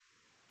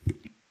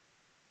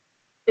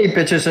Hey,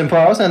 bitches and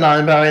pros and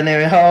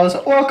non-binary hoes.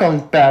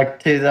 Welcome back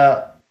to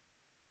the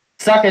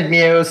Suck It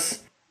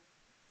Muse.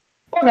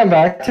 Welcome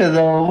back to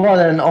the one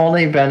and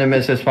only Brandon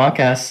Mrs.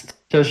 podcast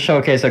to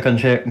showcase the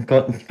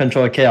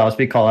control chaos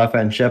we call our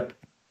friendship.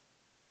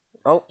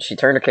 Oh, she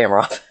turned her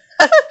camera off.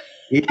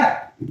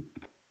 Yeah.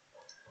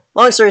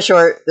 Long story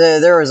short,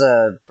 there was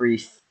a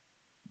brief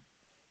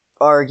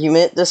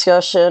argument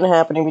discussion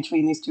happening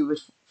between these two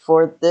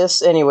before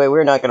this. Anyway,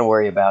 we're not going to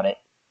worry about it.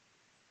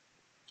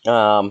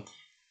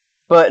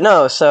 But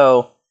no,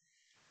 so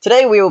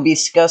today we will be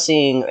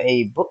discussing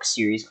a book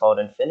series called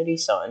Infinity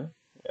Sun.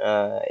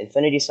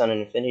 Infinity Sun and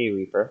Infinity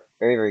Reaper.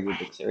 Very, very good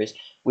book series.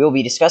 We will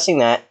be discussing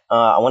that.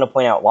 I want to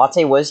point out,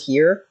 Latte was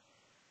here.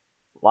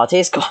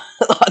 Latte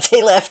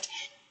left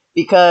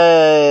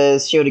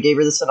because Shota gave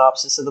her the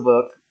synopsis of the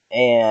book,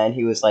 and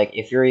he was like,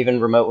 if you're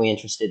even remotely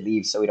interested,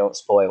 leave so we don't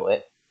spoil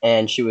it.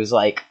 And she was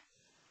like,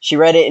 she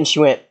read it and she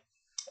went,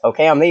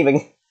 okay, I'm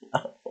leaving.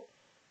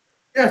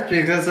 Yes,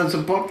 because it's a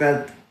book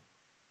that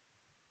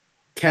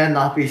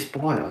cannot be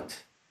spoiled,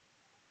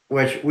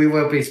 which we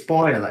will be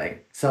spoiling.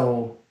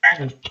 So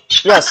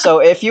Yes, so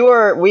if you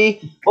are,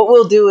 what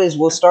we'll do is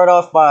we'll start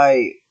off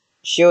by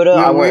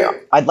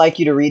Shota. I'd like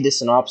you to read the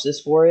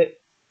synopsis for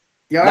it.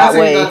 You're That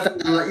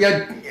asking way-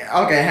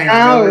 okay, hang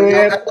on.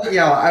 Okay,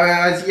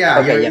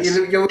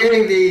 You're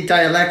reading the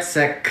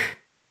dialectic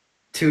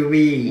to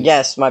read.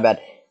 Yes, my bad.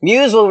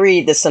 Muse will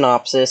read the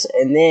synopsis,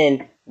 and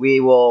then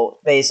we will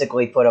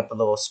basically put up a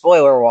little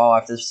spoiler wall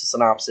after the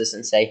synopsis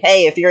and say,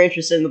 hey, if you're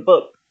interested in the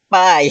book,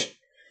 bye!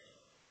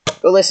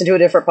 Go listen to a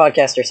different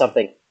podcast or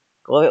something.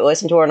 Go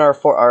listen to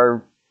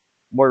our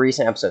more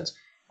recent episodes.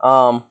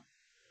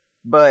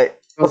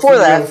 But before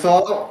that...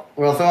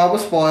 We'll throw up a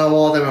spoiler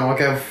wall, then we'll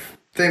give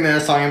 3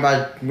 minutes talking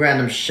about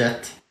random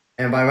shit.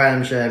 And by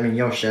random shit, I mean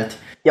your shit.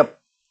 Yep.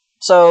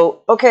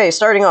 So, okay,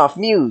 starting off,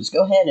 Muse,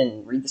 go ahead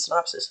and read the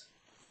synopsis.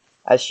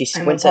 As she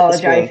squints at the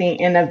screen. I'm apologizing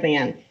in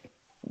advance.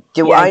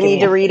 Do I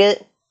need to read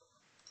it?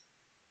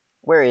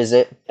 Where is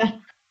it?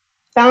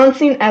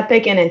 Balancing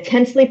epic and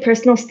intensely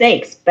personal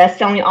stakes,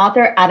 best-selling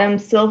author Adam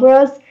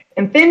Silvera's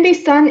Infinity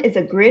Sun is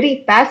a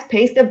gritty,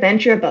 fast-paced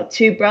adventure about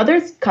two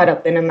brothers caught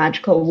up in a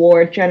magical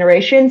war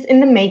generations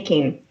in the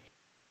making.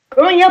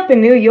 Growing up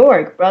in New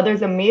York,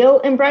 brothers Emil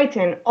and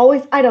Brighton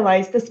always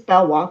idolized the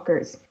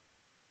Spellwalkers,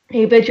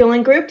 a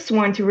vigilant group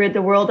sworn to rid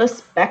the world of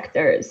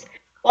specters.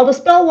 While the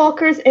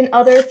Spellwalkers and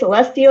other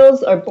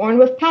Celestials are born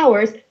with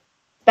powers,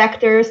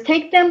 specters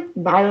take them,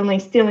 violently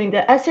stealing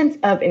the essence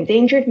of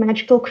endangered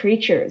magical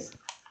creatures.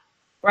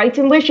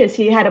 Brighton wishes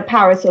he had a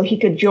power so he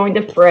could join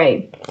the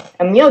fray.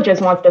 Emil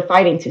just wants the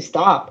fighting to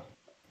stop.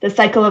 The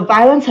cycle of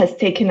violence has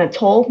taken a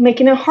toll,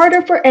 making it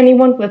harder for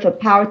anyone with a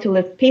power to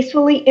live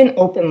peacefully and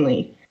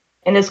openly.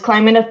 In this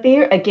climate of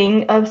fear, a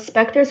gang of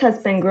specters has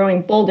been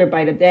growing bolder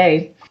by the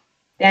day.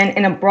 Then,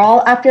 in a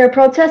brawl after a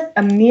protest,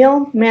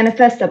 Emil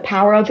manifests a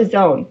power of his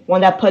own,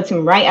 one that puts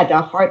him right at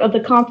the heart of the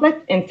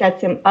conflict and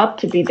sets him up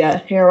to be the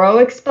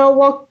heroic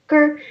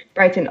spellwalker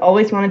Brighton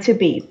always wanted to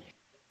be.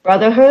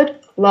 Brotherhood,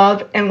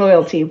 love, and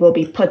loyalty will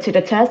be put to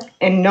the test,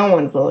 and no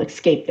one will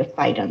escape the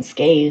fight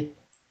unscathed.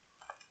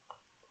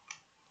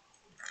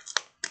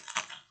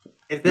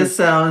 If this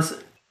sounds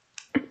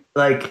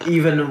like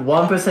even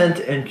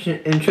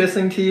 1%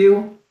 interesting to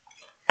you,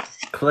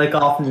 click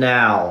off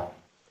now.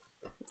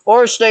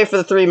 Or stay for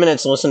the 3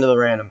 minutes and listen to the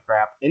random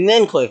crap, and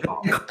then click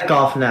off. Click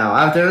off now.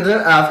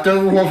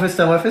 After Wolf is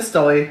done with his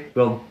story,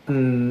 we'll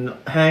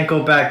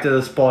go back to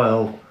the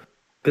spoil.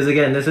 Because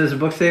again, this is a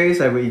book series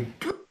that we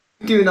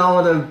do not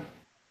want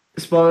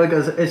to spoil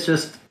because it's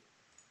just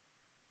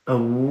a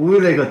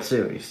really good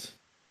series.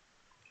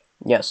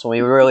 Yes,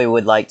 we really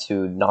would like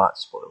to not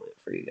spoil it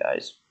for you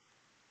guys.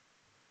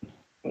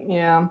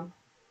 Yeah.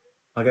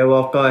 Okay,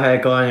 well, go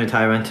ahead, go on your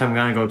tyrant. I'm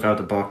gonna go grab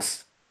the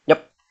books.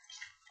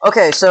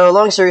 Okay, so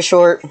long story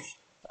short,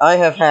 I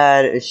have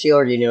had, she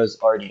already knows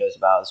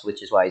about us,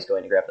 which is why he's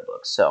going to grab the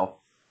books. So,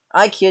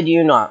 I kid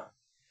you not.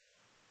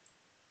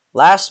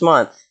 Last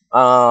month,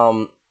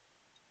 I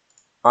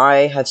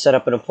had set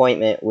up an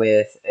appointment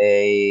with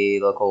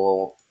a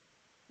local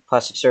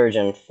plastic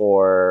surgeon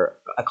for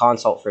a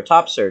consult for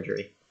top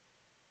surgery.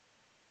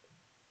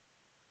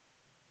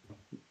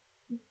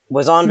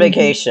 Was on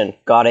vacation,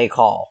 got a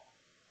call.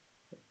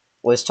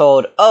 Was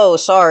told, oh,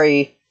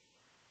 sorry.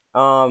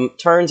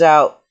 Turns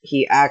out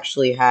he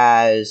actually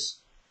has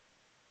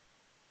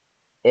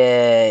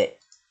an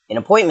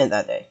appointment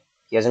that day.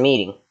 He has a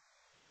meeting.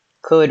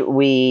 Could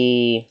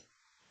we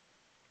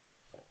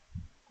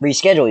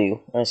reschedule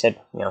you? And I said,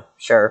 yeah,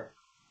 sure.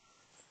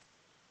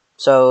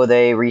 So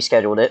they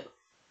rescheduled it.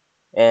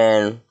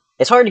 And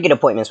it's hard to get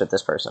appointments with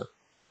this person.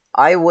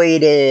 I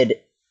waited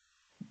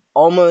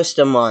almost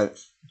a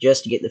month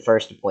just to get the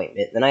first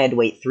appointment. Then I had to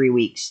wait 3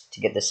 weeks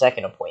to get the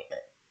second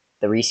appointment,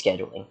 the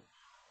rescheduling.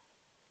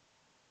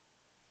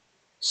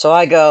 So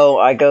I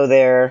go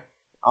there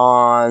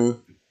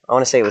on, I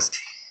want to say it was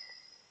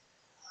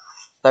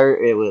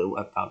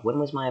when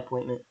was my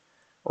appointment?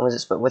 When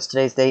was it? What's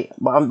today's date?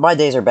 My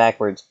days are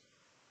backwards.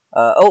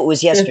 It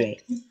was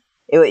yesterday.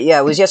 It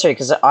was yesterday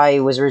because I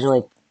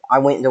I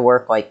went into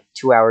work like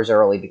 2 hours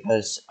early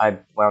because I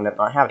wound up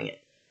not having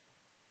it.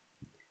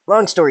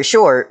 Long story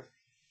short,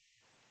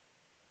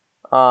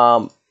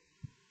 when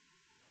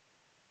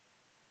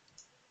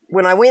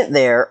I went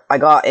there, I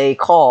got a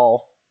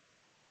call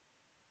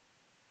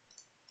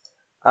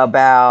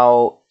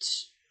about.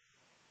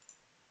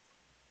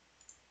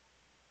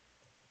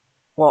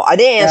 Well, I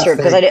didn't answer it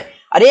because I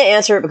didn't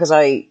answer it because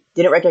I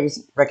didn't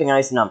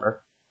recognize the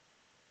number.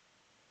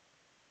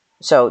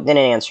 So didn't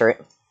answer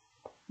it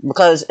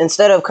because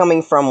instead of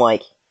coming from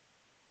like,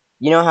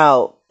 you know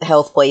how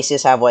health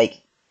places have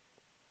like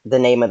the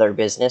name of their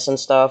business and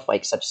stuff,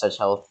 like such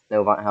health,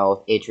 Novant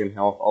Health, Atrium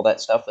Health, all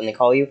that stuff when they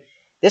call you.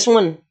 This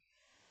one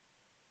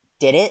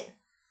didn't,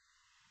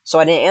 so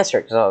I didn't answer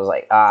it because I was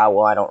like,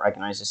 well, I don't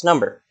recognize this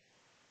number.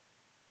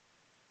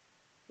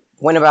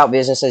 Went about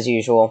business as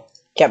usual.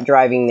 Kept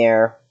driving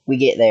there. We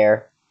get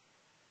there.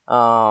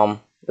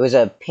 It was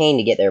a pain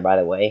to get there, by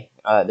the way.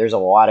 There's a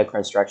lot of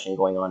construction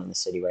going on in the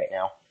city right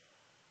now,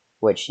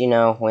 which, you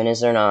know, when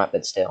is there not,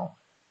 but still.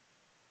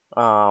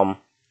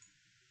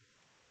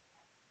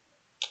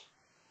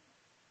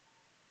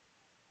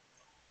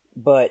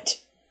 But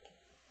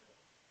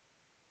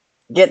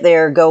get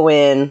there, go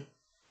in,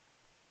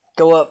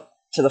 go up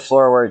to the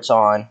floor where it's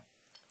on.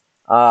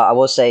 I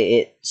will say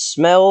it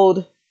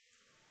smelled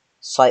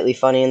slightly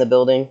funny in the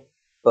building,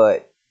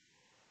 but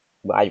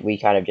we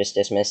kind of just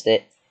dismissed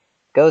it.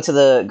 Go to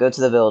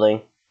the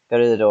building, go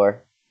to the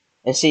door,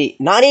 and see,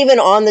 not even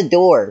on the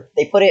door.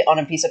 They put it on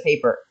a piece of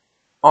paper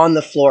on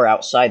the floor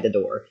outside the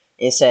door.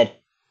 It said,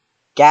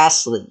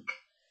 gas leak.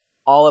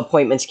 All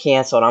appointments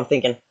canceled. I'm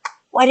thinking,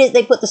 why didn't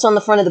they put this on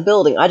the front of the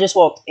building? I just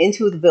walked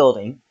into the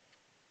building,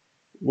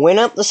 went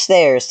up the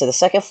stairs to the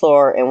second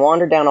floor, and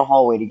wandered down a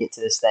hallway to get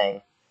to this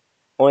thing,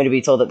 only to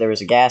be told that there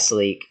was a gas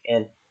leak.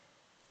 And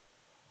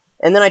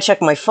then I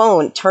checked my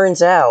phone.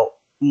 Turns out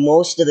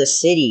most of the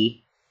city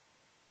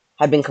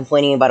had been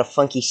complaining about a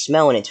funky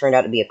smell, and it turned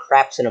out to be a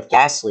crap ton of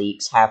gas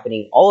leaks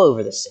happening all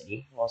over the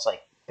city. I was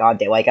like, God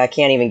damn, like, I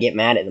can't even get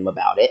mad at them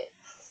about it.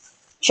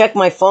 Check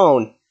my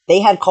phone. They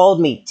had called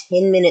me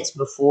 10 minutes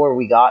before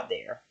we got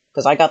there,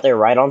 because I got there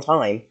right on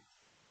time.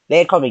 They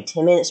had called me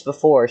 10 minutes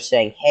before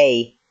saying,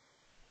 hey,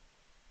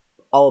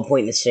 all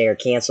appointments today are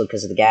canceled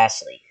because of the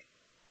gas leak.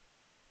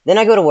 Then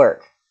I go to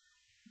work,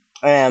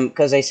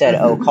 because they said,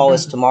 oh, call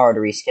us tomorrow to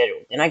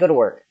reschedule. Then I go to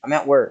work. I'm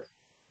at work.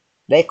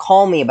 They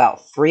call me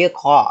about 3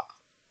 o'clock.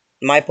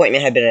 My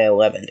appointment had been at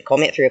 11. They call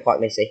me at 3 o'clock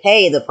and they say,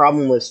 hey, the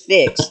problem was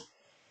fixed,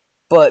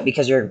 but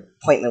because your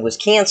appointment was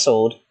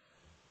canceled,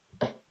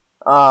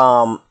 we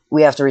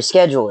have to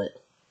reschedule it.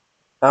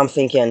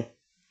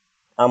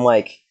 I'm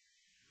like,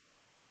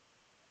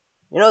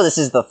 you know, this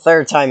is the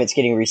third time it's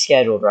getting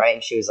rescheduled, right?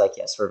 And she was like,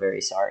 yes, we're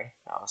very sorry.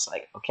 I was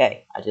like,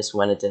 okay, I just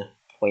wanted to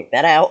point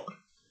that out.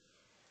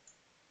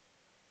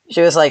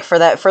 She was like, for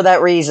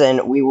that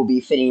reason, we will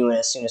be fitting you in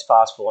as soon as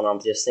possible. And I'm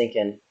just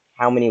thinking,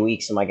 how many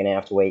weeks am I going to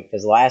have to wait?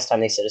 Because the last time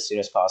they said as soon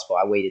as possible,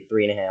 I waited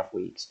 3.5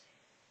 weeks.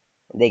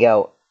 They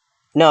go,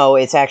 no,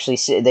 it's actually,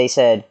 they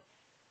said,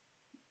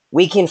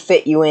 we can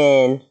fit you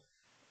in,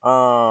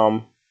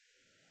 on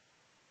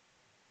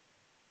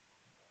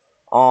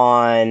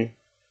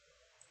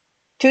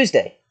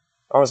Tuesday.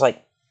 I was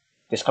like,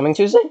 this coming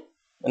Tuesday?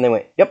 And they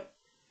went, yep.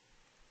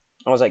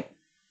 I was like,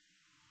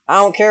 I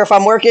don't care if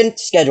I'm working,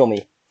 schedule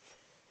me.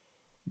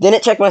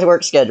 Didn't check my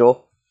work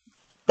schedule.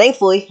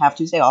 Thankfully, have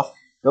Tuesday off.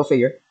 Go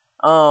figure.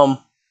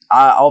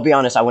 I'll be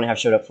honest, I wouldn't have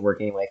showed up for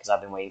work anyway because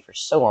I've been waiting for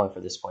so long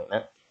for this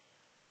appointment.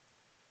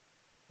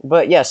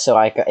 But yes, so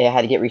I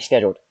had to get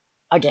rescheduled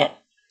again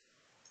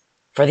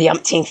for the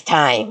umpteenth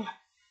time.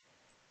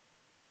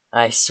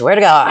 I swear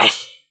to God,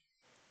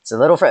 it's a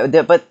little.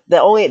 But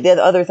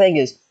the other thing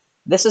is,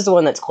 this is the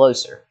one that's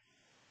closer.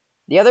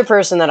 The other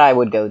person that I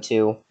would go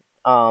to,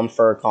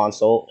 for a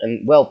consult,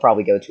 and will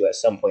probably go to at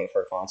some point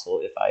for a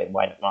consult if I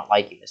wind up not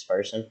liking this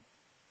person,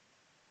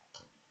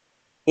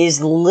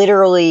 is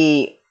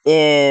literally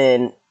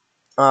in.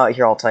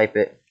 Here, I'll type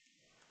it.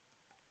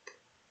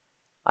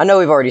 I know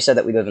we've already said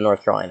that we live in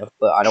North Carolina,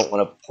 but I don't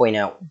want to point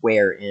out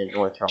where in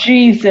North Carolina.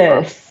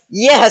 Jesus.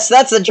 Yes,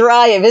 that's a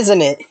drive,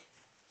 isn't it?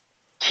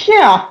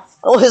 Yeah.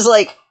 I was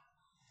like,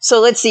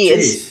 so let's see, Jeez.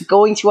 it's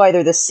going to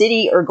either the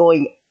city or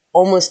going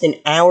almost an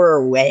hour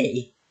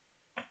away.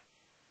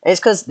 And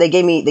it's because they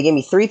gave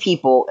me 3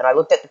 people, and I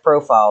looked at the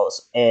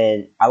profiles,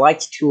 and I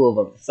liked 2 of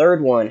them. The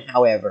third one,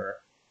 however,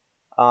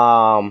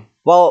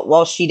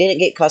 while she didn't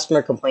get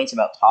customer complaints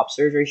about top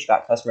surgery, she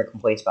got customer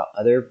complaints about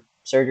other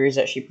surgeries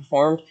that she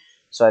performed.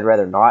 So I'd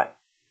rather not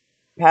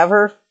have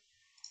her.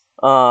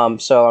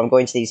 So I'm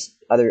going to these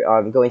other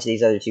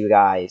 2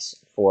 guys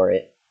for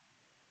it,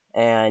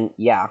 and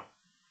yeah,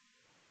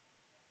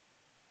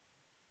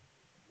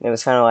 it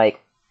was kind of like,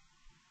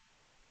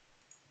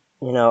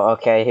 you know,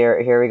 okay,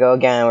 here we go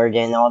again. We're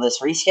getting all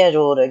this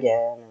rescheduled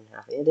again, and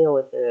having to deal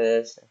with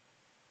this.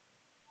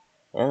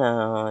 You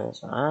know,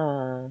 it's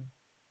fine.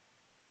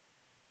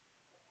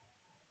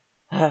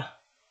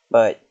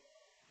 But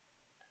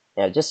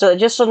yeah, just a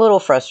little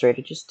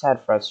frustrated, just a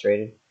tad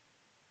frustrated.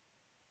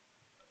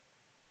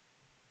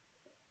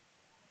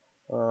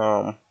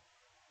 Um,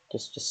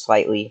 just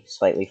slightly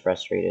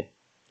frustrated.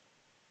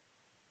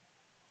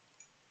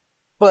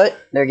 But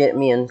they're getting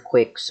me in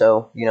quick,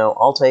 so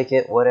I'll take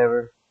it.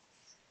 Whatever.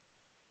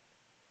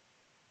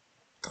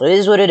 It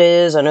is what it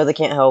is. I know they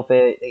can't help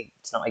it.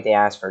 It's not like they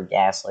asked for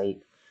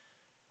Gaslight,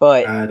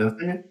 but I don't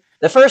think.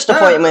 the first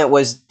appointment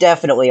was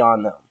definitely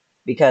on them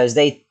because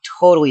they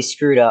totally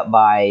screwed up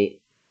by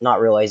not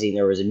realizing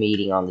there was a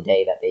meeting on the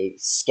day that they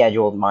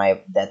scheduled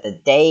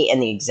the day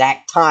and the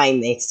exact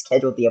time they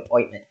scheduled the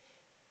appointment.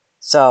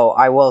 So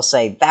I will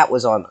say that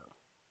was on them.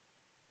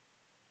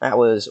 That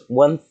was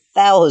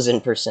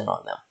 1000%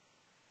 on them.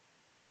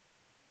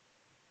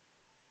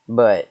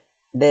 But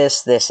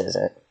this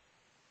isn't.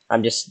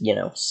 I'm just,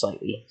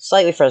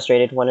 slightly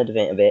frustrated, wanted to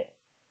vent a bit.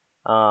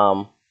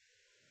 I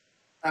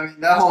mean,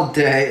 that whole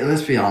day,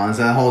 let's be honest,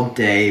 that whole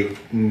day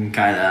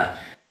kind of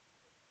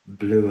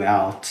blew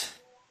out.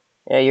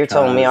 Yeah, you're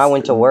telling me I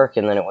went to work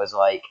and then it was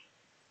like,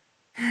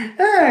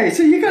 hey,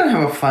 so you're gonna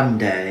have a fun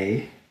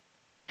day.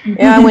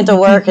 yeah, I went to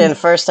work and the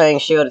first thing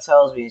Shiota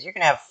tells me is, you're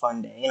gonna have a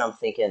fun day. And I'm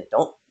thinking,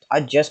 I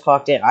just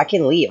clocked in. I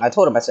can leave. I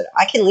told him, I said,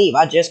 I can leave.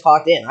 I just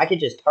clocked in. I could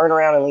just turn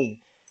around and leave.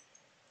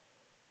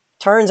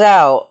 Turns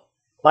out,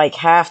 like,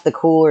 half the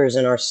coolers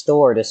in our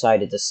store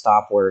decided to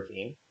stop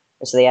working.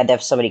 And so they had to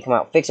have somebody come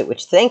out and fix it,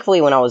 which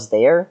thankfully when I was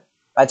there,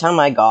 by the time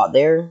I got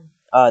there,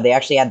 they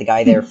actually had the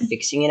guy there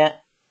fixing it.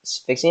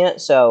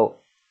 So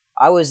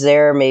I was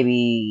there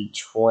maybe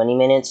 20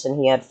 minutes and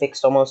he had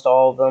fixed almost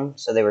all of them.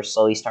 So they were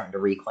slowly starting to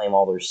reclaim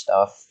all their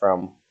stuff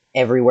from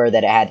everywhere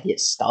that it had to get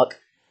stuck.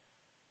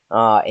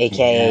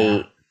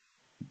 AKA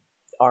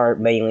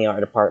mainly our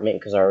department,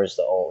 because ours was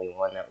the only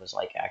one that was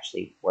like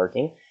actually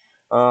working.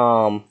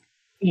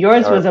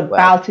 Yours was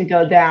about to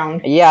go down.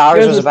 Yeah,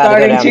 ours was about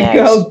to go down next.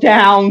 Go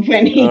down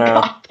when he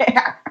got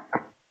there.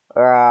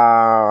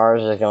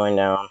 Ours is going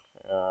down.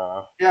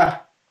 Yeah.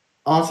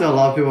 Also, a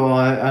lot of people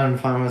I don't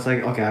find was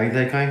like, okay,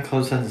 they're going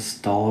close to the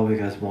store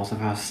because most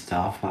of our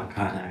stuff are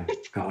kind of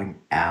going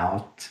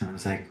out. And I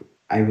was like,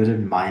 I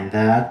wouldn't mind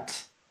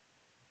that.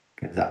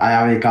 Because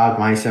I already got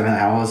my 7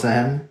 hours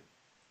in.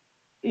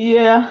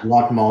 Yeah. A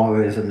lot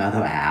more is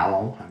another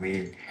hour. I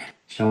mean,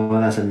 sure,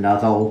 that's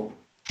another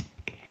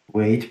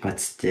wait, but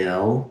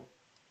still.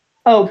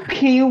 Oh,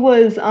 P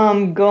was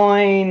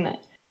going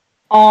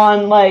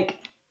on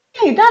like,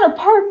 hey, that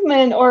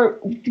apartment or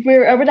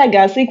wherever that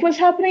gas leak was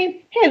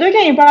happening, hey, they're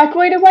getting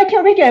evacuated. Why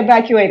can't we get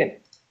evacuated?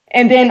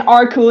 And then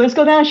our coolers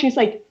go down. She's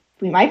like,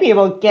 we might be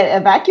able to get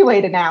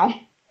evacuated now.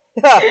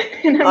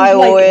 And I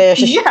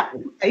wish. Yeah,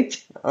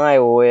 right. I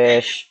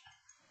wish.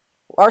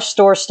 Our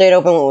store stayed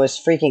open when it was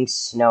freaking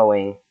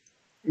snowing.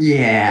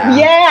 Yeah.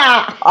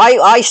 Yeah.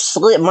 I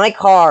slid my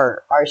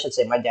car, or I should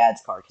say my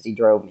dad's car, because he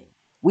drove me.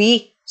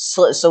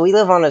 So we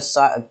live on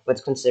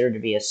what's considered to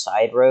be a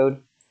side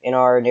road in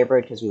our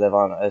neighborhood, because we live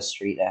on a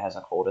street that has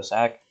a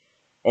cul-de-sac,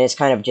 and it's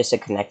kind of just a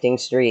connecting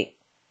street.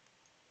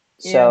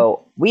 Yeah.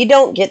 So we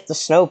don't get the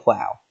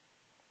snowplow.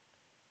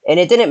 And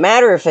it didn't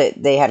matter if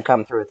they had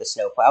come through with the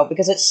snowplow,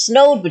 because it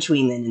snowed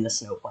between then and the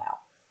snowplow.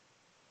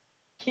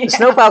 Yeah. The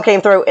snowplow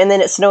came through, and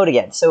then it snowed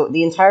again. So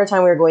the entire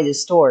time we were going to the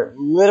store,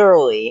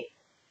 literally,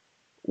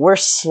 we're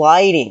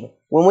sliding.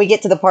 When we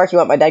get to the parking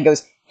lot, my dad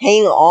goes,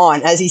 hang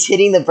on, as he's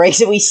hitting the brakes,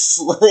 and we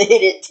slid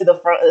it to the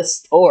front of the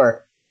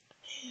store.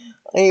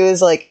 And he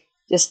was like,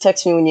 just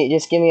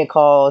give me a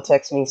call,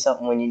 text me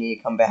something when you need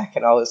to come back.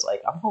 And I was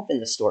like, I'm hoping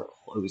the store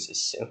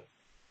closes soon.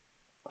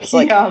 It's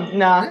like,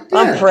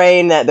 I'm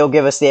praying that they'll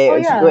give us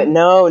the...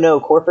 No,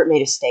 corporate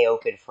made us stay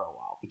open for a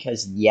while,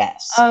 because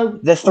yes,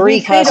 the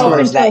 3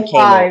 customers that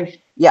came in...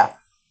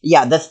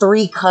 Yeah, the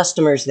 3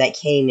 customers that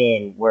came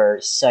in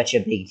were such a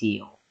big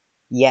deal.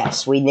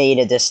 Yes, we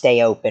needed to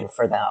stay open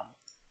for them.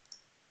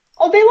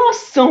 Oh, they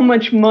lost so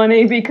much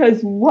money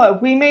because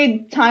we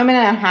made time and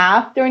a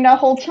half during that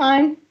whole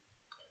time.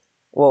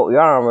 Well, yeah,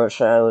 I was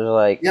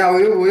like, yeah,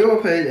 we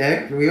were paid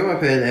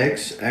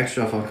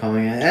extra for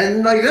coming in,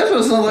 and like this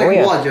was not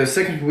like what your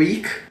second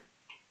week.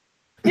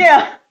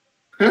 Yeah.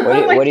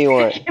 What do you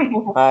want?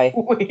 Hi.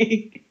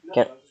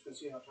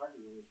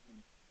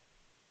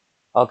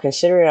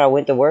 Considering I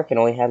went to work and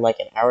only had like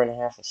an hour and a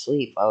half of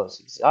sleep, I was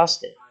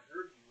exhausted. I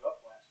heard you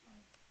up last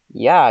night.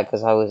 Yeah,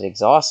 because I was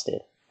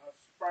exhausted.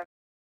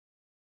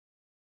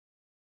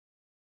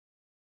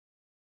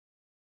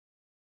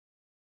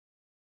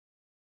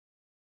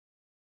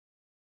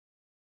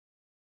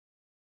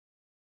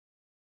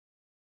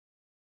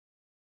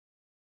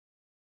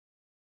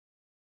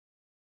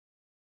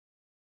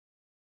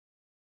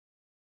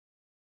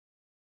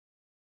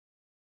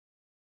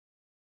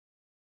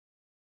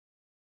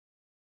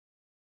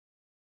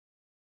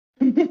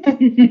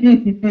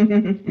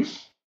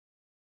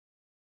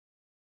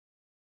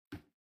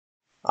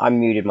 I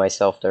muted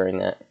myself during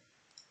that.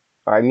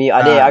 Or I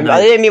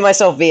didn't mute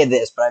myself via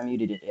this, but I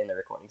muted it in the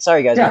recording.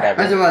 Sorry, guys.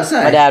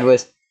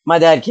 Yeah, my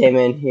dad came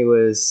in.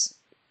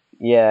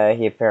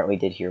 He apparently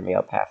did hear me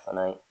up half the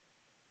night.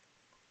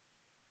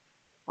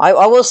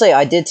 I will say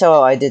I did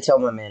tell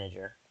my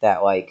manager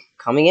that, like,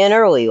 coming in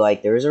early,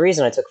 like, there was a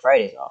reason I took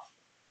Fridays off.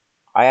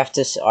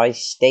 I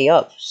stay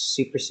up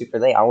super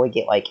late. I only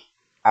get like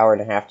hour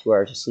and a half, 2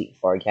 hours of sleep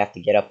before I have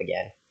to get up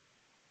again.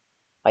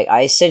 Like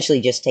I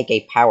essentially just take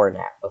a power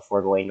nap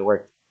before going to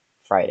work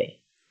Friday,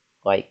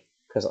 like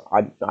because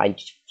I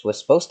was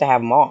supposed to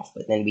have them off,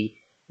 but then we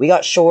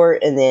got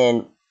short, and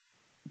then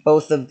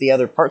both of the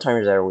other part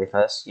timers that are with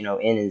us, you know,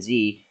 N and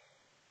Z,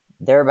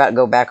 they're about to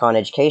go back on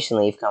education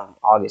leave come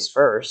August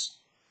 1st.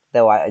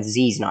 Though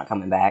Z's not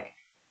coming back,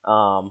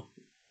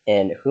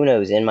 and who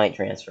knows, N might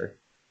transfer.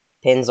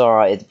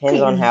 It depends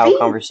on how Z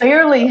conversation.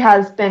 barely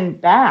has been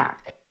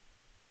back.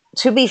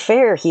 To be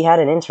fair, he had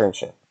an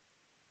internship.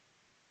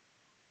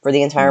 For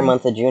the entire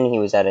month of June, he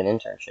was at an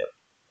internship.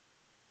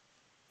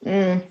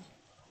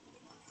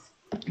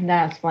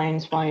 That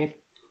explains why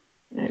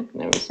I've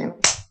never seen him.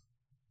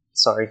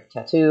 Sorry,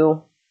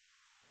 tattoo.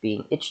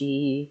 Being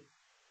itchy.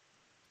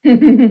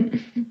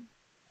 Yes,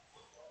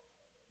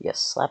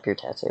 slap your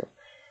tattoo.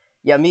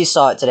 Yeah, me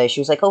saw it today. She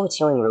was like, oh, it's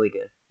healing really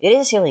good. It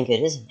is healing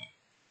good, isn't it?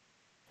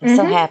 I'm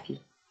so happy.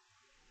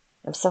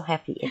 I'm so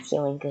happy it's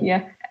healing good.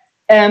 Yeah.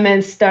 M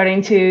is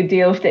starting to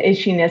deal with the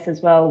itchiness as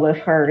well with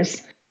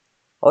hers.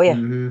 Oh, yeah.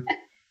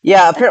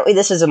 Yeah, apparently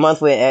this is a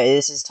month when,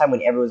 this is time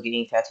when everyone's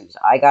getting tattoos.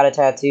 I got a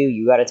tattoo,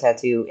 you got a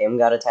tattoo, M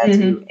got a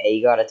tattoo,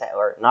 A got a tattoo,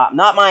 or not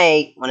my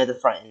A, one of the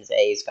front ends,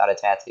 A's got a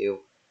tattoo.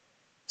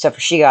 Except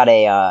for she got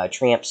a,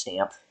 tramp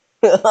stamp.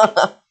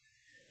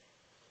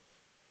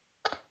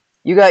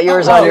 You got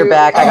yours on your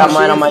back, I got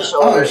mine on my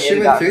shoulder. Oh, she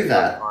went through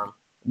that.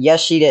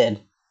 Yes, she did.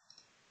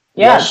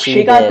 Yeah, Yes,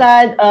 she got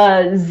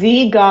that.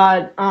 Z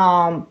got,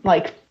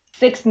 like,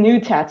 6 new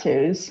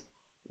tattoos.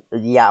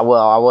 Yeah,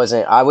 well,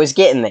 I was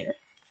getting there.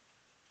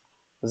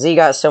 Z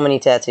got so many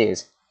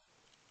tattoos.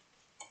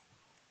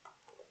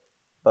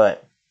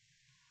 But.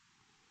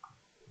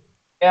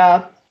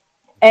 Yeah.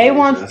 A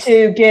wants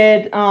to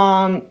get,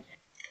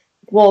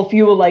 well, if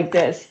you were like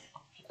this,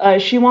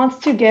 she wants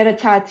to get a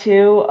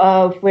tattoo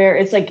of where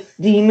it's like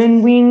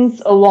demon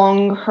wings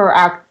along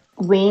her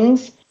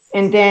wings,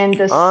 and then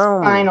the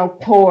spinal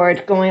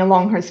cord going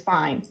along her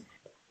spine.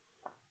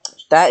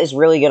 That is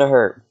really gonna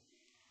hurt.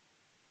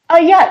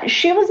 Yeah,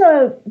 she was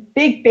a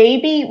big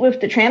baby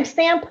with the tramp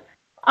stamp.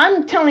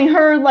 I'm telling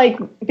her, like,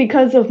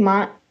 because of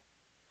my...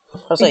 I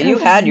was like, you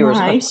had yours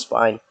on the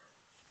spine.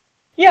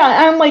 Yeah,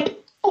 I'm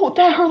like, oh,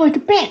 that hurt like a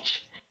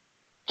bitch.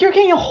 You're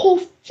getting a whole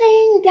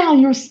thing down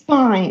your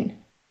spine.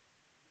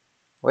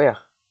 Oh, yeah.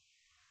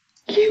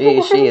 She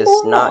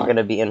is not going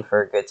to be in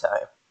for a good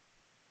time.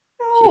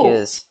 No. She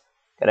is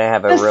going to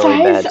have a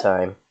really bad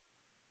time.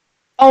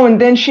 Oh, and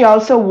then she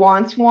also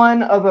wants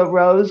one of a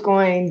rose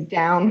going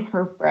down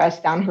her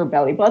breast, down her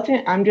belly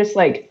button. I'm just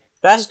like...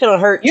 That's going to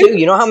hurt, too.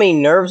 You know how many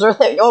nerves are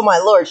there? Oh, my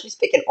lord. She's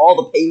picking all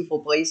the painful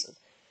places.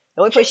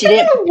 The only place she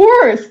didn't...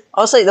 worse.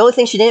 I'll say the only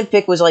thing she didn't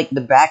pick was, like,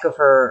 the back of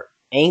her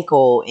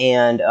ankle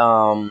and,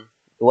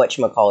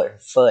 whatchamacallit, her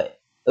foot.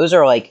 Those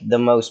are, like, the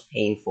most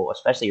painful,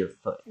 especially your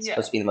foot. It's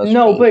supposed to be the most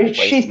painful. No, but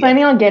she's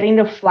planning on getting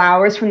the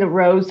flowers from the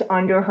rose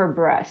under her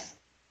breast.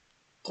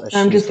 So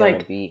I'm just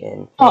like, be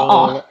in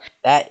pain.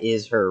 That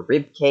is her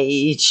rib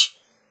cage.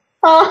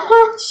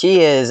 She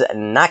is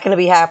not going to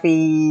be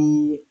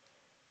happy.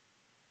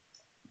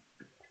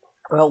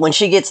 Well, when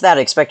she gets that,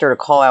 expect her to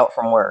call out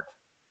from work.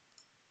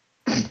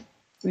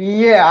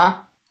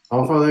 Yeah.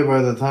 Hopefully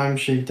by the time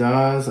she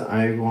does,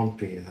 I won't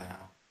be there.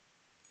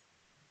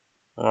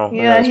 Oh,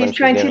 yeah, he's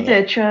trying to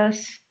ditch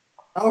us.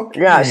 Okay.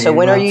 Yeah, so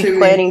when are you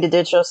planning to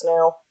ditch us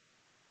now?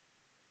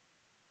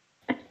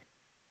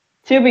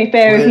 To be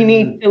fair, he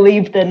needs to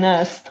leave the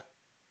nest.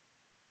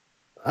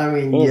 I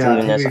mean, yeah,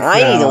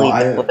 I need to leave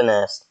the flipping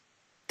nest.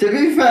 To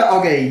be fair,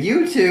 okay,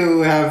 you two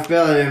have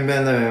been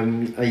there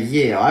a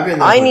year. I've been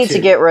there I need to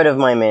get rid of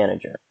my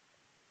manager.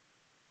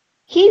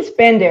 He's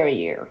been there a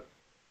year.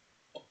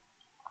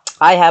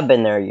 I have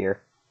been there a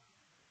year.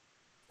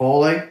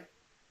 Fully?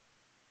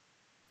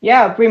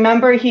 Yeah,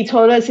 remember he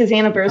told us his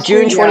anniversary?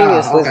 June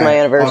 20th was my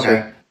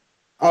anniversary.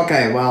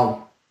 Okay,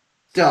 well,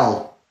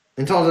 still,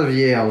 in terms of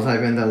years,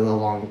 I've been there the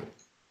longer.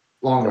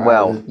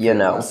 Well, you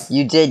know,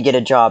 you did get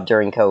a job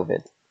during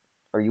COVID.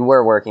 Or you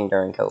were working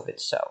during COVID,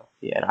 so,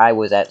 yeah, and I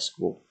was at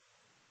school.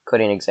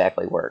 Couldn't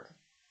exactly work.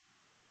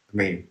 I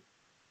mean...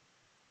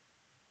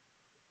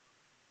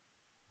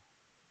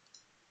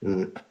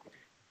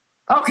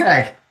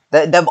 Okay.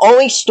 The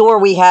only store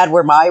we had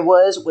where I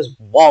was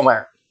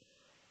Walmart.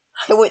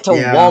 I went to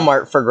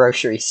Walmart for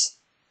groceries.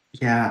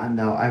 Yeah,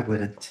 no, I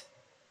wouldn't.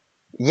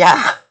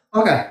 Yeah.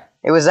 Okay.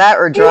 It was that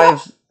or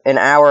drive an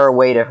hour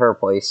away to her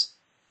place.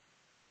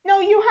 No,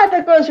 you had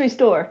the grocery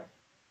store.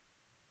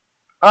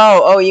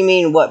 Oh, you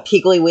mean what,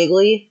 Piggly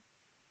Wiggly?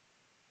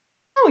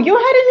 No, you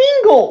had an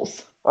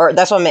Ingles. Or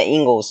that's what I meant,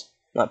 Ingles.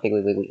 Not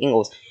Piggly Wiggly,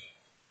 Ingles.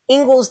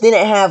 Ingles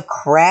didn't have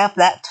crap.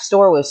 That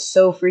store was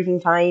so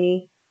freaking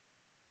tiny.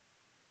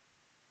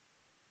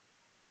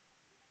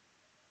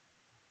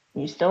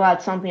 You still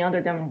had something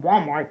other than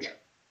Walmart.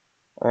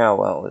 Oh,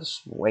 well, it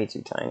was way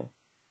too tiny.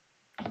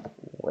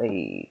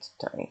 Way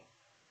too tiny.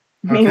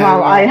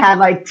 Meanwhile, I had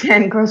like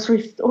 10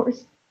 grocery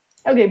stores.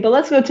 Okay, but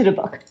let's go to the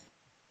book.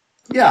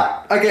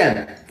 Yeah,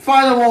 again,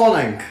 final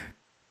warning.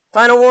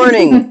 Final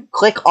warning.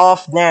 Click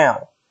off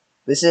now.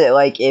 This is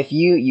like if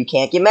you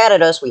can't get mad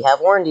at us. We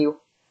have warned you.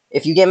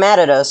 If you get mad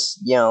at us,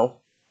 We can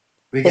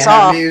Piss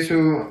have off. Muse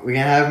who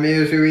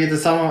read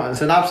the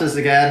synopsis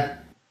again.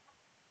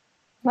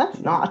 Let's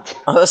not.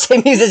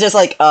 same music. Just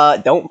like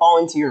don't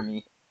volunteer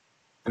me.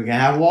 We can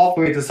have Wolf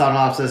read the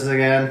synopsis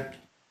again.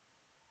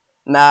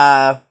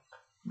 Nah,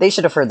 they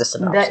should have heard the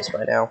synopsis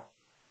by now.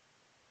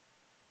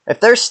 If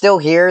they're still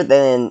here,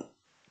 then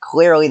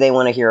clearly they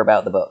want to hear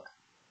about the book.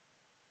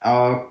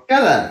 Okay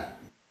then.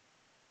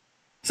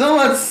 So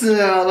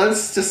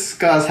let's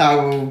discuss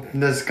how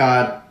this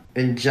got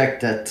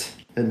injected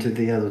into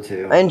the other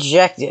two.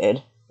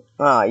 Injected.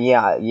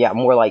 Yeah,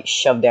 more like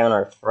shoved down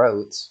our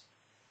throats.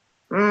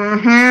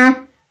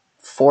 Mm-hmm.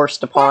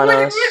 Forced upon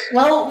us.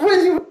 When you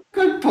read a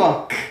good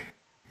book,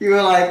 you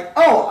were like,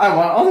 oh, I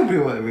want other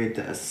people to read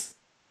this.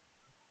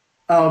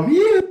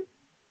 You.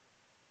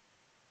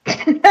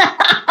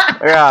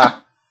 Yeah.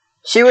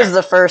 She was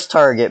the first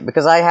target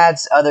because I had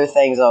other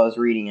things I was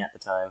reading at the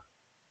time.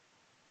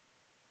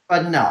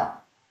 But no.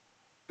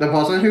 The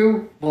person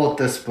who wrote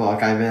this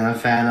book, I've been a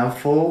fan of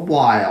for a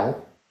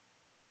while.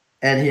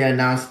 And he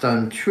announced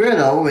on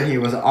Twitter when he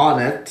was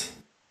on it,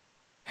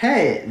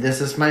 hey,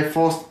 this is my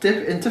first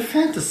dip into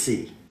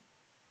fantasy.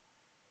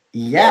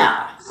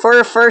 Yeah. For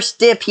a first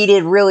dip, he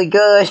did really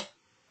good.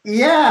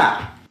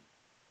 Yeah.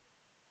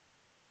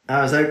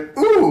 I was like,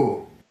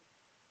 ooh,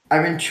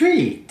 I'm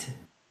intrigued.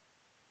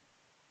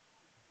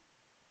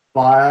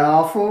 Buy it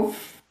off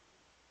of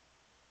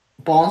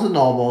Barnes and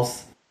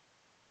Nobles.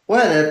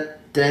 Read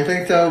it, didn't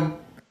think so.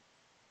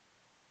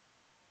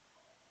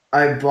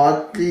 I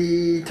brought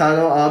the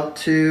title up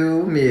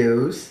to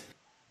Muse.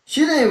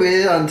 She didn't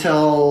read it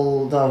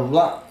until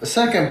the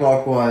second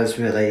book was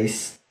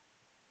released.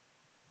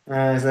 And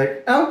I was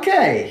like,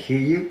 okay, here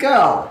you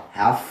go.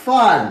 Have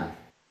fun.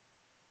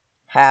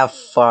 Have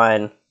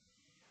fun.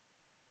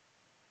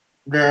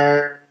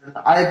 Then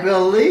I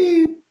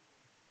believe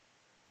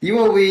you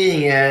were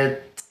reading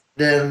it.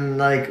 Then,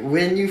 like,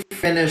 when you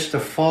finished the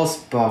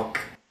first book,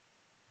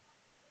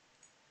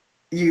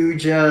 you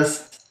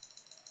just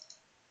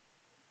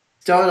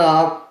stood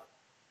up.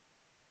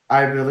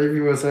 I believe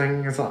you were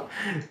saying something.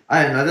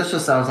 I don't know. This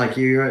just sounds like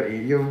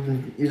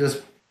you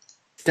just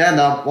stand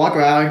up, walk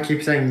around, and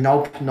keep saying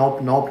nope,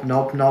 nope, nope,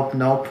 nope, nope,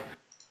 nope.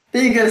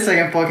 Then you get a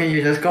second book, and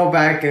you just go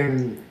back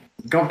and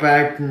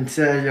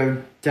sit at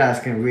your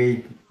desk and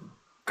read.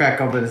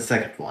 Crack open the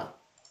second one.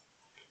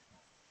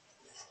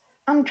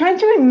 I'm trying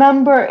to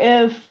remember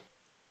if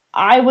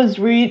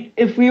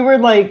if we were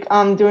like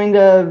doing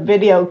the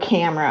video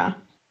camera.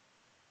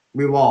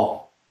 We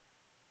will.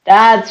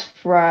 That's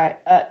right.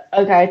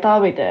 Okay, I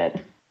thought we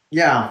did.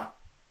 Yeah,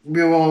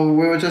 we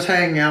were just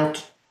hanging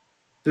out.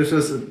 This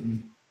was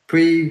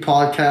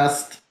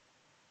pre-podcast.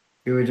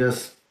 We were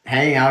just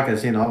hanging out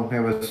because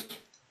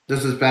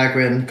this was back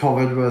when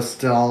COVID was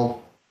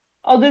still.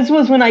 Oh, this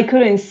was when I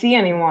couldn't see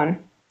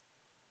anyone.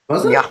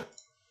 Was it? Yeah.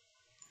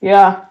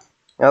 Yeah.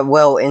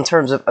 Well, in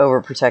terms of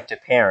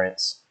overprotective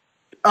parents.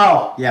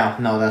 Oh, yeah.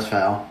 No, that's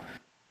fair.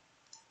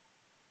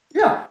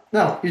 Yeah.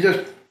 No, you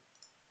just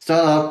stood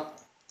up,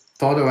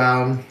 thought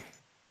around,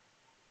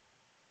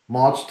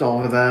 marched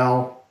over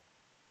there,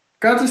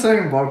 got the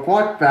second book,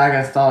 walked back,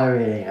 and started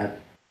reading it.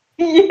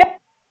 Yeah.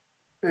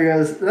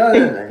 Because that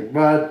didn't think.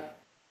 But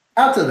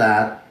after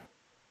that,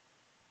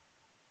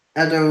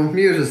 after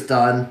Muse is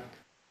done,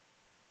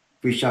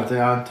 we shoved it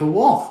on to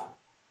Wolf.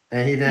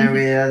 And he didn't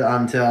read it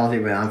until he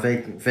went on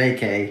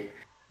vacay.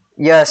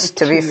 Yes,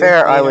 to be 2 fair,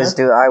 years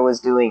later. I was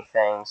doing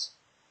things.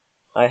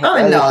 I had Oh,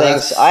 other no,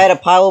 things. that's- I had a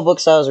pile of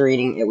books I was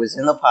reading. It was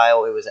in the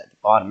pile. It was at the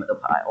bottom of the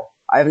pile.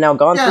 I have now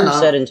gone Yeah, through no.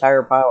 said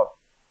entire pile.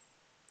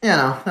 Yeah,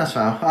 no, that's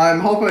fine. I'm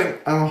hoping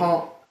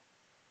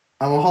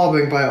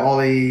by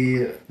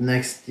early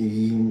next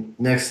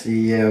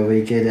year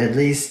we get at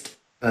least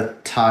a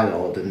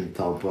title in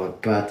the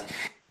book. But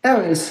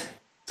anyways,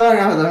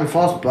 starting off with the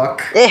first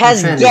book. It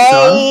has Infinity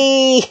Son.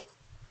 gay.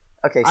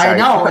 Okay, sorry. I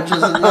know, which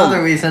is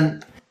another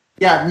reason.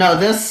 Yeah, no,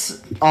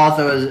 this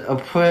author is a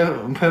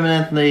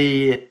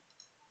permanently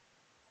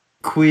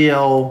queer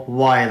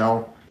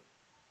writer.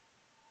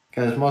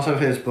 Because most of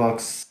his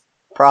books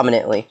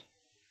Prominently.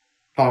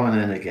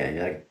 prominently gay,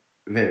 like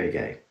very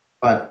gay.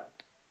 But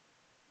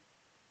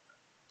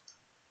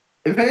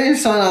Infinity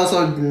Son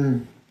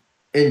also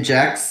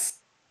injects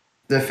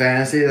the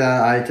fantasy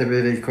that I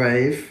typically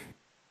crave.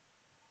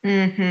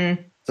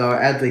 Mm-hmm. So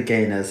add the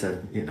gayness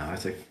and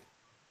it's like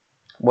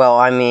Well,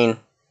 I mean,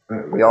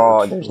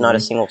 there's not a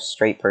single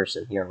straight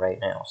person here right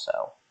now,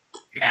 so.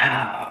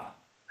 yeah.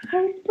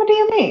 What do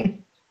you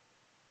mean?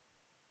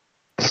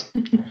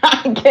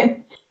 I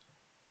can.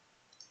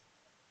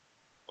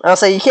 I'll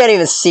say you can't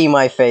even see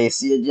my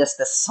face. You're just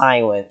the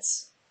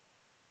silence.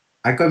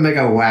 I could make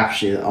a rap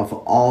sheet of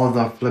all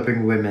the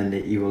flipping women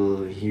that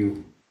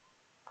you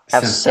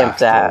Have simped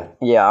simped at. after.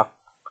 Yeah.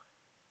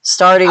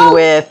 Starting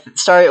with.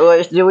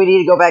 Do we need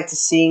to go back to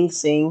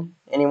Sing?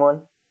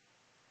 Anyone?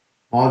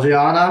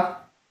 Morgiana?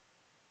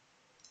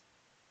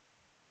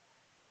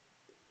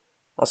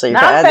 I'll say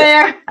Not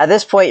fair. at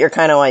this point, you're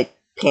kind of like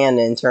canon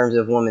in terms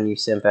of woman you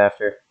simp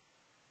after.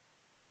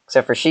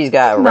 Except for she's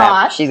got a rap.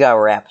 Not. She's got a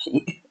rap.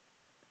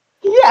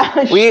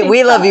 Yeah.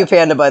 We love you,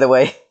 Panda, by the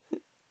way.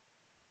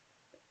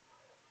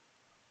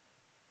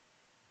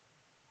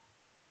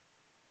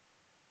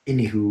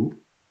 Anywho.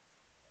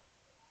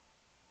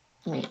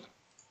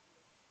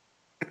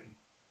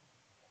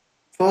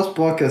 First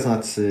book is,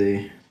 let's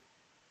see.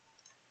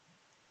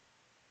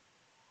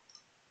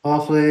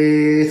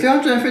 Roughly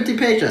 350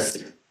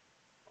 pages.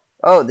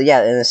 Oh,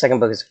 yeah, and the second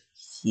book is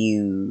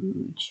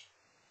huge.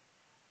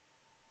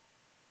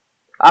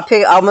 I'm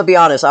gonna be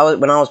honest.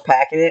 When I was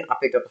packing it, I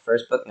picked up the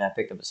first book and I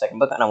picked up the second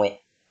book and I went,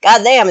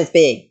 "God damn, it's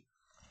big!"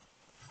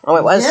 I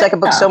went, "Why is the second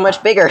book so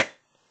much bigger?"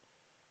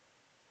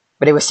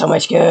 But it was so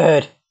much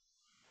good.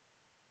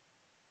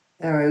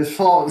 Anyways,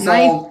 so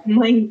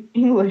My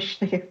English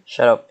there.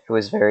 Shut up. It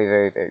was very,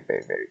 very, very,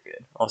 very, very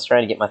good. I was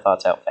trying to get my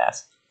thoughts out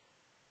fast.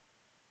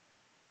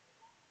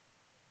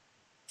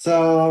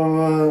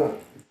 So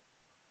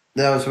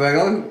there's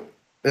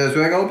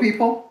regular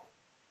people.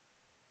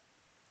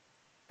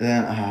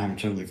 Then I'm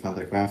trying to find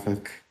the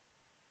graphic.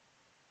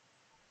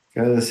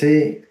 Go to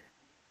see.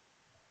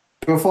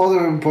 Before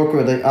the book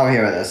release, oh,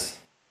 here it is.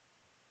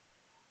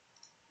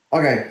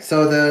 Okay,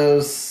 so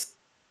there's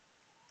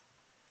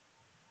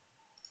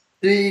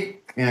three.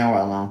 Yeah,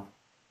 well, no.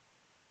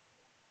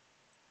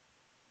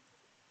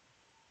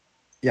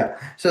 Yeah,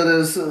 so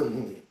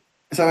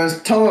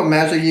there's total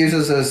magic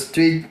users. There's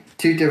two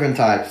different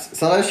types: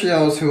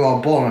 Celestials, who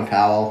are born with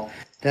power,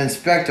 then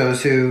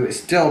Spectres, who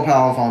steal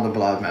power from the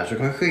blood of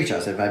magical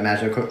creatures. And by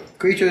magical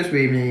creatures,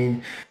 we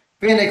mean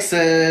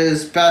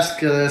phoenixes,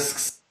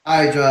 basilisks,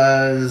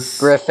 hydras,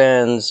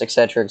 Griffins,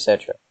 etc.,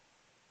 etc.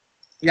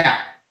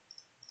 Yeah.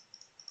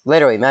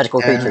 Literally,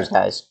 magical creatures,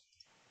 guys.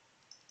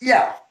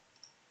 Yeah.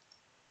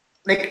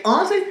 Like,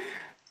 honestly,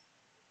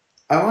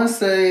 I want to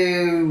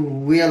say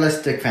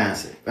realistic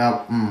fantasy.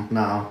 Well,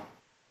 no.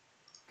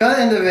 Kind of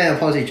in the vein of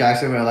Percy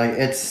Jackson, where, like,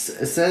 it's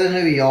set in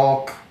New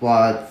York,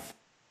 but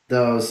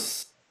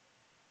those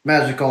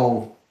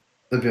magical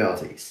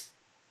abilities.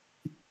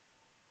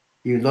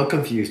 You look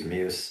confused,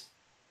 Muse.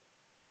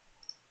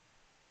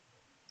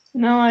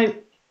 No,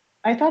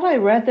 I thought I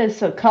read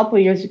this a couple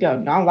years ago,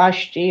 not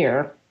last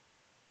year.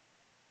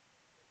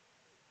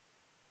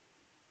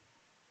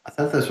 I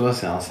thought this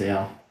was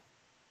LCL.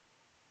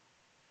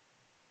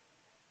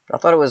 I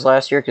thought it was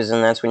last year, because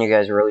then that's when you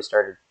guys really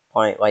started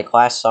playing, like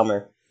last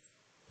summer.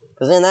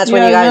 Because then that's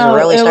when you guys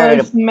really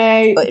started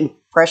putting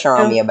pressure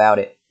on me about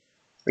it.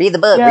 Read the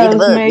book, read the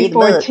book, read the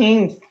book.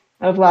 May 14th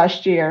of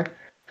last year.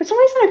 For some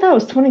reason, I thought it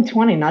was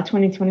 2020, not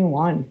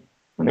 2021.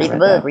 Read the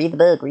book, read the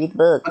book, read the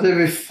book. But to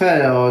be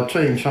fair,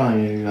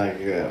 2020, like,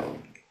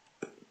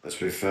 let's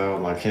be fair,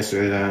 like,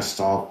 history didn't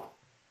stop.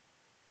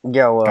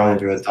 Yo, Trying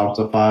to adopt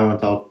the 5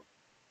 until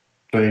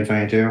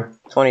 2022.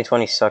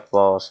 2020 sucked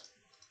balls.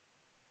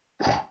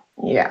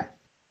 Yeah.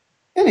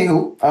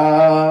 Anywho,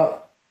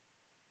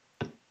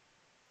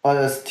 well,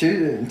 there's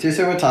two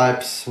separate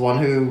types. One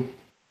who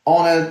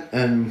own it,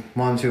 and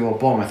one who are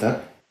born with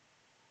it.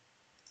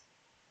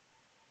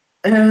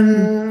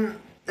 And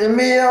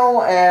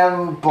Emil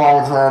and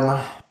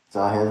Bolton.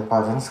 So I hate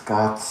Bolton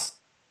Scott.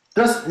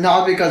 Just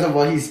not because of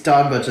what he's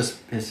done, but just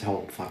his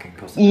whole fucking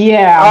personality.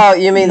 Yeah. Oh,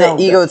 you mean the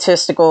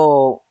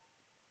egotistical,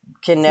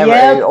 can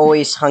never,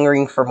 always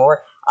hungering for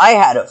more? I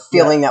had a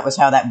feeling that was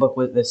how that book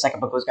was. The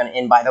second book was going to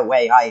end. By the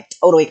way, I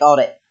totally called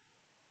it.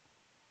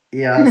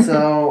 Yeah,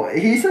 so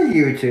he's a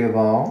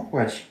YouTuber,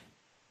 which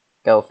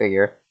Go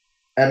figure.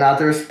 and not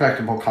the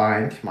respectable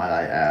kind, might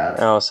I add.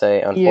 I'll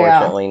say,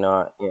 unfortunately,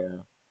 not. Yeah.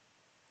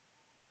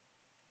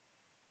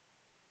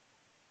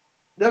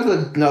 There's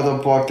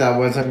another book that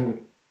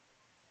wasn't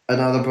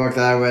another book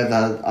that I read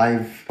that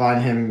I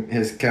find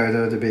his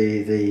character to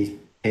be the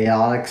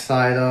chaotic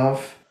side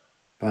of.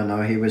 But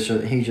no, he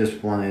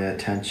just wanted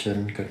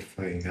attention. Good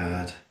fucking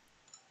god.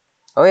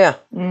 Oh yeah.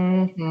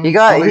 Mm-hmm. He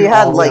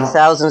had like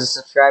thousands of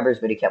subscribers,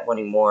 but he kept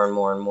wanting more and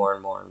more and more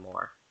and more and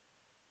more.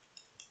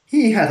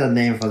 He had a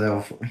name for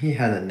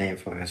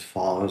his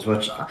followers,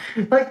 which,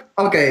 like,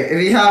 okay,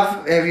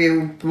 if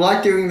you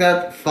like doing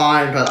that,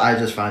 fine, but I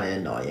just find it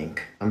annoying.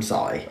 I'm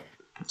sorry.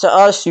 To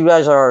us, you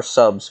guys are our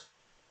subs.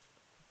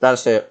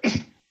 That's it.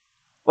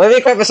 Let me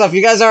correct myself.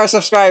 You guys are our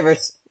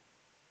subscribers.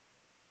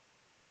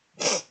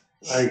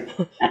 Like,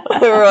 I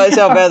realized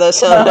how bad that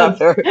sounded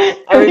after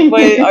I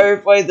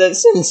replayed that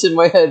sentence in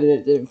my head and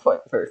it didn't quite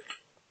work.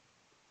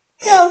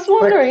 Yeah, I was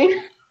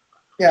wondering.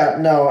 Yeah,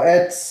 no,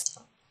 it's.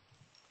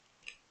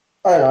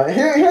 I don't know.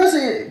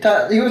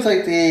 He was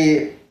like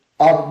the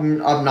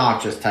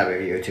obnoxious type of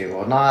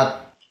YouTuber,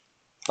 not.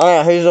 Oh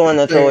yeah, he's the one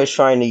that's always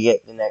trying to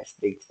get the next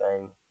big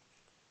thing.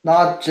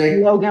 Not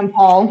Jake. Logan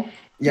Paul.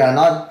 Yeah,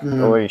 not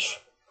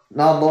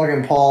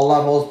Logan Paul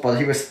levels, but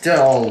he was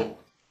still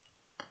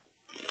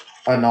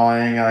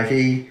annoying.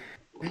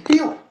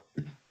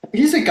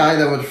 He's a guy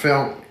that would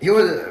film.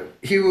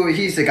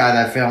 He's the guy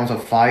that films a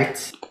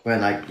fight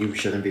when, like, you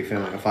shouldn't be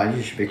filming a fight.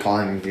 You should be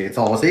calling the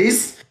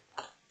authorities.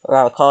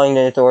 About calling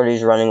the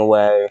authorities, running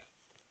away,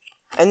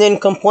 and then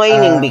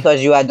complaining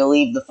because you had to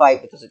leave the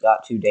fight because it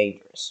got too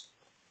dangerous.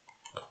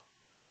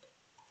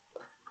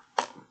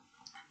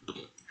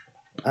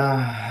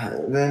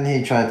 Then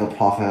he tried to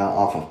profit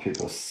off of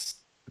people's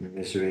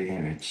misery,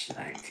 which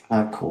like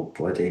not cool,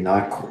 buddy,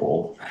 not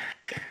cool.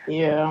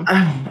 Yeah.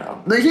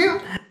 Like you,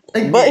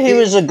 like But he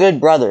was a good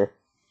brother.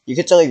 You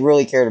could tell he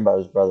really cared about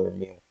his brother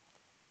and you.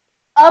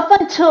 Up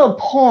until a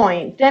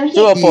point, then he.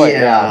 To a point,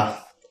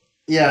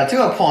 yeah,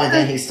 to a point.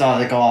 Then he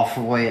started to go off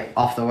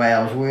the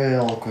rails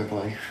real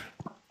quickly.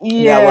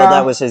 Yeah, well,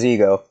 that was his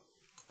ego.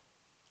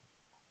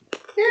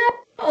 Yeah,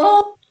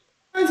 well,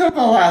 I took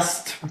the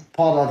last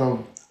part of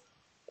the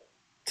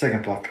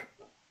second book.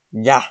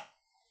 Yeah.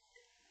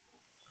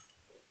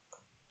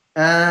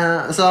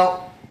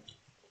 So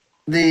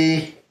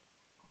the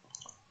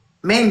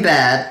main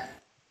bad,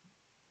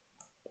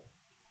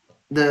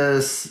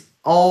 this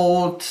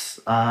old,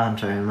 I'm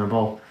trying to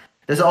remember,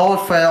 this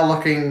old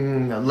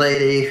frail-looking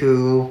lady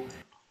who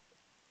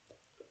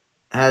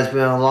has been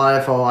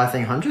alive for I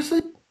think hundreds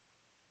of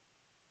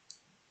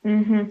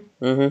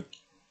years.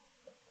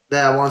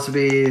 That wants to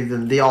be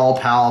the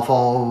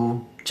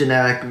all-powerful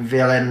generic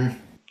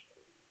villain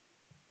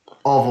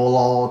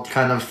overlord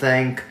kind of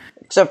thing.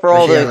 Except for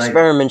all the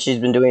experiments she's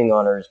been doing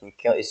on her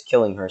is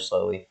killing her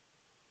slowly.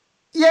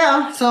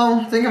 Yeah,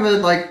 so think of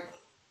it like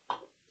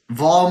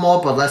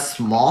Voldemort but less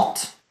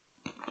smart.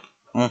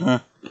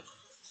 Then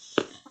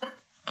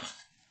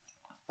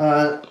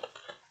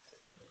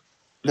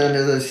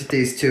there's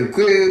these two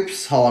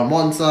groups, her on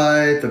one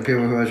side, the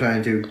people who are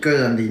trying to do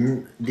good on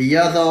the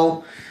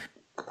other,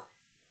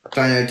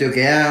 trying to duke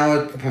it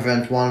out,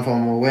 prevent one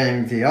from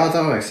winning the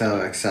other,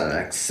 etc.,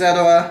 etc.,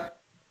 etc.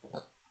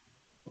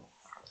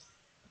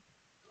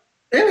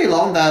 Really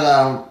long that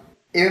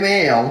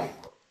Emil,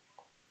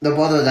 the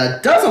brother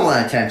that doesn't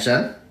want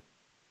attention,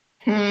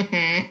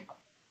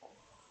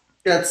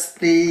 gets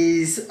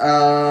these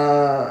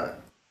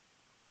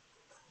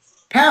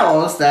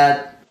powers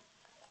that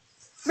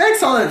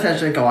makes all the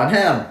attention go on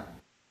him.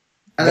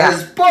 And then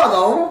his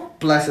brother,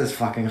 bless his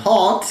fucking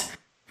heart,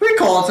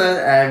 records it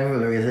and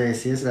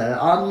releases it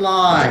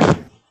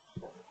online.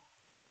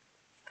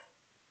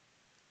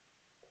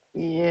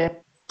 Yeah.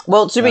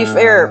 Well, to be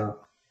fair,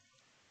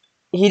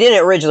 he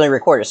didn't originally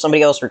record it.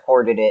 Somebody else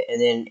recorded it,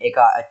 and then it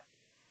got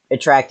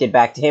attracted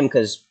back to him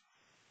because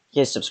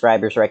his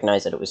subscribers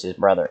recognized that it was his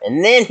brother,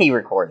 and then he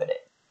recorded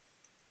it.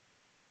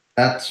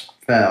 That's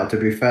fair. To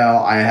be fair,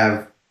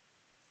 I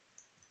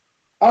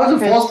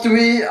wasn't forced to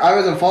read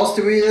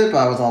it, but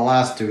I was the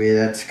last to read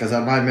it, because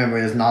my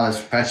memory is not as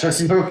fresh as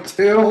you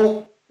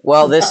two.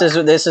 Well, this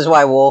is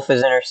why Wolf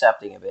is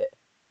intercepting a bit.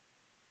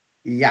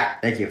 Yeah,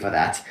 thank you for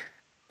that.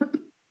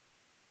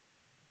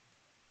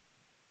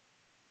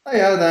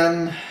 Yeah,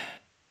 then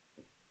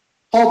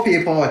whole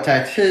people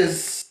attacked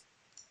his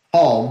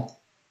home,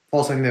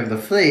 forcing them to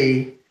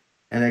flee,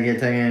 and they get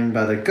taken in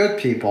by the good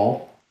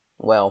people.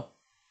 Well.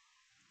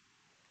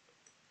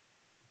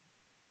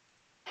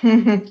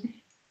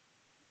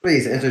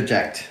 Please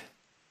interject,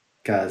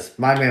 because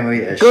my memory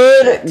is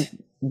good,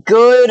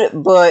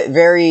 but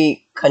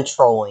very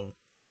controlling.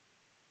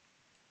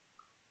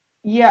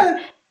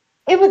 Yeah,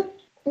 it would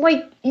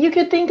like you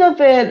could think of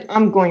it.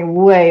 I'm going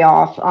way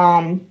off.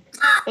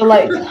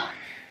 Like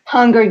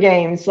Hunger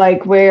Games,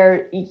 like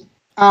where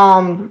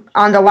on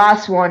the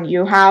last one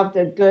you have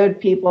the good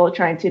people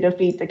trying to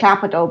defeat the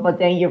capital, but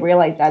then you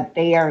realize that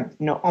they are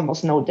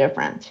almost no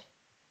different.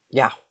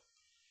 Yeah,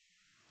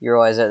 you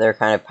realize that they're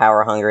kind of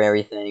power hungry,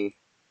 everything.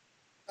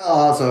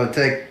 Also,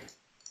 take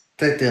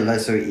the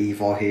lesser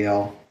evil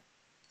here.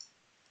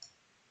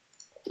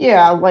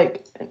 Yeah,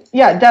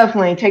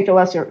 definitely take the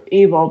lesser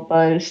evil,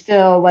 but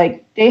still,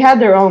 like, they had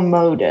their own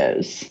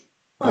motives.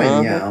 I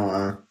mean,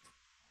 yeah.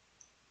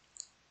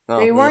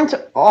 They weren't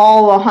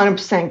all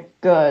 100%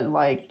 good,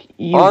 like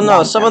you. Oh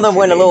no, some of them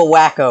went a little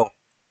wacko.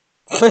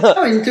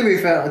 I mean, to be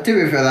fair,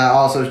 that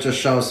also just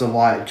shows the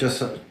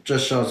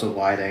shows the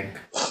writing.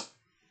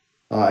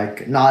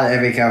 Like, not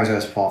every character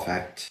is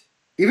perfect.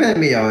 Even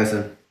Mio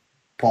isn't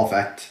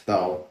perfect,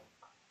 though.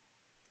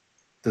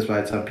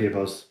 Despite some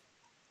people's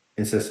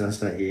insistence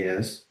that he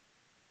is.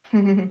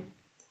 Leave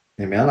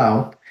me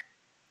alone.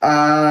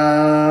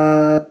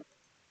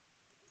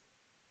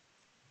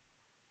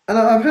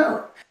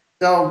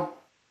 So,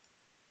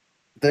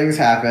 things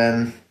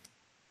happen.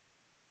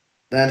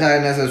 The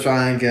antagonist is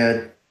trying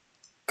to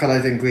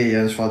collect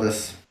ingredients for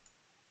this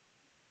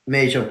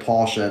major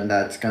portion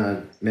that's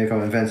gonna make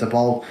him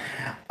invincible.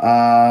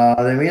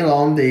 Then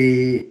meanwhile,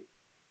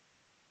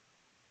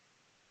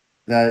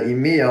 that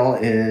Emil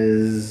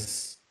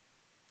has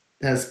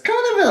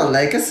kind of a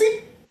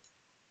legacy.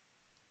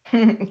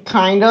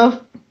 Kind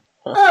of.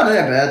 A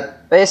little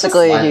bit.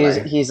 Basically,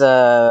 he's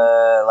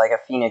like a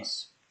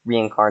phoenix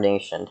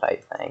reincarnation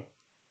type thing.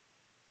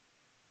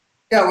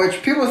 Yeah,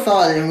 which people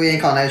thought in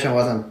reincarnation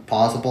wasn't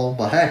possible,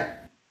 but hey,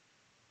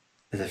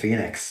 it's a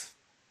phoenix.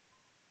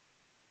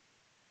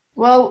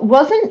 Well,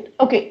 wasn't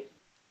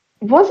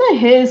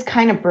his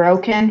kind of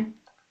broken?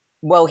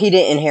 Well, he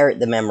didn't inherit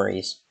the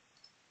memories.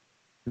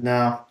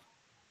 No.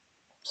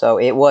 So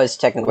it was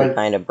technically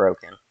kind of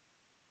broken.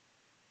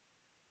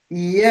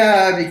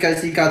 Yeah,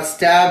 because he got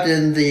stabbed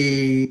in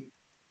the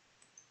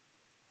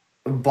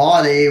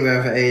body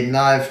with a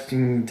knife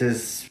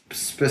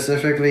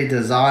specifically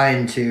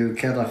designed to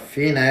kill a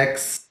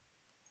phoenix.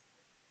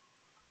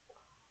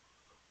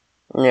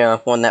 Yeah,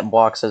 one that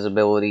blocks his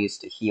abilities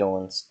to heal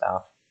and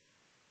stuff.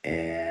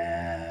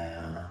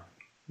 Yeah.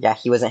 Yeah,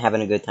 he wasn't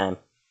having a good time.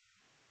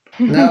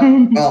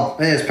 No, well,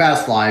 in his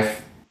past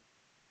life.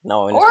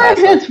 No, in his Or past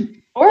in life. his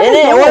or in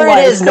his Or normal in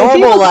life, his 'cause he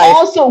normal was life.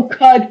 also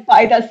cut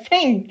by the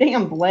same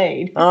damn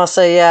blade. Oh,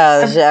 so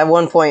yeah, at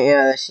one point,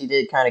 yeah, she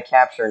did kind of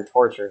capture and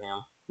torture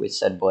him with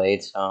said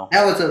blade, so.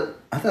 That was a.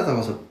 I thought that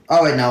was a.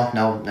 Oh wait, no.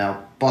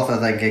 Both of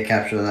them get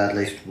captured at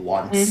least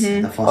once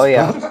in the first Oh,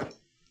 yeah. book.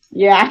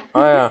 Yeah.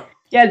 Oh, yeah.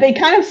 Yeah, they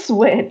kind of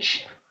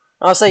switch.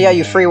 Oh, so yeah,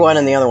 you free one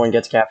and the other one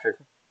gets captured.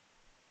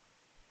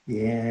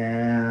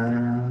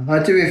 Yeah.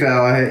 But to be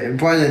fair,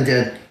 Brendan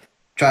did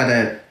try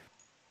to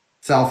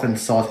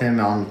self-insult him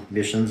on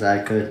missions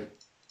that could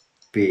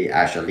be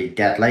actually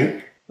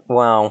deadly.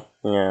 Well,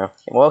 yeah.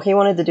 Well, he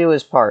wanted to do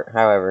his part,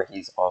 however,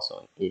 he's also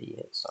an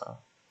idiot, so.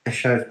 I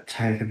should have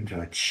taken him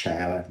to a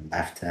chair and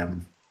left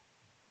him.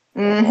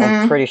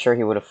 I'm pretty sure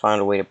he would have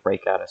found a way to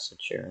break out of the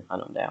chair and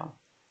hunt him down.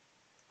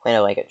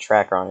 Planted like a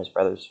tracker on his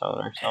brother's phone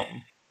or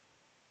something.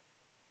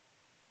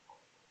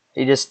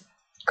 He just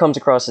comes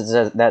across as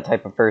that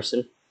type of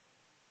person.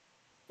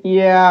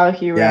 Yeah,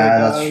 he really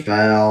does. That's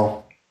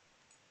fair.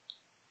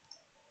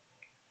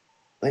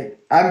 Like,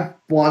 I'm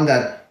one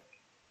that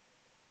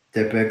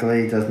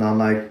typically does not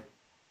like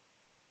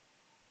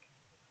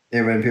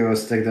it when people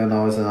stick their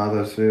nose in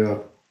others'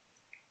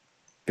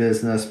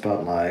 business,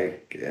 but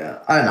like, yeah,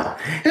 I don't know.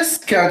 His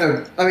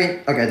character, I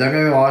mean, okay, don't get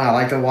me wrong, I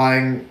like the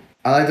wine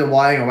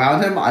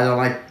around him. I don't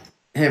like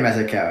him as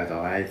a character.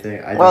 I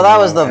think. Well,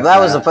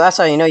 that's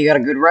how you know you got a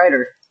good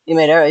writer. He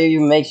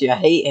makes you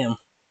hate him.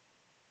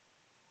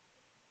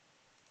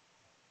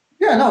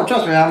 Yeah, no,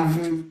 trust me,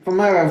 I'm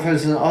familiar with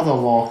his other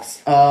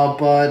works.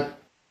 But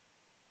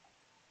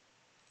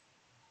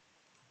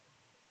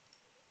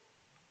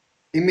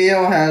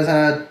Emil has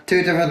had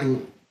two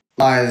different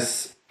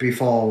lives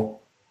before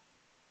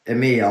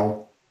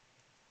Emil.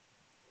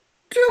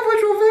 Two of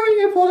which were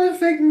very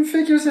important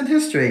figures in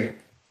history.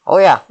 Oh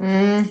yeah.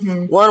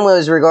 Mm-hmm. One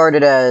was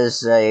regarded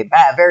as a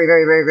very,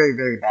 very, very, very,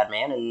 very bad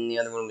man, and the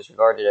other one was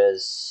regarded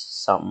as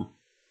something.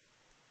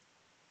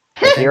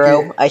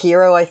 A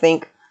hero, I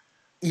think.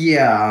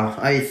 Yeah,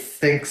 I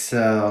think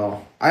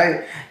so.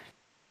 I'll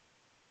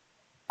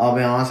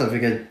be honest, I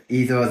forget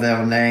either of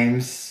their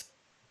names.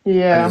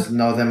 Yeah. I just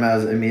know them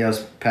as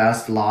Emil's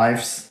past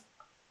lives.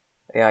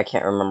 Yeah, I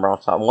can't remember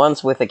off the top.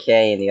 One's with a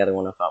K, and the other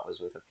one I thought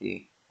was with a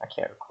P. I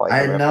can't quite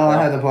remember. I know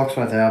I had the books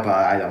right there, but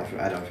I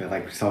don't feel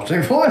like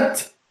searching for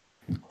it.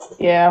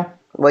 Yeah.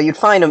 Well, you'd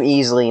find them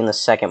easily in the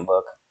second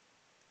book.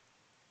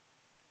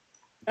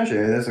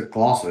 Actually, there's a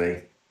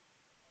glossary.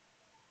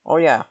 Oh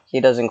yeah,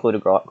 he does include a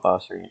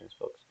glossary in his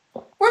books.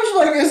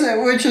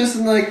 Which is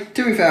like,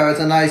 to be fair, it's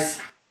a nice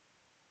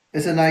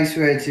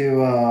way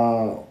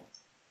to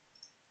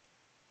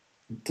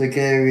get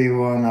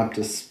everyone up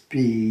to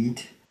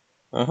speed.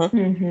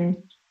 Mm-hmm.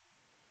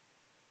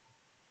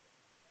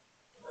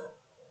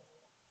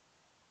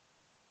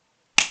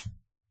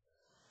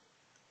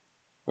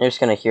 You're just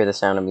gonna hear the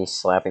sound of me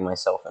slapping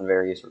myself in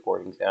various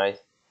recordings, guys.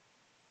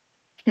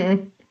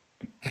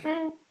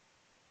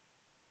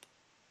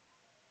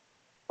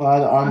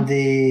 But on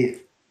the...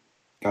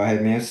 Go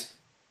ahead, Muse.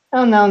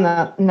 Oh, no,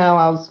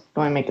 I was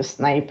going to make a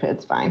snipe.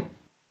 It's fine.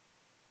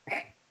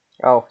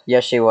 Oh,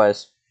 yes she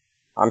was.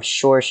 I'm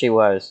sure she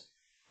was.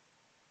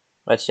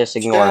 Let's just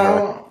ignore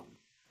her.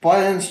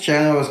 Biden's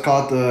channel is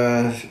called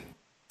the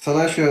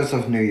Celestials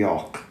of New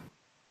York.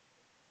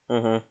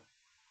 Mm-hmm.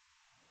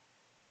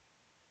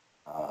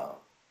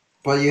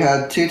 But you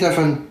had two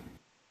different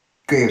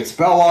groups.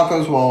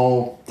 Spellwalkers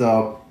were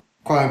the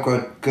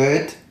quote-unquote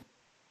good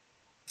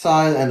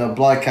side, and the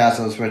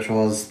Bloodcasters, which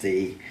was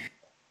the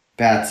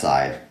bad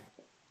side.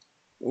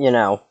 You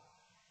know,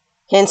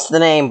 hence the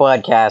name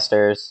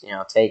Bloodcasters. You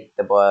know, take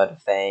the blood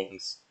of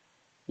things,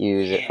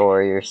 use it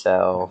for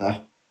yourself.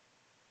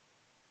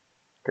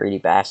 Greedy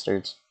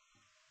bastards.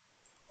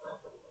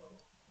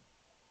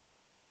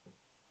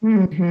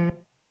 Mm-hmm.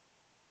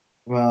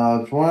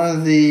 Well, one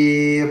of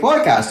the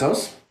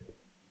Bloodcasters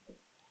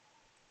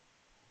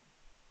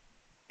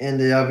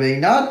ended up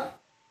being not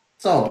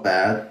so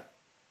bad.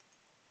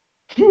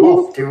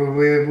 Oh,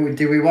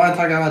 do we want to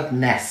talk about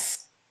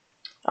Ness?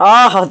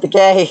 Oh, the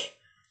gay!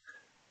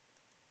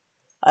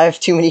 I have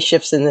too many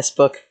ships in this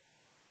book.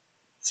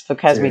 This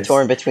book has me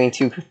torn between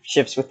two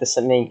ships with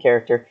the main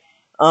character.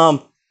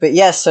 But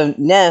yes, so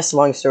Ness,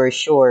 long story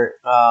short,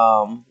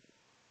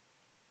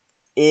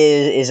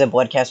 is a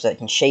bloodcaster that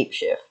can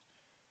shapeshift.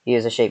 He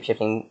is a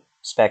shapeshifting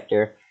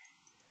specter.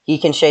 He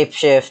can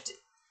shapeshift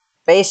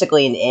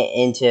basically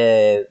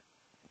into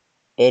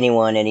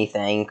anyone,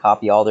 anything,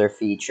 copy all their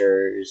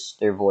features,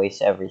 their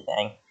voice,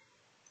 everything.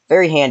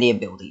 Very handy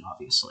ability,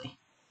 obviously.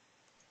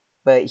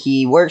 But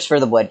he works for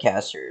the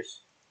Bloodcasters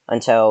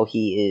until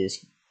he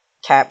is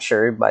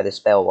captured by the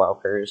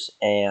Spellwalkers,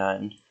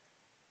 and,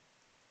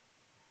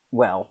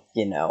 well,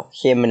 you know,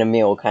 him and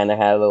Emil kind of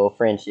had a little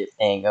friendship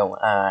thing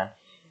going on.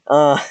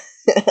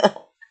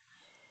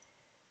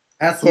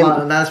 That's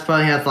Him- that's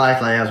putting it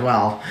lightly as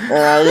well. it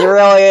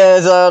really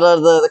is.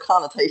 The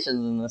connotations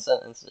in the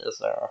sentence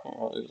just are.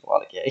 There's a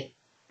lot of gay.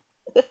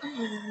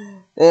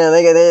 Yeah,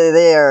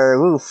 they are.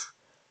 Oof.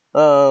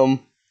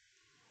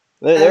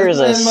 There is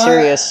a And my-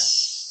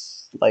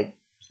 serious like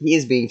he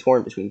is being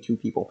torn between two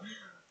people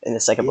in the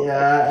second book.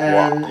 Yeah,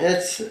 and Wow.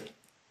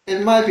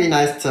 it might be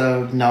nice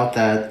to note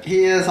that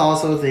he is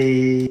also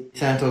the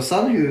senator's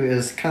son, who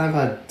is kind of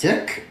a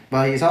dick,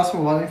 but he's also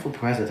running for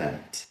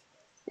president.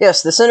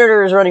 Yes, the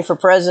senator is running for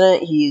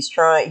president. He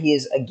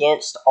is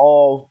against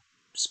all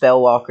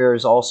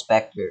spellwalkers, all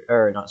specter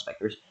or not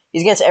specters.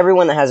 He's against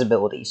everyone that has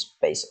abilities.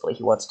 Basically,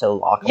 he wants to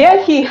lock. Them all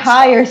Yet he up and stuff.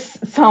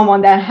 hires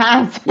someone that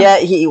has. Yeah,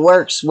 he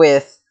works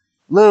with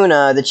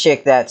Luna, the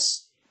chick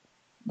that's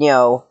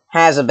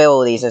has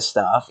abilities and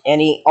stuff,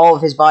 and all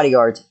of his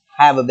bodyguards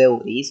have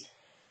abilities.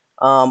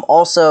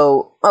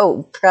 Also,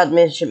 forgot to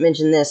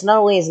mention this. Not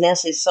only is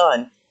Ness his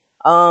son,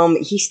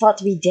 he's thought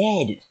to be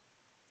dead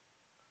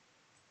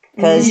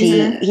because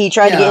he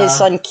tried to get his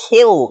son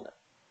killed.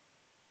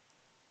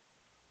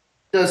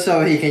 Just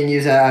so he can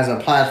use it as a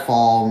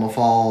platform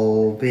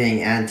for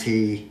being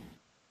anti-magic.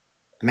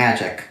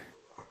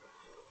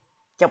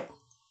 Yep.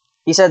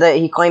 He said that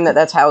he claimed that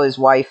that's how his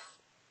wife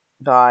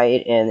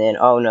died, and then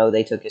oh no,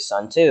 they took his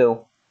son too.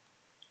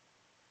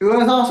 Who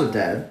was also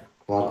dead,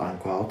 quote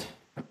unquote.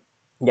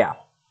 Yeah.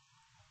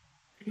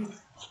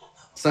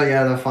 So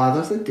yeah, the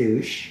father's a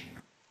douche.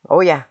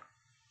 Oh yeah.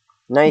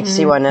 Now you can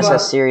see why Ness But-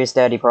 has serious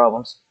daddy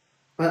problems.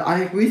 But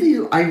I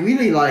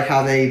really like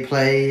how they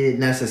play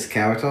Ness's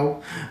character.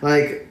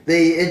 Like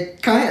they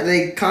kind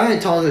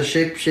of turn the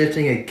shape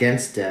shifting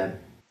against them.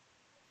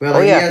 Well,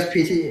 like, yeah.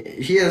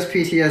 he has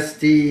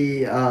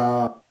PTSD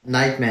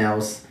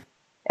nightmares.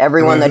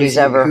 Everyone that he's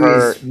ever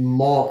hurt.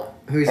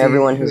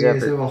 Everyone who's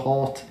ever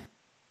hurt.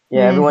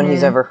 Yeah, everyone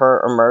he's Mhm. ever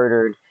hurt or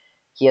murdered,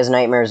 he has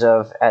nightmares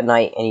of at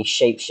night, and he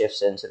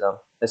shapeshifts into them,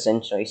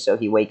 essentially. So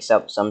he wakes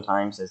up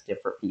sometimes as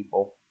different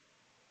people.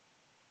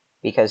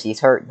 Because he's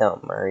hurt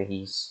them, or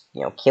he's,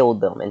 killed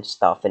them and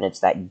stuff, and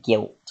it's that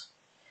guilt.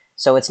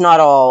 So it's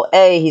not all,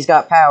 hey, he's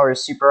got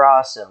powers, super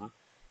awesome.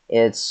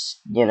 It's,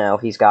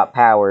 he's got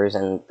powers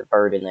and the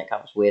burden that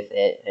comes with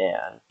it,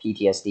 and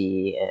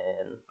PTSD,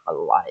 and a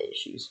lot of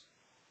issues.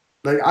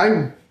 Like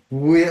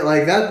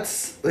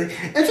that's like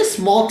it's a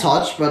small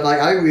touch, but like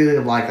I really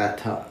like that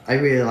touch. I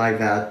really like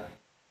that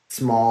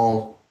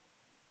small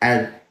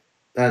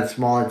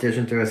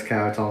addition to his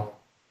character.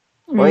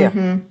 Oh, yeah.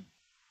 Mhm.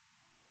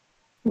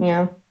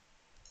 Yeah.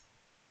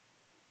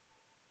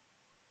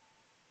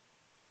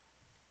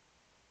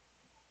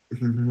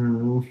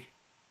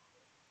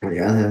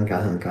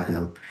 Got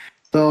him.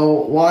 So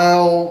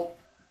while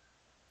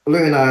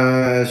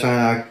Luna is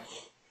trying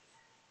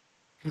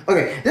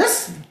to,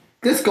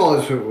 this girl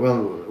is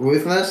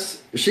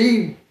ruthless.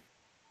 She,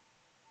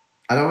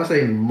 I don't want to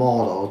say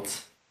modeled.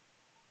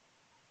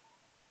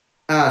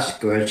 That's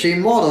good. She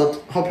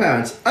modeled her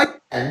parents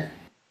again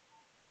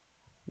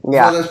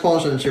Yeah. for this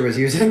potion she was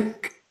using.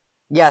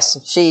 Yes,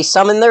 she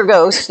summoned their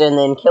ghost and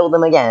then killed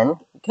them again.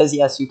 Because,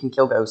 yes, you can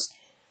kill ghosts.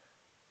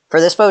 For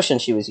this potion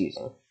she was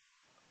using.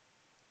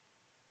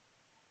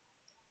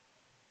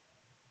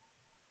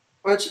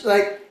 Which,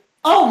 like,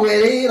 oh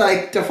really?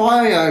 Like,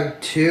 defying a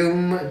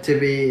tomb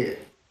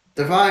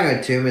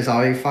is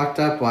already fucked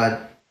up,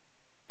 but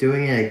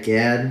doing it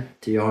again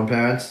to your own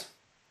parents,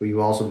 who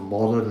you also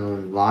modeled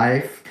in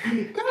life.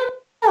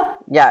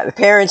 Yeah, the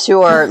parents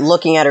who are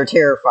looking at her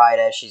terrified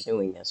as she's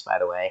doing this, by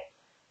the way.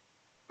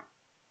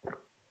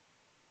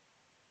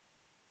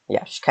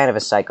 Yeah, she's kind of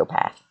a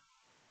psychopath.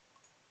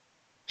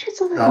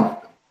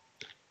 No.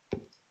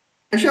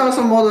 And she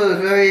also modeled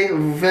very,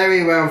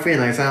 very well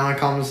feeling. Someone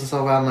comes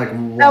around like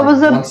That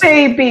was a once-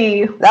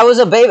 baby. That was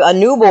a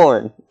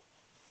newborn.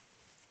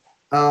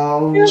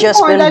 Oh, Just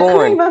Newborn been that born.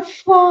 couldn't even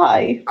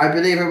fly. I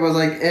believe it was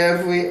like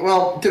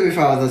to be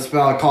fair, the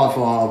spell called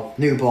for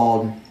a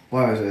newborn.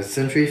 What was it?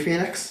 Century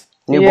Phoenix.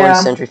 Newborn Yeah.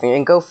 Century Phoenix.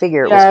 And go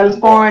figure it Yeah, it was.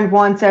 was born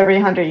once every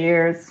 100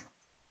 years.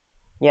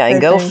 Yeah, and I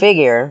go think.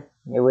 figure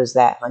it was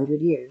that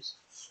 100 years.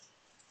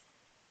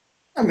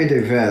 I mean,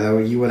 to be fair though,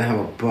 you wouldn't have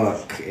a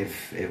book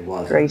if it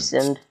wasn't.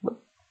 Graysend.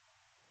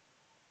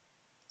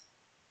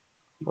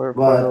 Or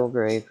But- Portal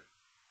Grave.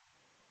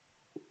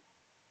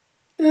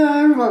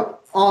 Yeah,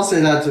 but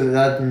honestly,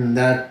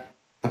 that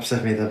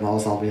upset me the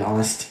most. I'll be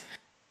honest.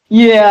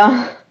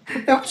 Yeah.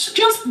 It was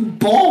just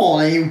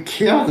born and you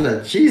killed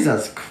it.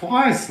 Jesus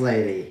Christ,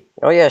 lady.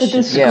 Oh yeah, The yeah.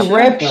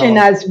 description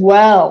Yeah. as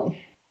well.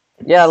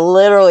 Yeah,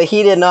 literally,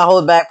 he did not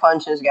hold back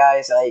punches,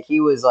 guys. Like he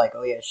was like,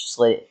 "Oh yeah, she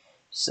slit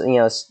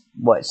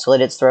it,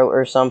 slit its throat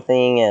or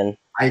something, and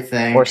I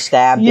think. or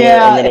stabbed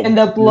Yeah, it, and then and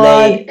it the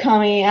blood lay-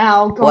 coming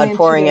out. going blood into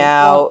pouring the-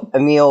 out.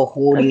 Emil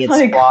holding It's its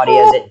like, body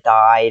oh. as it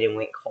died and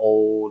went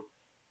cold.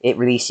 It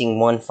releasing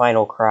one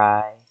final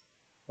cry.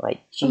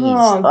 Like, jeez,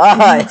 Oh,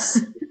 us.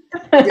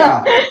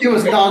 Yeah, he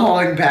was not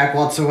holding back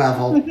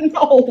whatsoever.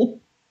 No.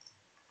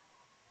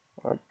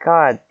 Oh,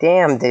 God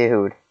damn,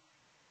 dude.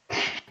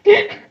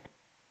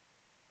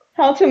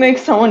 How to make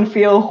someone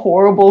feel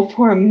horrible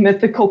for a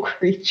mythical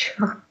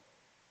creature.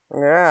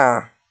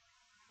 Yeah.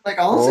 Like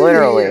honestly,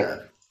 Literally.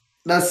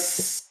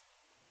 that's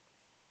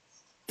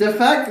the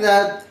fact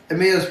that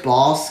Emil's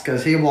boss,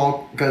 because Emil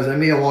worked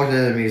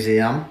at a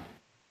museum,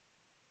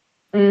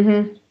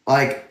 Mm-hmm.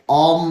 like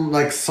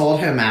sold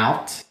him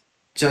out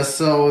just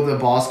so the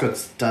boss could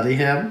study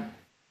him.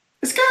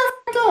 It's kind of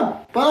fucked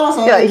up, but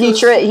also Yeah,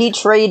 it's he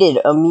traded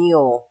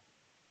Emil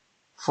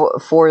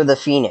for the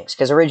Phoenix,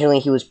 because originally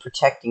he was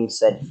protecting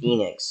said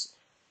Phoenix,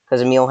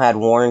 because Emil had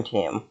warned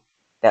him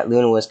that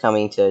Luna was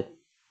coming to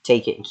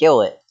take it and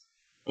kill it.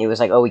 And he was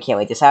like, "Oh, we can't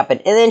let this happen."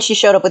 And then she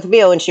showed up with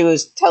Emil, and she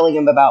was telling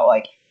him about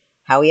like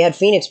how he had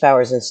Phoenix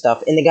powers and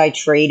stuff. And the guy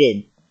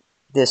traded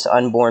this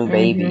unborn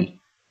baby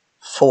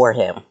for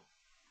him.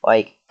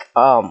 Like,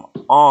 come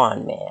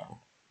on, man.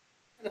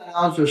 That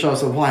also shows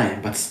the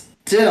point, but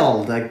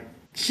still, like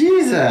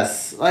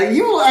Jesus, like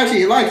you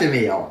actually liked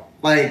Emil,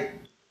 like.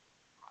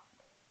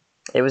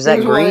 It was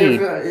that greed.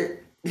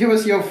 He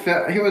was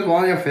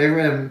one of your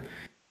favorite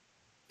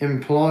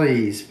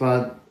employees,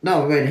 but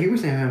no, wait, he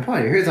wasn't an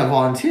employee. He was a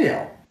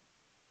volunteer.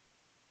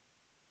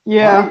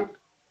 Yeah. What?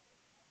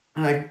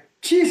 Like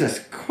Jesus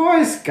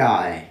Christ,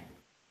 guy.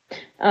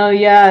 Oh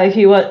yeah,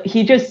 he wanted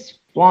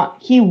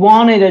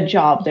a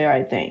job there,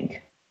 I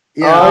think.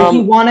 Yeah. Or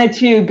he wanted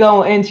to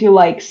go into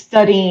like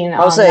studying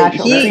I'll say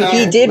natural he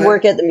resources. did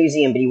work at the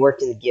museum, but he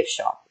worked in the gift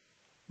shop.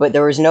 But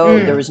there was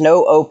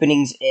no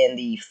openings in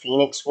the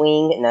Phoenix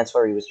wing, and that's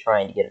where he was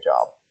trying to get a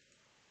job.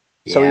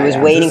 So he was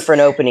waiting for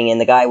an opening,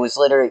 and the guy was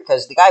literally,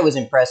 because the guy was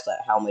impressed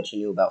at how much he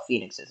knew about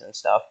Phoenixes and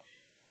stuff,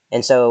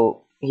 and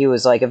so he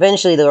was like,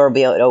 eventually there will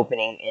be an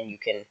opening, and you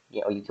can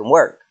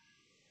work.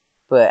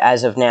 But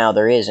as of now,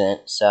 there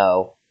isn't.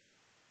 So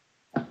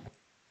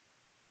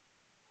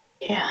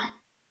Yeah.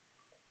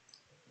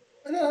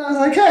 And then I was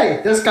like,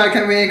 hey, this guy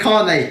can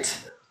reincarnate.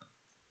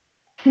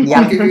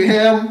 yeah, I'll give you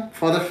him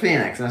for the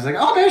Phoenix. And I was like,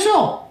 okay,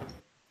 sure.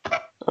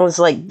 I was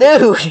like,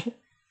 dude,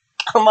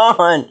 come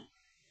on,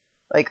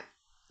 like,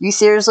 you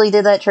seriously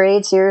did that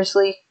trade?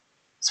 Seriously?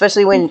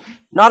 Especially when,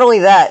 not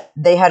only that,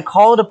 they had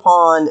called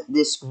upon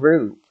this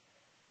group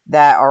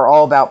that are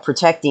all about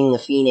protecting the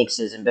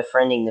Phoenixes and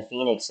befriending the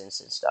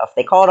Phoenixes and stuff.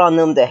 They called on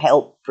them to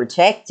help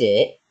protect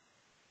it,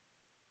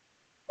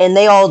 and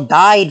they all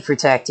died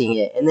protecting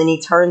it. And then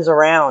he turns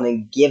around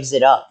and gives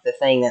it up.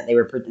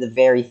 The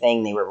very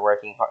thing they were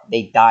working hard.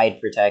 They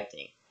died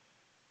protecting.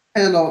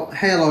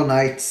 Halo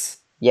Knights.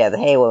 Yeah, the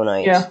Halo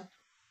Knights. Yeah.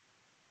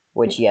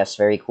 Which, yes,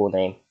 very cool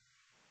name.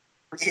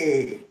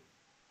 Yeah.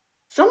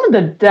 Some of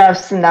the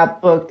deaths in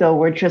that book though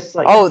were just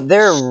like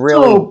They're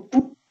really so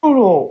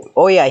brutal.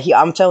 Oh yeah,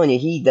 I'm telling you,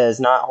 he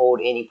does not hold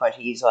any punch.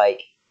 He's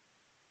like,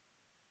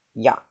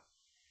 yeah,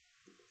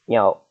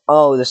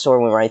 the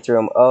sword went right through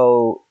him.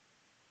 Oh,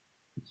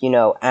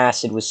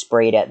 acid was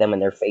sprayed at them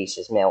and their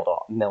faces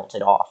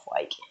melted off.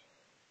 Like,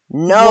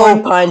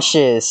 no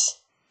punches.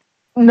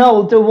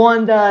 No, the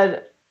one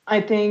that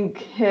I think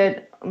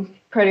hit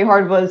pretty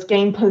hard was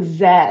getting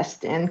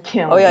possessed and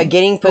killing. Oh yeah,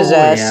 getting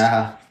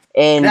possessed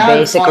and That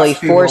basically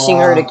fucks people forcing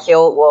her to up.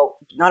 kill. Well,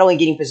 not only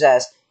getting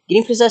possessed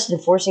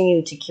and forcing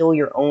you to kill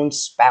your own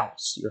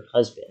spouse, your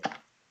husband.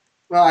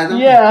 Well, I don't.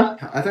 Yeah.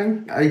 I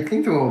think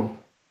they were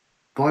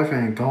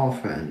boyfriend and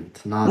girlfriend.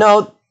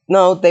 Not.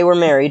 No, they were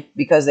married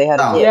because they had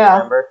a kid. Yeah.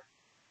 Remember?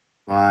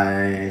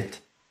 Right.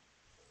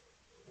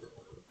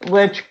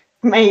 Which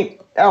made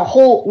a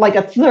whole like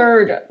a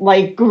third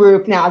like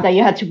group now that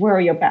you had to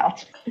worry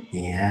about.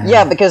 Yeah.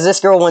 Yeah, because this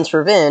girl wants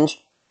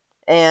revenge,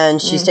 and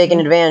she's taking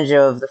advantage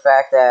of the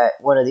fact that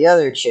one of the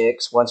other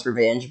chicks wants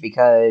revenge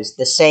because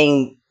the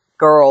same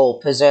girl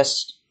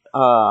possessed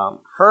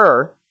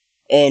her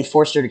and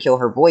forced her to kill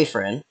her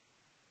boyfriend.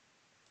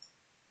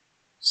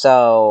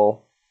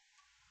 So,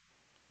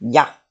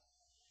 yeah.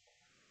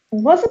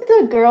 Was it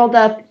the girl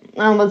that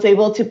was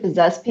able to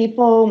possess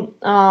people?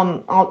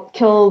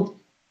 Killed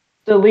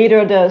the leader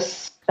of the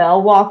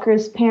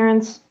Spellwalkers'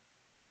 parents.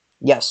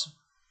 Yes.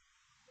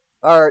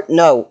 Or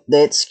no,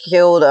 it's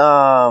killed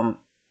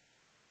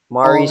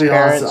Mari's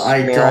parents.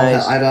 I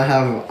don't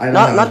have.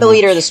 Not the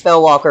leader of the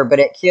Spellwalker, but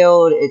it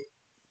killed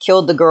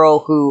the girl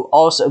who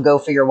also, go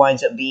figure,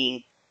 winds up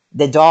being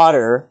the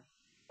daughter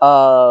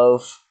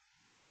of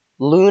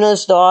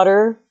Luna's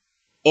daughter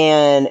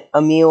and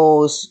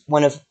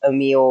one of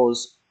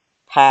Emil's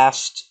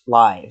past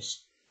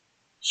lives.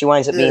 She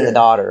winds up being the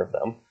daughter of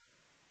them.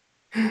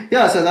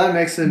 Yeah, so that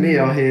makes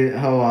Emil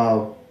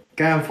her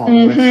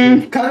grandfather,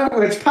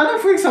 which kind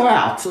of freaks her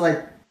out.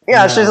 Like,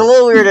 yeah, she's a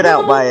little weirded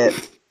out by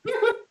it.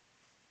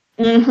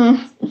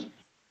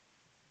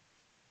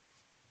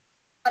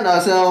 No,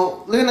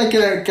 so Luna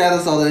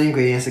gathers all the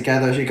ingredients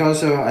together. She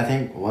goes to, I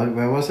think,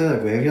 where was it? A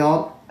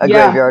graveyard?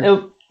 Graveyard.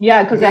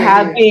 Because it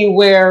had to be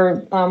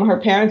where her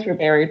parents were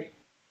buried.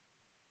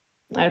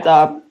 I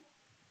thought.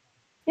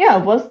 Yeah,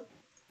 it was.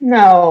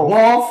 No.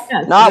 Wolf?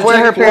 Yeah, Not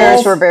where her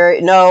parents were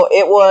buried. No,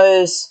 it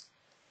was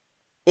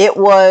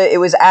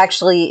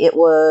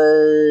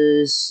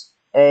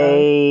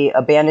a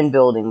abandoned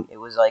building. It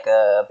was like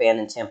a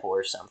abandoned temple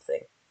or something.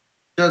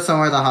 Just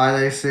somewhere to hide,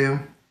 I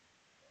assume.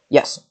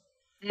 Yes.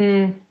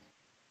 Mm.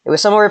 It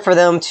was somewhere for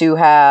them to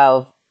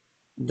have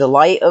the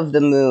light of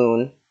the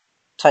moon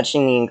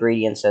touching the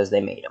ingredients as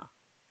they made them.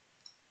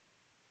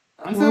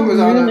 I thought it Well, was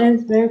the moon under.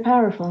 is very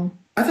powerful.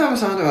 I thought it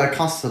was under a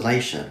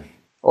constellation.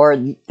 Or,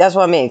 that's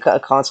what I mean, a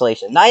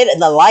constellation.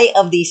 The light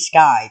of the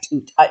sky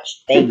to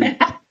touch things.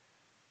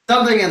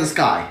 Something in the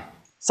sky.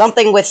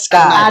 Something with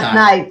sky. At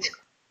night.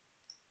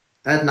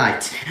 At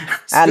night.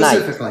 At night.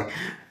 Specifically.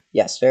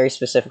 Yes, very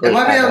specifically. It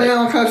might be at a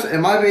night. little it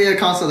might be a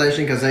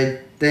constellation because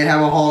they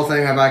have a whole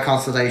thing about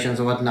constellations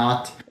and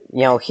whatnot.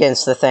 You know,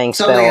 hence the thing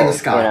Something spelled, in the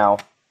sky. you know.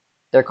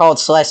 They're called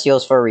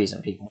celestials for a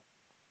reason, people.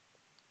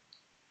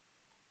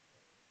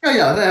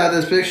 Yeah, they have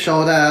this big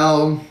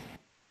showdown.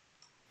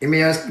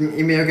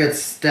 Emil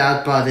gets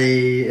stabbed by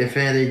the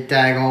Infinity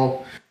Dagger.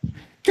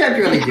 Can't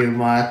really do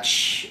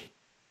much.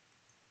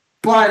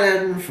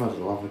 Biden, for the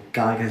love of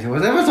God, because he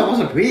was never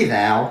supposed to be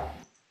there.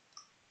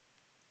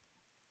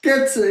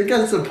 Gets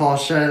the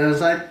potion, and it's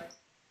like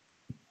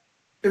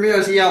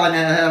Emil's yelling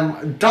at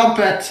him, dump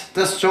it,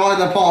 destroy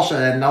the potion,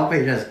 and nope,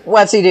 he just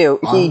What's he do?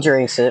 He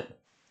drinks it.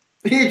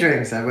 he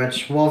drinks it,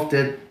 which Wolf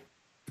did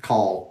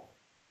call.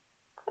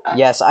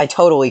 Yes, I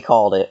totally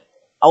called it.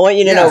 I want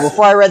you to know, Yes.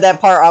 before I read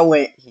that part, I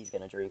went, he's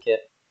gonna drink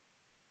it.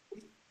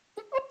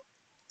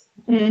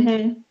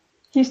 Mm-hmm.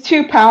 He's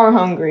too power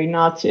hungry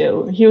not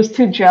to. He was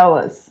too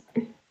jealous.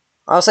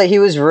 I'll say he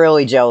was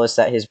really jealous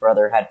that his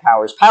brother had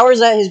powers. Powers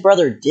that his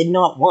brother did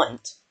not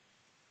want.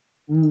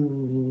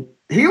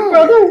 He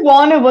Brother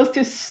wanted was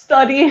to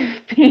study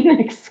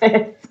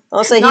phoenixes.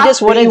 I'll say he Not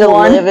just wanted to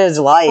anyone. live his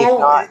life, Oh,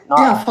 not...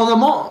 yeah, for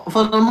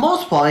the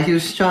most part, he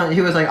was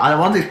like, I don't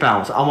want these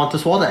powers. I want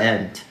this war to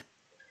end.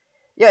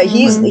 Yeah,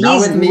 he's Not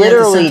with me at the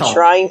literally center.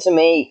 trying to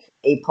make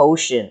a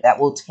potion that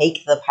will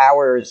take the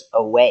powers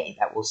away,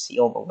 that will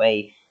seal them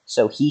away,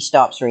 so he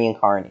stops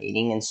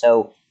reincarnating, and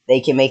so they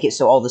can make it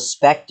so all the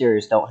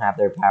specters don't have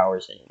their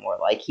powers anymore.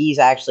 Like, he's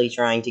actually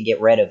trying to get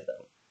rid of them.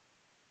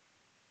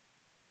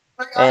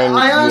 Like, And,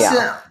 I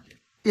understand.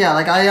 Yeah,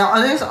 like I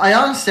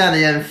understand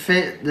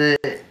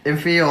the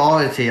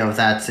inferiority of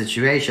that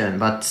situation,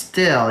 but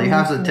still, you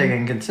have to take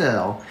in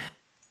consider.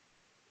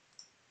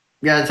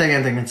 You gotta take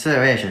into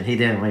consideration he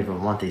didn't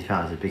even want these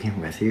powers to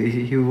begin with.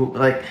 He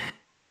like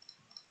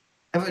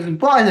if it was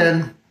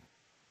Biden.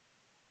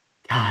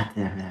 God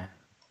damn it!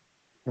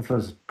 If it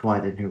was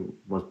Biden who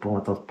was born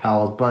with those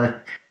powers,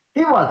 but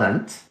he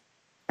wasn't,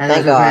 and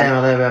Thank that just made God. him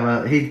a little bit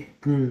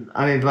of a,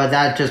 I mean, but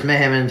that just made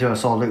him into a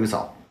sore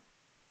loser.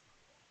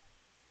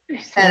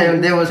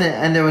 And there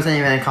wasn't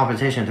even a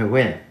competition to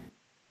win.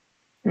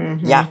 Mhm.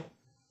 Yeah.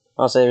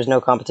 I'll say there's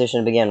no competition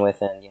to begin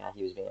with, and yeah,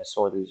 he was being a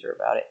sore loser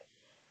about it.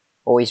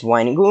 Always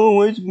whining, oh,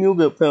 why does Emil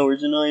got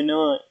powers and I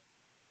not?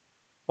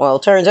 Well,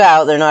 it turns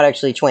out they're not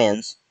actually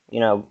twins, you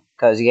know,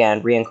 because,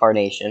 again,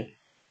 reincarnation.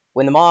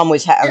 When the mom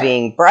was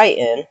having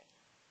Brighton,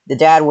 the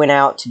dad went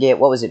out to get,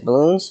 what was it,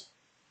 balloons?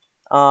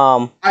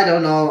 I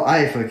don't know.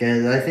 I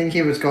forget. I think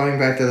he was going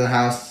back to their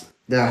house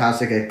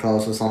to get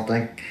clothes or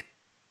something.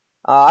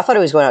 I thought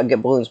he was going out to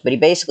get balloons, but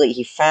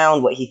he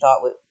found what he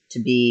thought to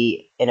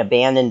be an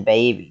abandoned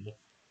baby.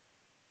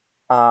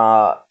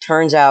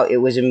 Turns out it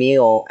was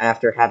Emil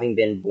after having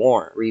been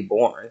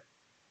reborn.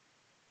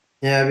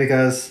 Yeah,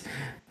 because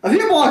a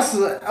few blocks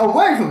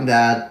away from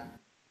that,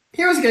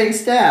 he was getting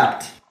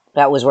stabbed.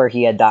 That was where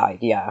he had died,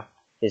 yeah.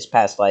 His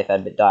past life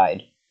had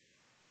died.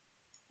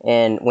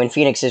 And when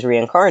phoenixes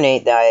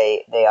reincarnate,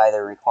 they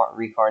either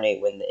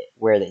reincarnate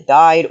where they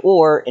died,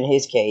 or, in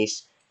his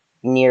case,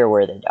 near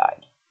where they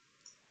died.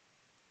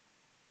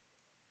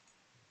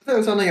 There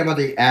was something about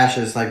the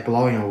ashes like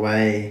blowing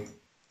away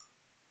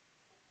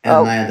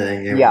and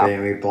landing and yeah. being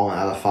reborn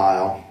out of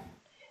fire.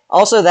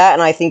 Also that,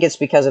 and I think it's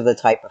because of the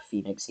type of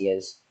phoenix he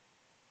is.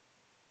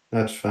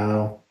 That's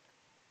foul.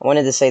 I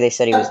wanted to say they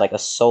said he was like a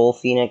soul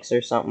phoenix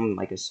or something,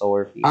 like a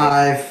solar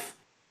phoenix.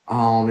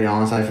 I'll be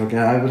honest, I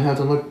forget. I would have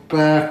to look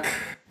back.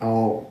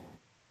 Oh,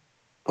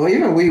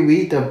 even we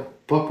read the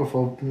books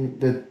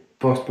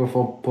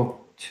before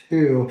book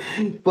 2,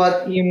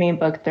 but You mean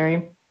book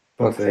 3?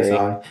 book 3, Okay.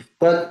 sorry.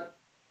 But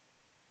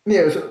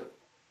yeah, so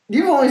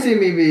you've only seen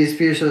me be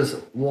speechless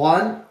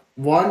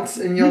once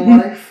in your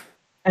life.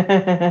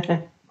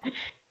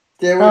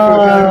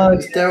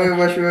 Still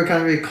wish we were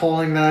kind of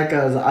recalling that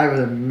because I was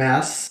a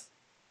mess.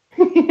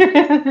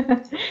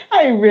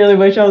 I really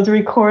wish I was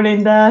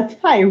recording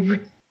that.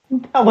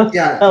 That was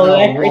Yeah, no,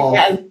 hilarious.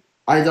 well,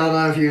 I don't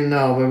know if you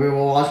know, but we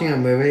were watching a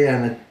movie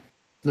and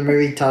the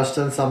movie touched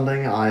on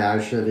something I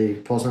actually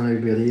personally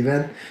believe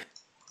in.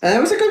 And it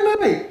was a good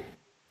movie.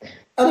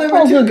 And they were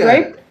Oh, too good, good.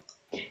 right?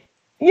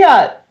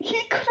 Yeah,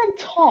 he couldn't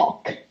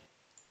talk.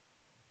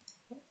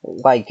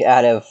 Like,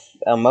 out of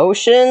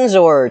emotions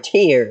or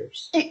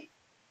tears?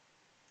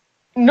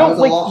 No, That was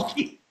a like lot.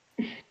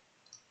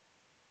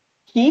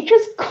 he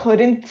just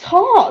couldn't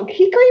talk.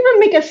 He couldn't even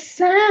make a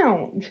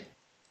sound.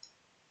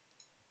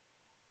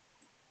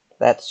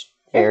 That's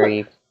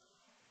very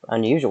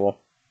unusual.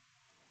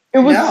 It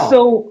was No.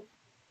 so.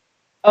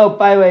 Oh,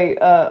 by the way,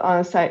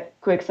 on a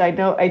quick side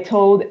note, I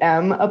told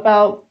Em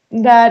about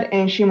that,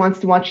 and she wants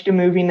to watch the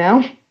movie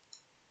now.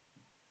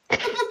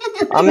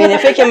 I mean,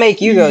 if it can make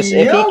you go, if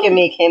he Yup. can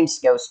make him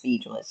go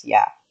speechless,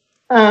 yeah.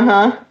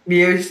 Uh-huh.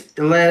 Years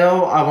later,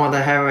 I want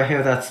to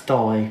hear that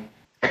story.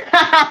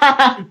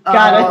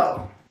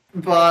 Got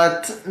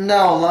But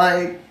no,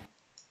 like,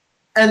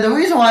 and the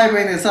reason why I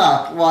bring this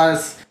up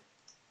was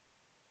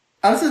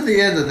after the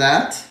end of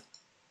that,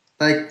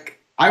 like,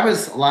 I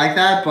was like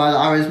that, but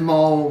I was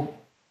more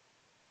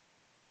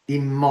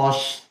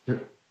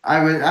emotion.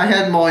 I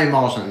had more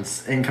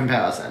emotions in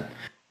comparison.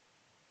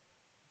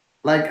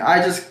 Like,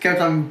 I just kept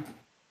on,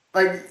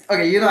 like,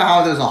 okay, you know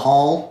how there's a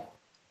hole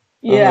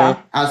it. Yeah.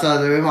 outside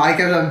the room? I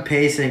kept on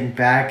pacing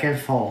back and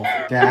forth,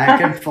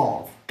 back and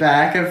forth,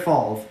 back and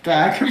forth,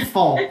 back and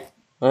forth.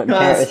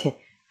 Because-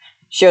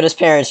 Showed his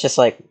parents just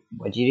like,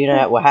 what'd you do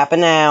now? What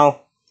happened now?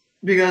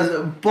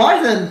 Because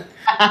Barton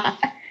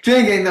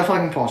drinking the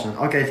fucking potion.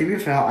 Okay, to be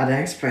fair, I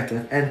didn't expect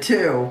it. And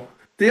two,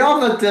 the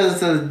author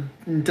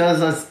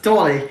does a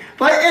story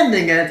by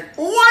ending it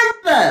right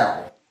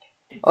there.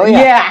 Oh yeah.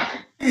 Yeah.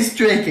 He's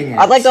drinking it.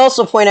 I'd like to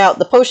also point out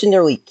the potion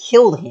nearly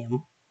killed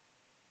him.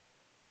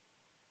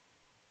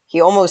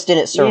 He almost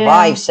didn't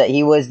survive.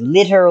 He was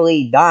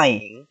literally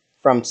dying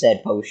from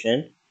said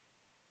potion,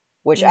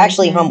 which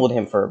actually humbled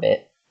him for a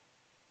bit.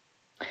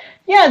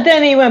 Yeah,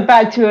 then he went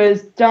back to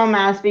his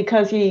dumbass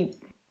because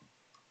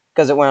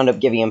it wound up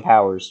giving him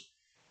powers.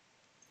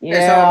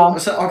 Yeah.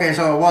 So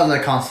it was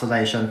a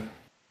constellation.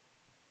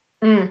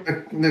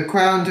 The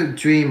crowned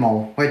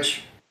dreamer,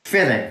 which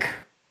fitting.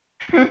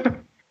 Yeah.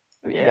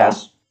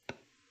 Yes.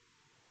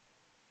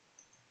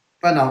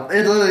 But no,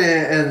 it literally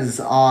ends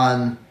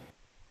on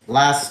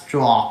last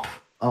drop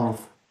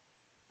of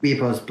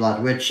Reaper's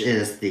blood, which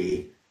is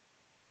the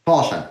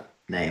potion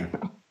name.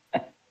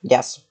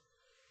 Yes.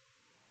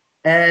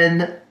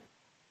 And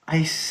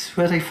I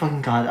swear to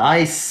fucking God,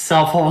 I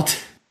suffered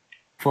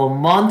for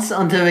months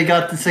until we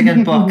got the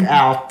second book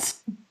out.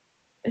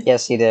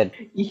 Yes, he did.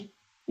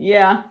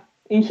 Yeah.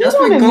 He Just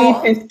wanted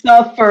because- me to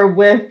suffer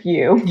with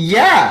you.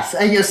 Yes,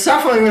 and you're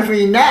suffering with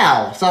me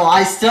now, so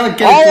I still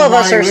get All of my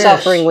us are wish.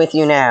 suffering with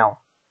you now.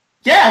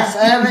 Yes,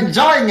 and I'm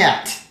enjoying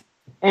it.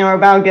 And we're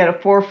about to get a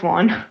fourth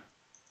one.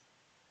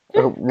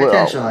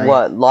 Potentially.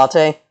 What,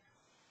 latte?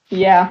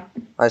 Yeah.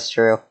 That's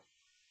true.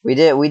 We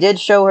did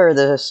show her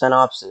the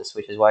synopsis,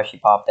 which is why she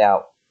popped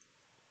out.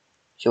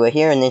 She went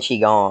here and then she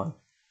gone.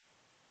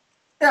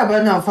 Yeah,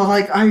 but no, for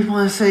like, I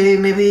want to say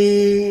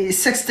maybe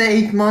 6 to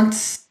 8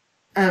 months.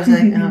 I was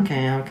like,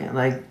 okay,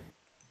 like,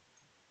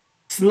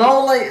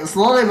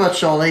 slowly but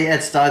surely,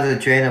 it started to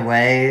drain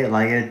away.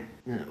 Like, it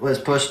was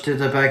pushed to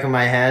the back of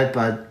my head,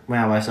 but when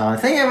I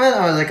started thinking of it,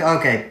 I was like,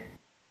 okay,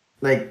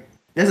 like,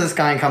 this is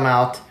going to come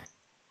out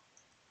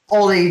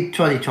only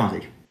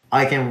 2020.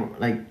 I can,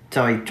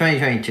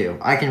 2022.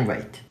 I can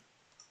wait.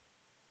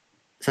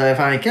 So if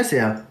I kiss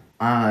you,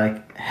 I'm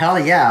like, hell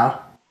yeah.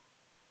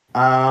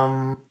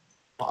 I'll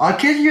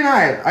kid you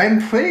not, I'm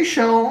pretty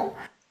sure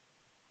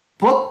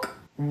book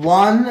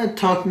 1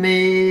 took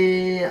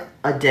me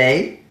a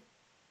day.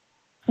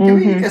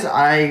 Because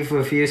I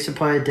refused to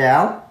put it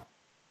down.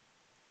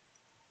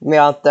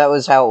 Yeah, that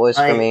was how it was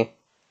for me.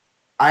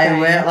 I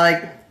read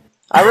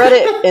I read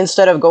it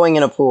instead of going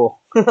in a pool.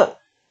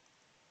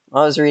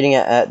 I was reading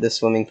it at the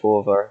swimming pool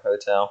of our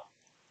hotel.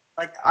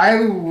 I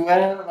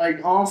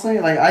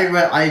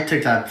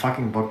took that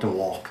fucking book to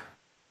walk.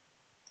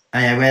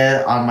 And I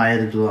read it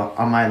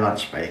on my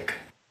lunch break.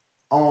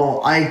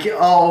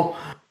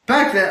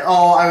 Back then,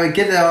 I would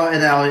get there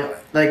in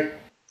like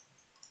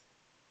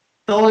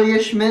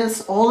 30-ish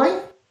minutes early,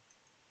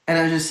 and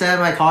I would just sit in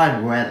my car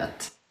and read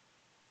it.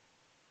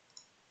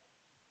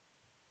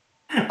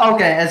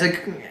 Okay,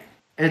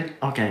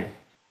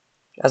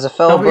 As a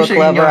fellow Don't be book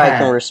shaking lover, your I head.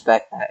 can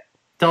respect that.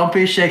 Don't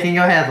be shaking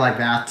your head like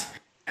that.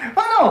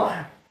 But no,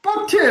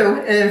 book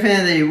 2,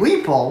 Infinity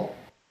Reaper,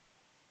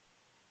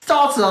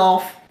 starts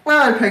off where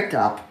I picked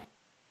up.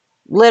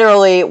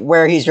 Literally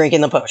where he's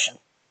drinking the potion.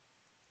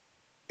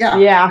 Yeah.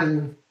 Yeah.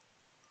 And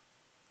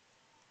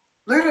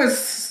Luna's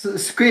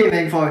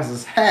screaming for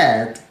his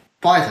head.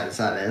 Python's,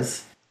 that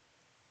is.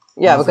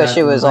 Yeah, Was because that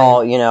she was the-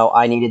 all,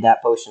 I needed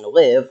that potion to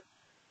live.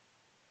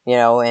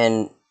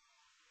 And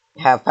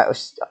have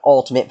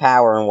ultimate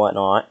power and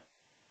whatnot.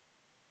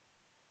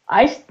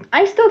 I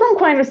still don't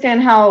quite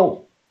understand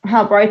how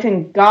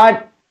Brighton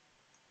got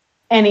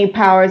any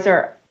powers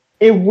or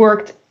it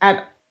worked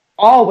at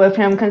all with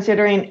him,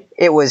 considering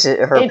It was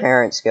her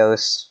parents'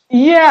 ghost.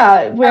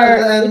 where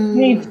it And-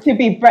 needs to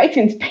be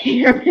Brighton's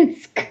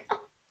parents.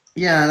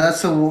 Yeah,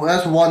 that's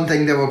one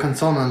thing they were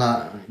concerned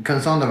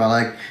about.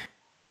 Like,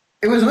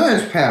 it was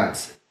Luna's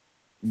parents.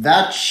 What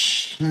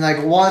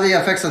are the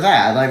effects of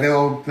that? Like, they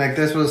were like,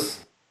 this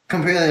was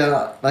completely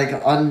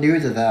unnew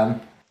to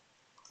them.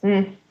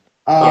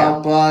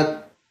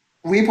 But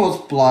Reaper's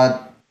blood,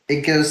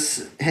 it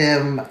gives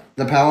him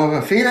the power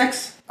of a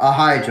phoenix, a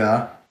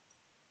hydra,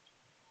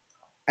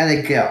 and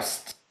a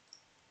ghost.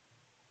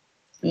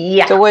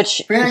 Yeah. To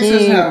which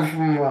Phoenixes have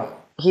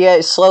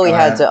he slowly Go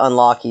had ahead. to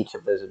unlock each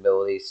of those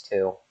abilities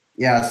too.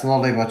 yeah,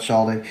 slowly but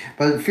surely.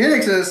 But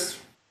Phoenix's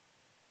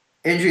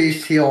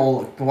injuries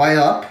heal right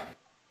up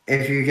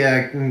if you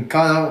get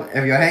cut off,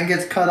 if your hand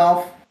gets cut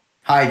off,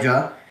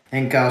 Hydra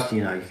and Ghost,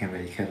 you can't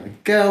really kill a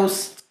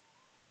ghost.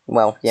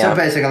 Well, So yeah.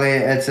 basically,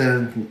 it's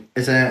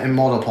an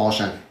immortal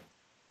potion.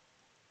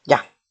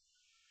 Yeah.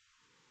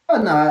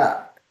 But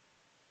no.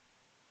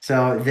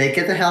 So they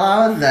get the hell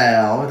out of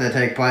there. They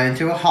take Brian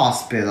to a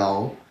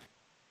hospital.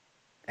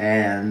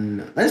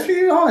 And let's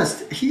be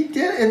honest, it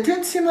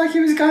didn't seem like he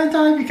was gonna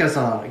die because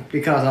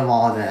of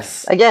all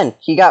this. Again,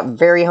 he got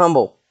very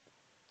humble.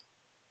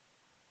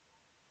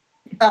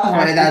 Oh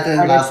wait, that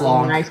didn't last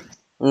long. Nice.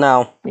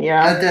 No.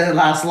 Yeah. That didn't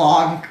last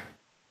long.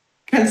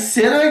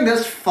 Considering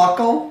this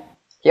fuckle,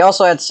 He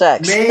also had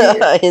sex May-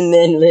 and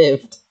then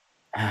lived.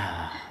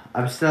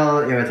 I'm still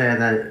irritated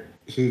that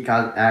he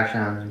got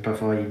action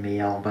before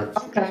Emil, but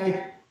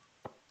okay.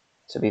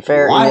 To be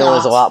fair, Why Emil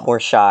is a not? lot more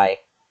shy.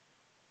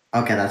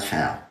 Okay, that's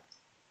fair.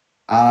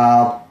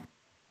 But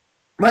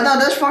no,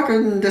 this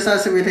fucking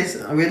decides to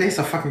release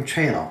a fucking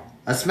trailer.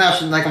 A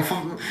smash like a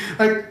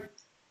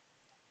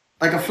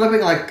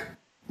flipping like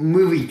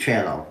movie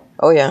trailer.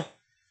 Oh yeah.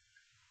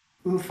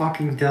 Who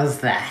fucking does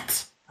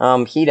that?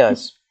 He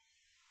does.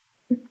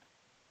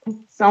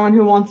 Someone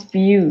who wants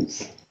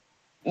views.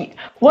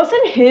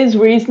 Wasn't his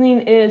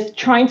reasoning is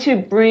trying to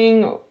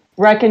bring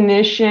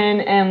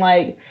recognition and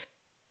like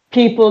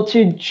people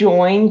to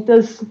join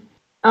this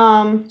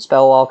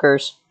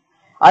Spellwalkers.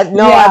 I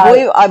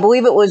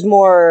believe it was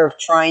more of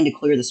trying to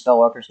clear the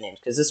Spellwalkers' names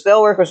because the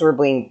Spellwalkers were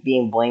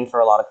being blamed for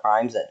a lot of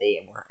crimes that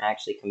they weren't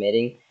actually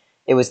committing.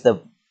 It was the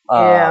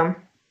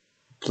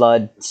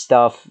blood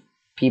stuff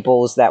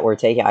peoples that were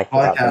taking. I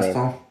forgot the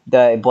name.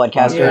 The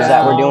bloodcasters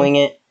that were doing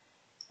it,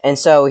 and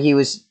so it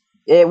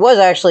was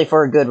actually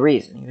for a good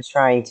reason. He was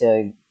trying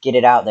to get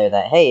it out there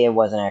that hey, it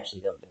wasn't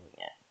actually them doing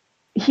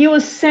it. He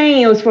was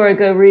saying it was for a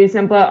good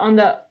reason,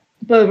 but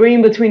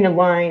reading between the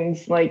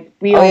lines, like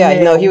we all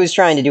knew. No, he was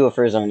trying to do it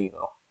for his own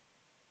ego.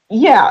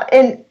 Yeah,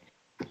 and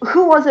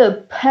who was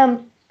it?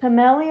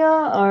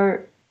 Pamelia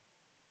or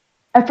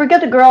I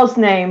forget the girl's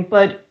name,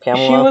 but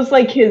Pamela? she was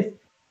like his.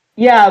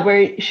 Yeah,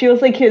 where she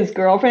was like his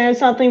girlfriend or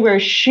something, where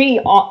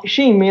she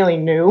immediately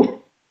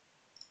knew.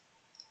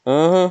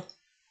 Mm-hmm.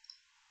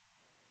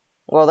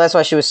 Well, that's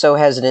why she was so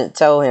hesitant to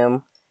tell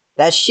him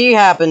that she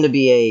happened to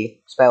be a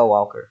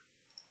Spellwalker.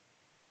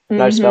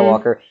 Not a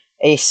Spellwalker,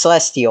 a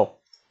Celestial.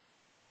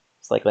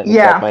 It's like, let me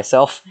correct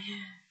myself.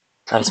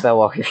 Not a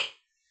Spellwalker.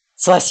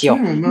 Celestial.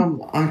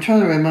 I'm trying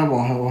to remember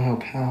how her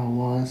power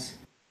was.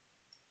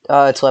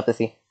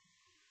 Telepathy.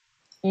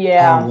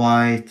 Yeah. Oh,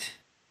 right.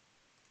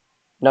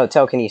 No,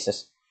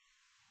 telekinesis.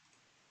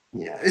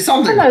 Yeah, it's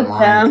something I with know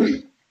mine.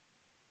 them.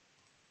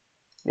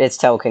 It's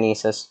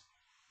telekinesis.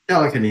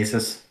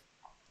 Telekinesis.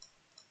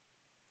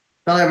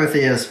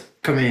 Telepathy is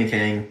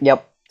communicating.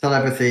 Yep.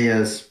 Telepathy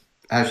is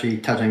actually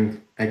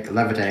touching, like,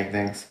 levitating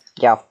things.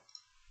 Yeah.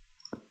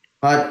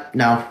 But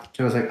no,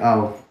 she was like,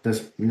 "Oh, this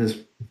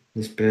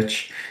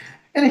bitch."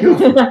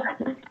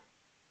 Anywho,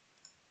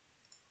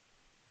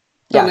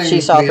 Yeah,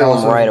 she saw through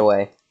him right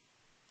away.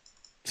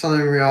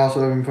 Something we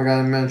also forgot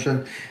to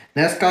mention: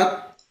 Ness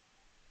got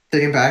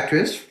taken back to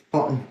his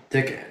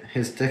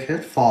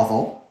dickhead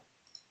father,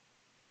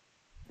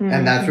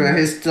 and that's where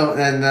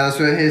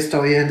his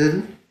story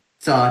ended.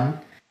 Son,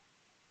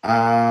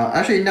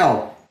 actually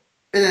no,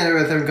 it ended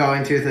with him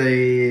going to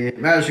the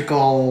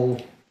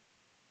magical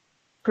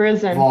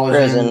Prison.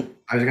 Prison.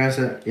 I was gonna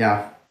say,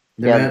 yeah.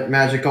 The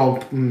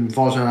magical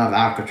version of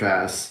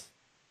Alcatraz.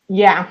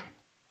 Yeah.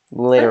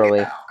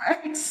 Literally.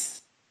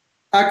 It's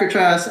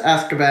Alcatraz,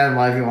 Azkaban,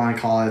 whatever you want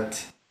to call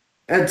it.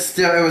 It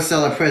was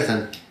still a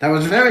prison. That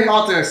was very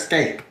hard to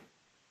escape.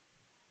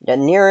 Yeah,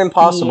 near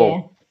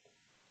impossible.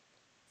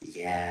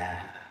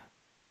 Yeah.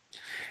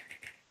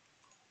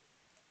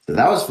 So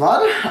that was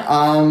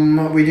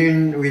fun. We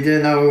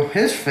didn't know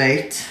his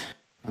fate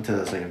until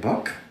the second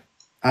book.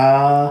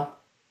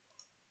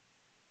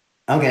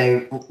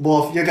 Okay,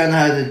 Wolf, you're gonna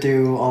have to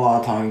do a lot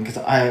of talking because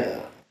I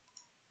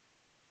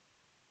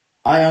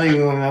only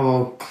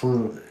remember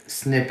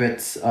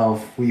snippets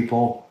of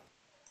Weeple.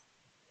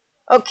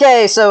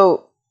 Okay,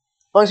 so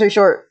long story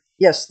short,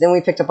 yes. Then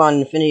we picked up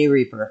on Infinity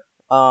Reaper.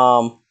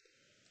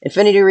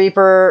 Infinity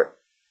Reaper,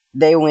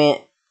 they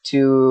went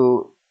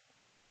to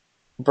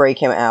break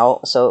him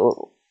out.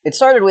 So it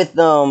started with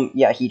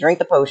he drank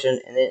the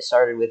potion, and then it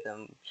started with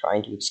them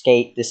trying to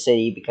escape the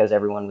city because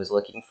everyone was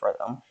looking for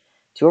them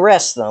to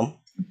arrest them.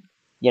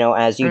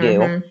 As you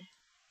do,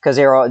 because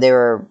they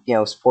were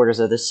supporters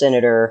of the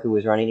senator who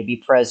was running to be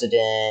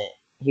president.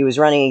 He was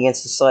running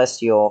against the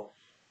Celestial.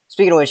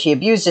 Speaking of which, he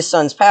abused his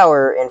son's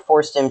power and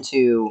forced him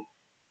to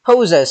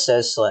pose as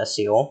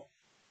Celestial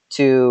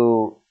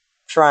to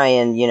try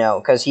and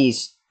because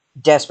he's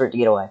desperate to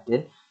get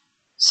elected.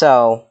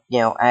 So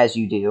as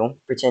you do,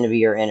 pretend to be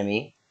your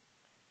enemy.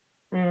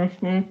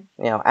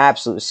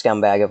 Absolute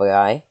scumbag of a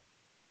guy.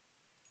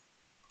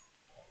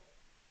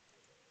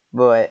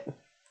 But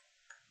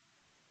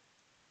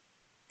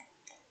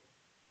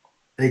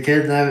they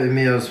kidnapped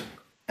Emil's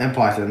and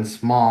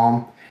Python's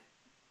mom.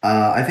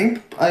 I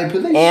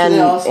believe and they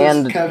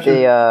also captured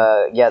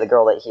the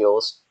girl that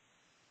heals.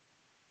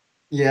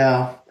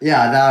 Yeah,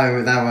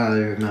 that one I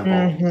remember.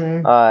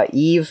 Mm-hmm.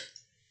 Eve,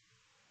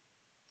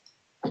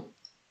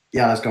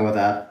 Yeah, let's go with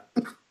that.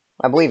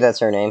 I believe that's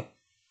her name.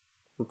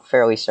 I'm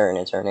fairly certain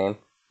it's her name.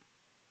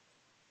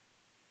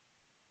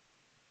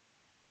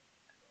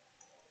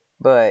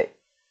 But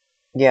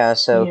yeah,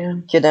 so Yeah.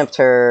 kidnapped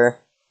her,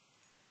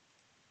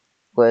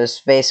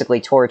 was basically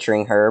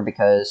torturing her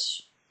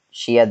because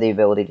she had the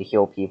ability to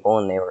heal people,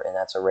 and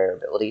that's a rare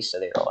ability. So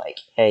they were like,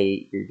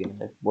 "Hey, you're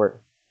gonna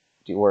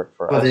do work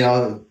for But us." he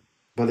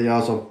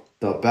also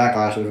the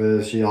backlash of it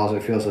is she also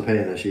feels the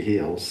pain that she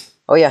heals.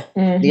 Oh yeah,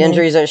 the Mm-hmm.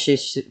 injuries that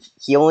she's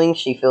healing,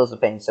 she feels the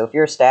pain. So if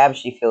you're stabbed,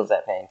 she feels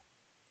that pain.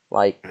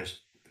 Like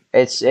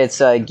it's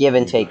a give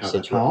and You don't take have the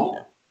situation.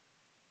 power?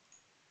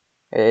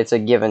 It's a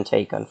give and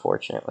take,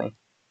 unfortunately.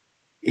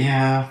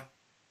 Yeah,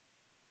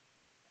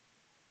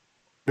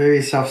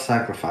 very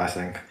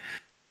self-sacrificing.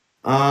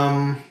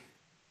 Um,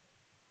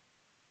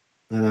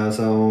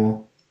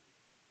 so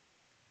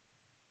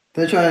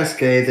they try to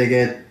escape. They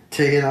get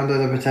taken under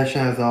the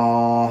protection of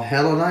the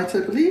Halo Knights,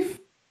 I believe.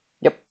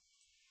 Yep.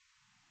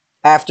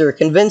 After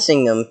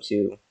convincing them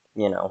to,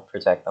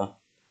 protect them.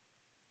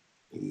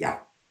 Yeah.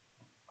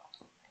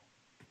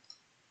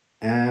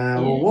 Yeah.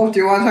 Wolf, do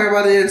you want to talk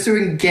about the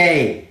ensuing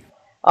gay?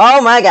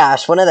 Oh my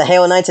gosh, one of the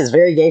Halo Knights is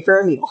very gay for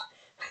a meal.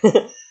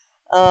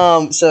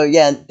 So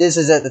yeah, this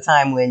is at the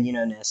time when,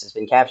 Ness has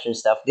been captured and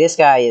stuff. This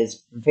guy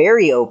is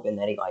very open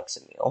that he likes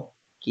Emil.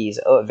 He's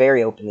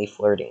very openly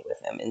flirting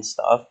with him and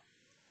stuff.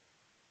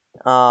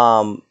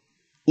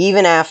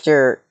 Even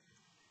after,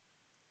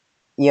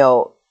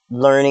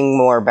 learning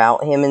more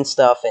about him and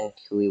stuff and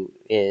who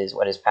he is,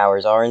 what his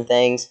powers are and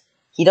things,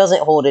 he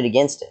doesn't hold it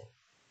against him.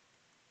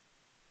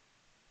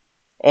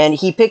 And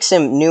he picks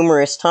him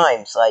numerous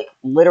times, like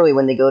literally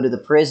when they go to the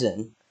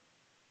prison.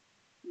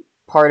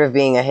 Part of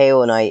being a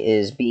Halo Knight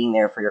is being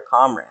there for your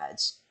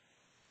comrades.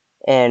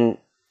 And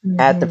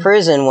at the Mm-hmm.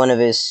 prison, one of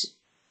his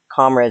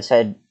comrades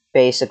had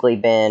basically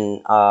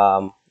been,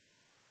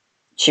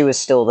 she was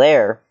still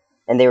there,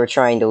 and they were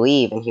trying to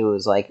leave, and he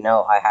was like,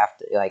 "No, I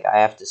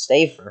have to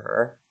stay for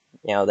her.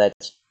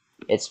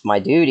 It's my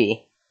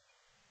duty."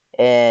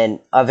 And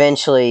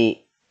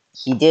eventually,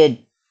 he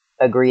did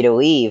agree to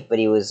leave, but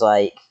he was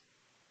like,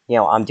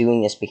 "I'm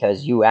doing this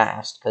because you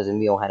asked, because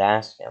Emil had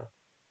asked him.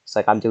 It's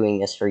like I'm doing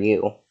this for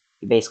you."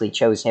 He basically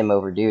chose him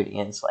over duty,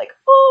 and it's like,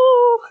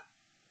 oh,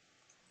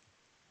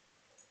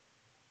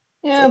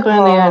 it's Yeah, like, but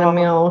in the end, oh.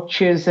 Emil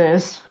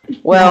chooses.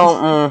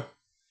 Well,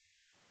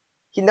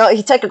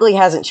 he technically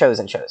hasn't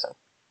chosen.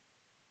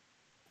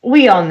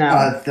 We all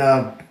know.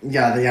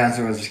 The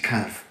answer was just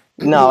kind of.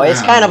 No,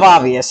 it's kind of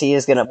obvious he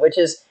is gonna, which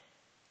is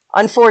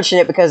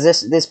unfortunate because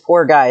this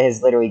poor guy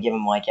has literally given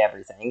him like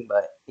everything.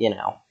 But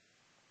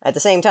at the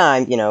same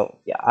time, yeah,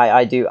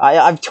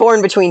 I've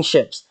torn between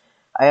ships.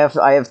 I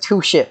have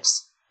two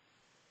ships.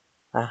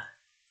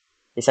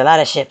 It's a lot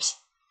of ships,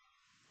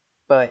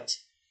 but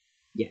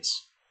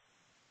yes.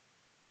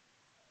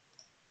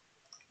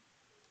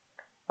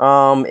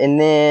 And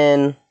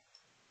then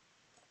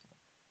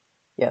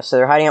yeah, so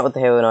they're hiding out with the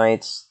Halo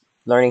Knights,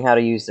 learning how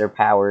to use their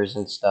powers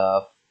and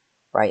stuff.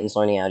 Brighton's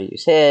learning how to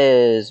use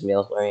his.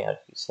 Emil's learning how to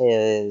use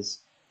his.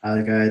 I had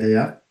a good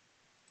idea.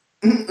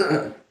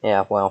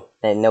 Yeah, well,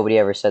 and nobody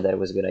ever said that it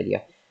was a good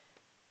idea.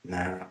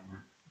 No.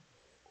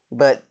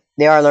 But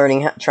they are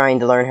trying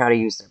to learn how to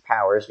use their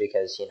powers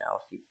because, if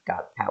you've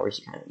got powers,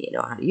 you kind of need to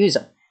know how to use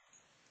them.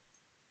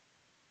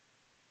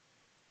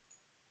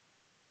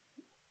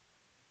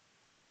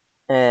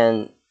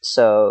 And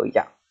so,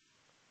 yeah.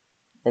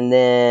 And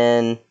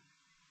then,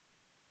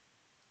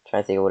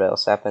 trying to think of what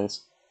else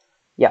happens.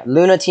 Yeah,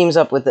 Luna teams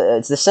up with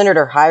the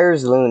senator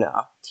hires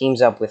Luna,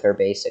 teams up with her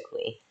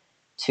basically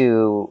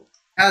to.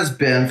 Has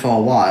been for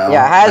a while.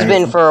 Yeah, has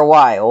been for a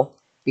while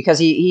because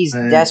he's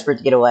desperate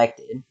to get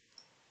elected.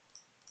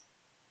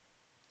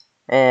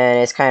 And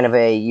it's kind of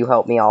a you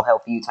help me, I'll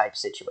help you type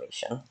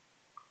situation.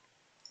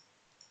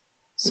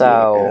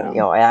 So,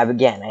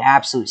 again, an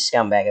absolute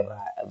scumbag of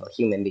a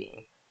human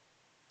being.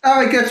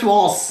 Oh, it gets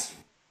worse.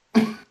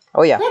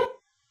 Oh, yeah.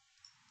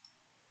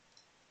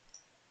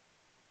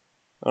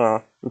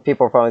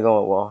 People are probably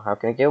going, well, how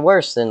can it get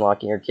worse than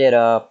locking your kid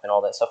up and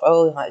all that stuff?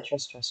 Oh,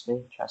 trust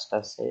me, trust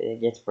us,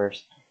 it gets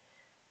worse.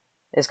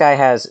 This guy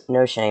has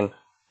no shame.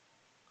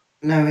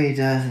 No, he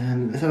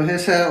doesn't. So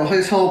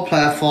his whole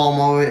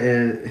platform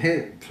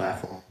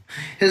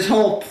His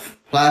whole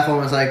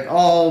platform is like,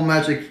 oh,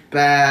 magic's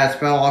bad,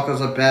 spellwalkers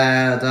are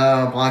bad,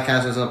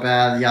 broadcasters are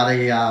bad, yada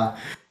yada.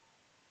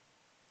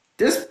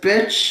 This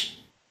bitch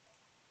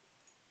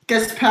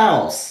gets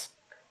powers.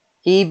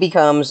 He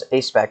becomes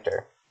a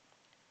specter.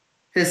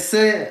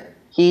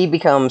 He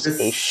becomes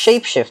a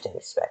shape-shifting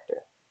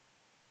specter.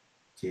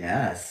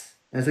 Yes.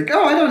 It's like,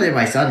 oh, I don't need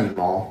my son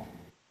anymore.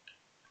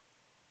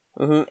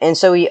 And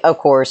so he, of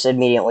course,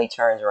 immediately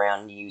turns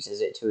around and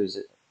uses it to his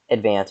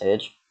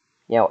advantage.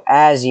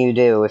 As you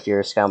do if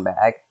you're a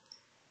scumbag.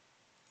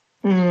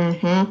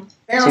 Mm-hmm.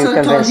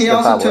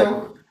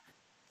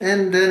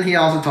 And then he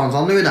also turns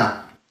on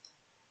Luna.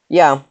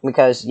 Yeah,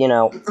 because,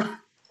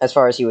 as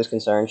far as he was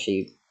concerned,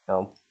 she,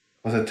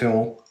 Was a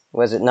tool.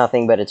 Was it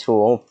nothing but a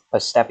tool, a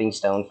stepping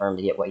stone for him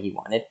to get what he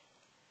wanted?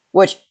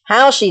 Which,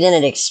 how she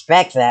didn't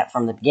expect that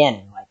from the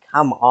beginning? Like,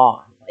 come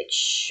on. Like,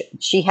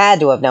 she had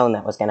to have known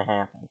that was going to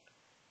happen.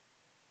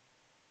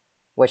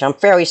 Which I'm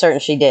fairly certain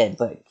she did,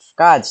 but for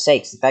God's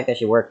sakes, the fact that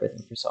she worked with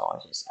him for so long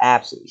is just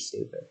absolutely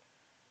stupid.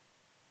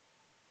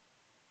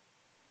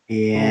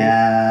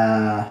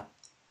 Yeah.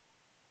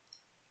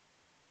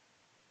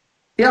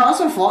 He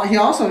also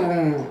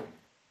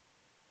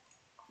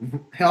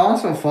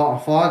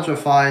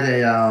falsified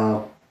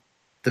a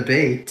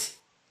debate,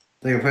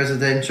 like a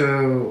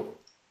presidential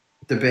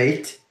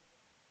debate.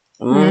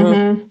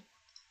 Mm-hmm.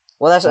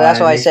 Well, that's why I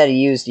Right. said he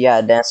used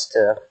Ness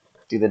to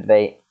do the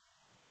debate.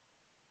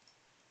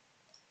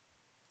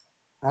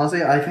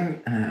 Honestly, I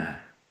think. I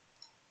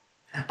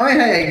mean,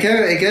 hey,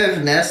 it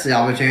gave Ness the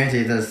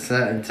opportunity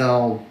to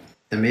tell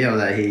Emil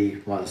that he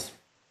was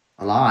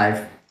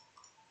alive.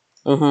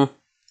 Mm-hmm.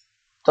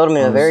 Told him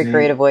in a very Honestly,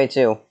 creative way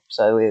too.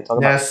 So we talk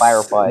about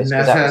fireflies because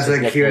Ness that was has his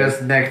the nickname.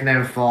 cutest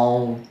nickname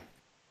for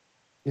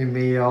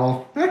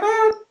Emil.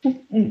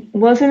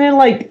 Wasn't it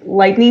like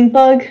lightning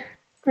bug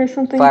or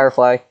something?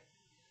 Firefly.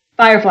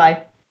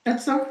 Firefly.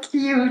 That's so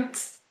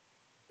cute.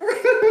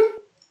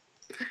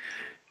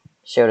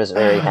 Shoda's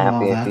very I love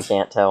happy if that. you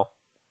can't tell.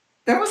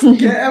 It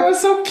was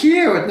so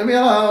cute. Leave me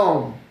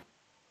alone.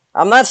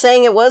 I'm not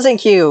saying it wasn't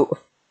cute.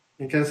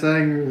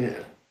 Considering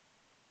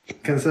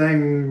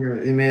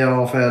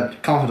Emil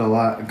felt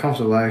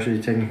comfortable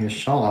actually taking his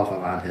shawl off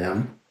around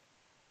him.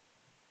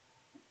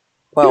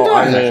 Well, He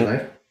I does, mean,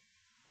 actually.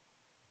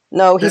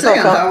 no, he The felt.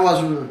 second time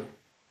was.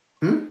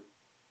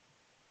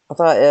 I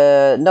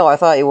thought. No, I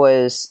thought it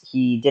was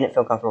he didn't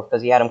feel comfortable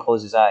because he had him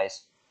close his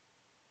eyes.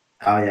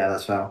 Oh yeah,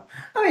 that's well.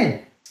 I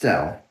mean,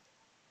 still.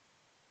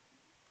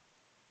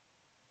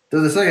 So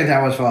the second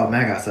time was for a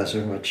mega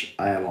session, which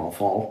I am all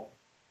for.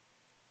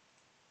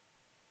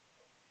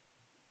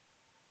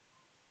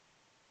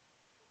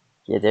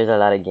 Yeah, there's a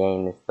lot of gay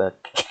in this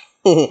book.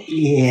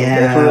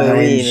 Yeah, I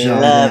we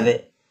enjoyed love it.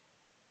 it.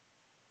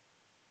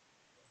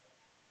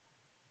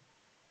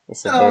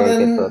 It's a So very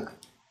then- good book.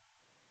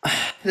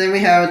 Then we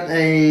have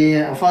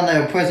a fun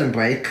little prison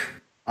break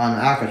on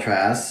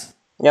Alcatraz.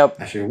 Yep,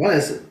 Actually, what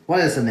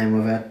is the name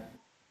of it?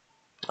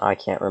 I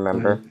can't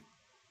remember. We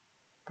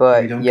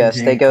But don't yes,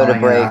 they continue go to calling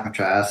it break.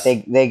 Alcatraz.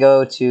 They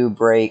go to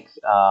break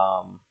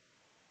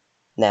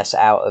Ness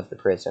out of the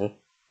prison.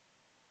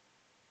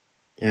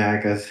 Yeah,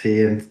 because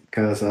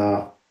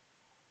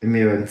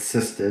Emil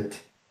insisted,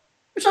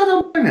 which I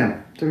don't blame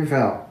him. To be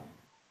fair.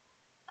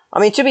 I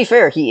mean, to be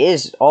fair, he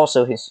is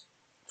also his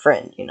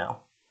friend, you know.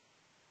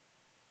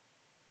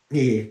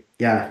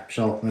 Yeah,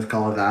 sure, let's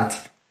call it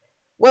that.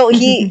 Well,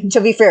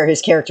 to be fair,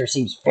 his character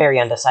seems very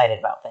undecided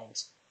about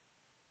things.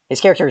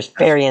 His character is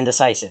very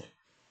indecisive.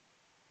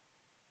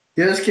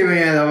 You're just giving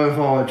it over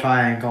for a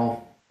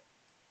triangle.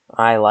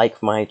 I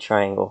like my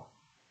triangle.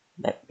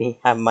 Let me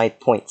have my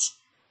points.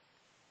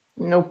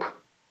 Nope.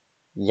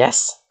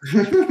 Yes,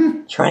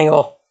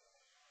 triangle.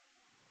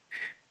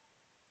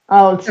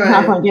 Oh, it's Right.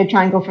 not going to be a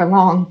triangle for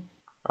long.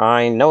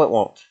 I know it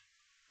won't.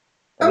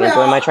 Let me I mean,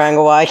 enjoy my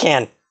triangle while I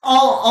can.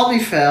 I'll be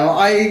fair.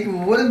 I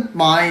wouldn't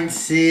mind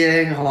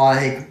seeing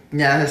like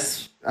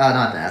Ness,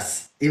 not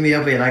Ness.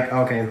 Emil be like,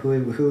 okay,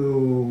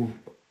 who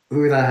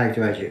the heck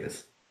do I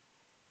choose?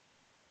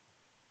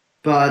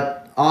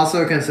 But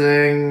also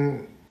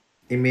considering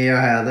Emil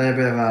had a little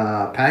bit of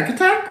a panic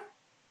attack,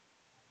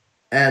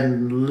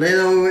 and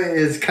Little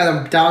is kind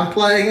of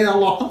downplaying it a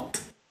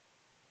lot,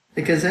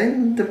 because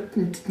then the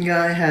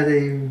guy had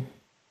a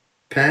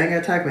panic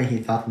attack when he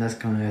thought Ness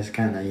was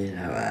kind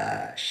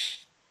of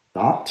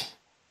stopped.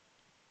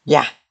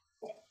 Yeah.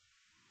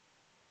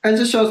 And it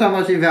just shows how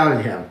much he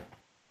valued him.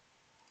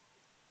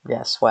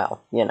 Yes,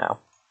 well, you know.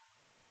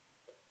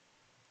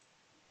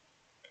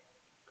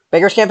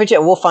 Beggars Can't Be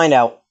Choosers. We'll find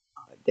out.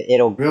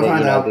 We'll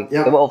find out.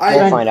 Yep. We'll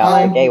find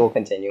out. The gay will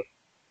continue.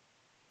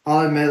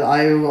 I'll admit,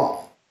 I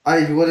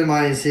wouldn't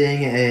mind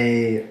seeing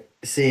a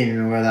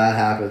scene where that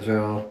happens,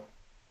 where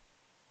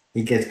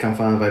he gets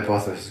confronted by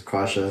both of his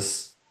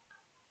crushes.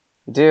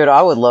 Dude,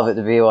 I would love it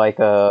to be like,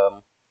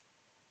 I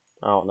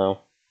don't know.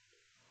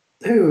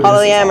 Ooh,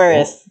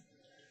 Polyamorous.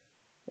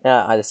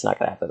 Yeah, it's not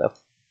gonna happen though.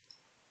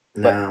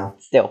 No.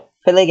 Still,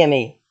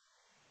 polygamy.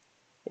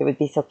 It would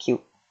be so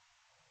cute.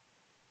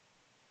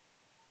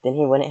 Then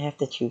he wouldn't have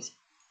to choose.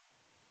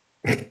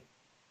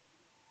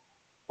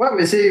 Well,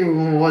 we see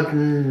what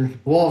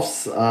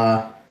Wolf's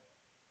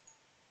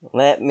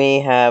Let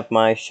me have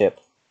my ship.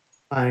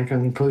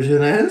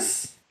 conclusion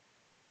is.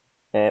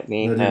 Let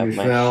me That have we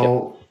my ship.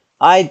 felt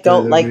I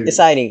don't that like we-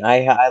 deciding.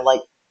 I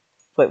like.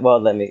 But well,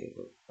 let me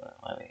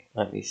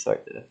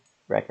sort the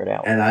record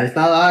out. And I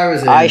thought I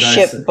was. I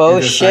ship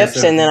both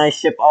ships, and then I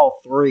ship all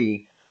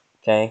three.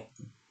 Okay.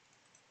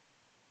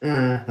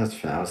 That's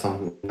fair.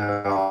 Something.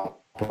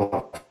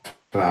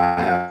 But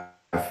I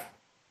have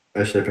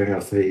a shipping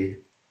of 3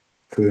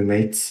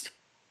 crewmates.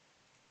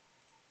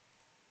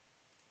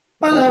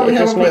 But Okay, we it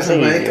have just a makes prison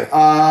it break. easier.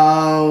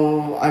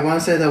 I want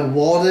to say the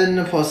warden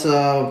was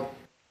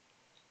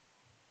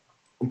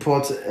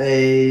put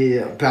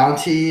a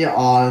bounty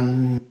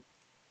on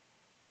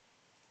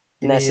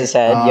Ness's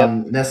head, yep.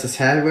 Ness's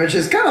head, which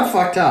is kind of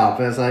fucked up.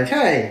 It's like,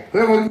 hey,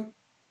 whoever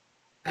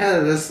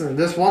had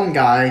this one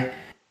guy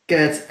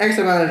gets X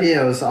amount of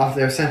years off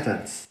their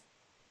sentence.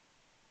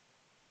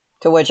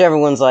 To which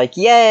everyone's like,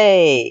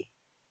 yay!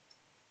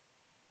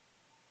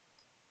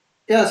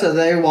 Yeah, so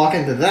they walk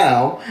into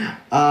Dell.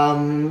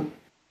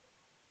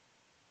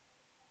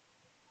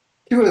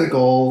 Two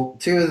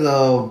of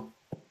the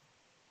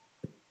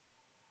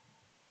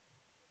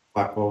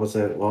fuck, what was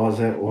it?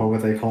 What were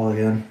they called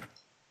again?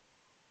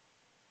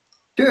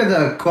 Two of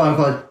the quote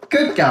unquote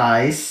good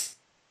guys.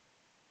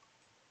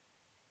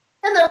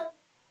 And the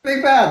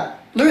big bad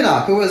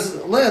Luna, who was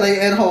literally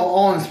in her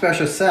own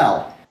special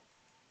cell.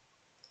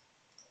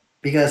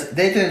 Because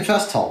they didn't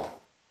trust her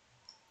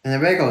in the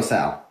regular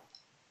cell.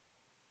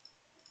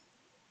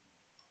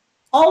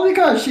 All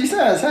because she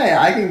says, hey,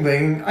 I can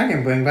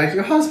bring back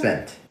your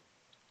husband.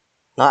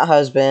 Not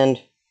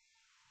husband,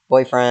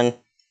 boyfriend.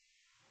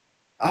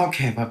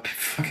 Okay, but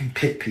fucking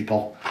pig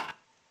people.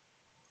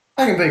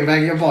 I can bring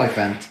back your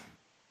boyfriend.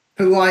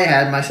 Who I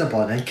had my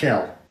subordinate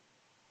kill.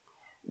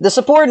 The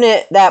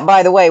subordinate that,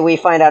 by the way, we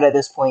find out at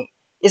this point,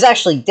 is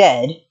actually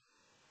dead.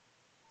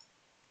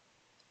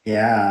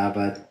 Yeah,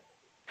 but...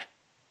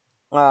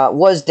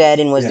 Was dead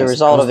and was the Yes,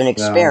 result of an ghost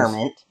bells.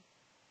 experiment.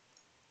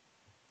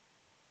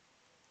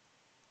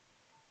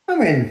 I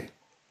mean...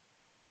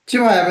 She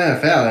might have been a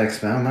failed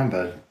experiment,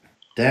 but...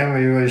 Damn,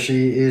 is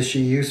she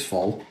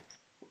useful.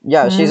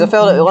 Yeah, she's a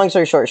failed... Long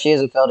story short, she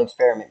is a failed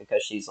experiment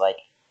because she's, like...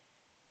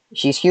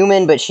 She's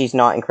human, but she's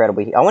not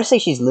incredibly... I want to say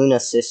she's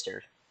Luna's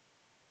sister.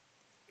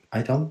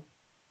 I don't...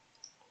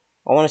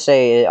 I want to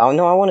say... Oh,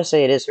 no, I want to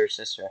say it is her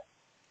sister.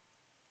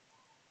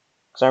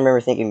 Because I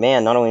remember thinking,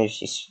 man, not only did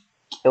she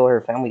kill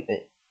her family,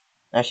 but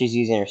now she's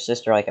using her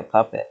sister like a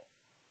puppet.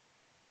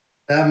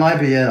 That might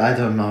be it, I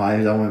don't know,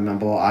 I don't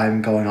remember.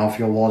 I'm going off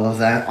your wall on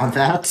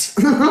that.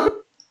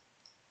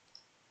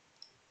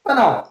 But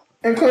no,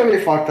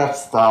 incredibly fucked up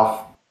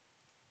stuff.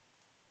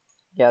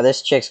 Yeah,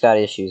 this chick's got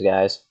issues,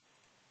 guys.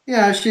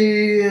 Yeah,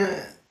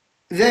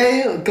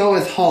 they go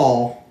with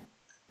Hall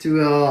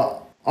to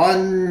a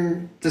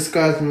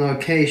undisclosed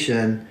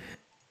location.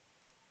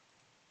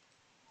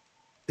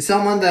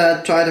 Someone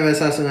that tried to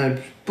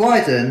assassinate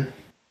Biden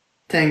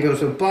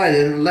tangles with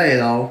Biden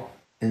later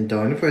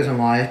during the prison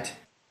riot,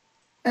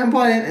 and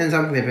Biden ends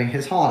up ripping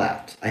his heart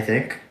out, I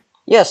think.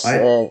 Yes,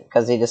 Right.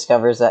 because he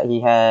discovers that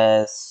he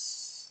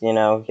has, you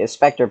know, his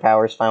Spectre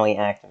powers finally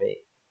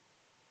activate.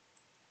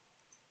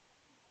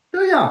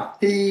 So yeah,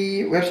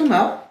 he rips him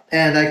out,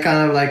 and I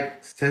kind of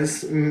like,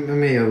 since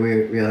me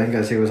reeling,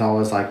 because he was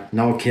always like,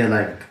 no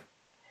killing.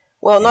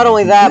 Well, not And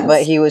only he that, kills.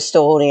 but he was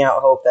still holding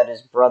out hope that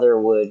his brother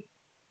would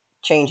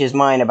change his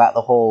mind about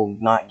the whole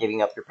not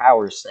giving up your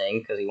powers thing,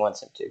 because he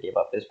wants him to give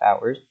up his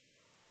powers.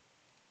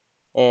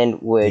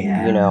 And would,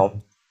 Yeah. you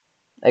know,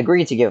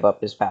 agree to give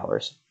up his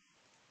powers.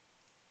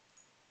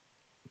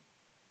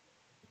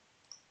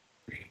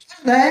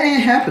 That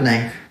ain't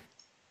happening.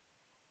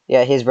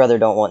 Yeah, his brother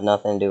don't want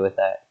nothing to do with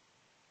that.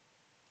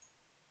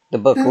 The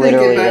book Then they get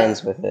literally back-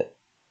 ends with it.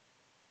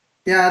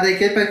 Yeah, they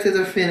get back to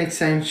the Phoenix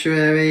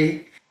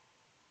Sanctuary.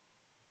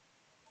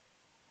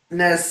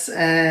 Ness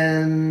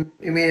and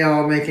Emi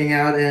are making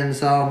out in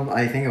some,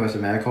 I think it was a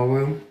medical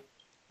room.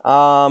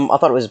 I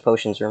thought it was a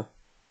potions room.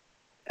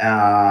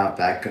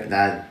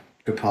 That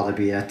could probably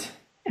be it.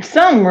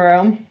 Some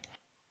room.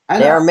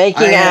 They are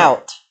making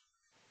out.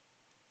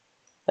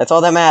 That's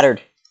all that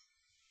mattered.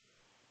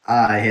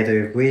 I hate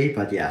to agree,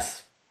 but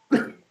yes.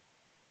 They're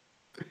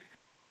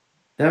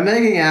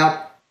making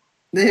out.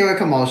 They hear a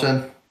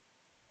commotion.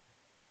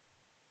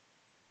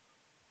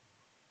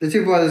 The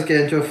two brothers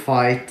get into a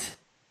fight.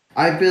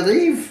 I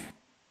believe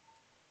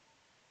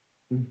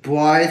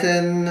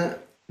Brighton,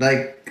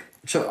 they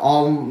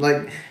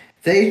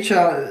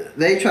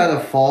try to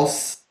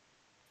force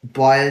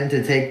Brian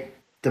to take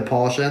the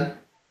potion.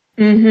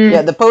 Mm-hmm.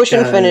 Yeah, the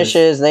potion Guys.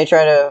 finishes, and they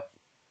try to...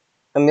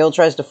 Emil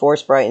tries to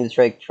force Brighton to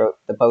take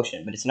the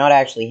potion, but it's not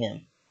actually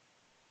him.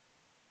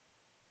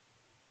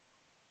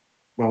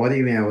 Well, what do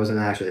you mean it wasn't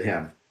actually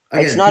him?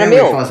 It's not very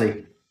Emil.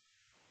 fuzzy.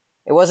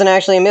 It wasn't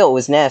actually Emil, it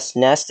was Ness.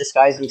 Ness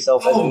disguised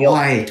himself as Oh, Emil.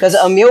 right. Because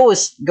Emil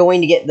was going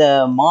to get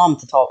the mom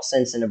to talk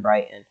sense into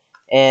Brighton.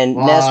 And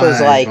Ness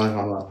was like,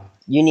 Right.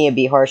 you need to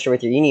be harsher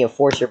with you need to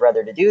force your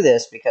brother to do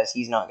this because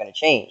he's not going to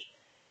change.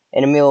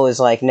 And Emil was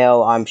like,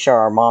 no, I'm sure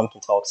our mom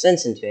can talk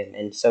sense into him.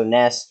 And so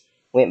Ness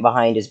went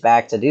behind his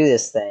back to do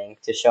this thing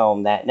to show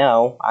him that,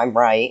 no, I'm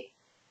right.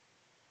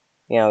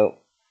 You know,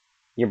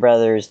 your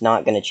brother's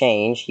not going to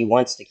change. He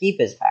wants to keep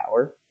his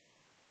power.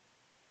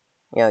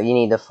 You know, you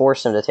need to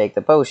force him to take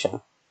the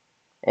potion.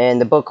 And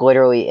the book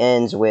literally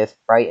ends with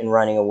Brighton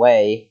running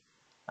away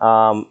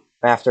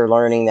after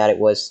learning that it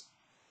was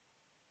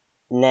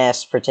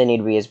Ness pretending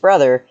to be his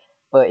brother,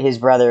 but his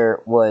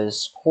brother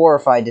was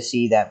horrified to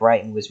see that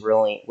Brighton was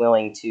really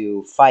willing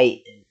to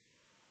fight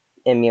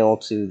Emil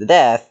to the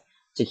death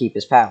to keep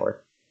his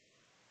power.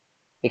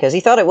 Because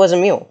he thought it was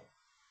Emil.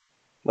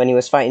 When he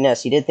was fighting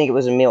Ness, he did think it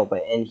was Emil,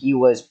 and he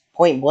was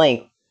point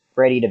blank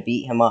ready to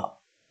beat him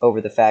up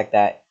over the fact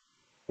that,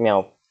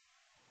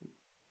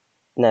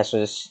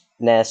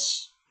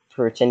 Ness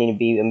pretending to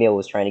be Emil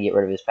was trying to get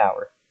rid of his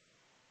power.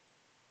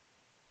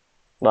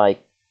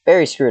 Like,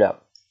 very screwed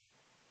up.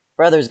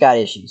 Brother's got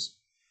issues.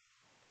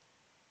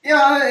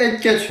 Yeah,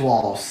 it gets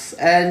worse.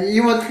 And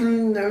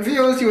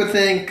viewers, you would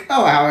think,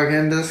 oh, how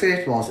can this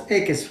get worse?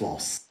 It gets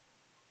worse.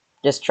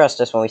 Just trust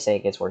us when we say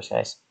it gets worse,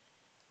 guys.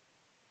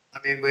 I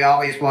mean, we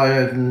always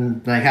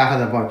wanted, like, half of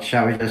the book,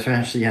 shall we just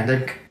finish the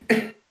ending?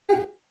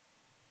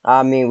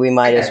 I mean, we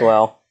might as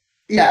well.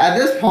 Yeah, at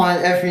this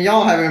point, if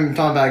y'all haven't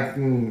thought about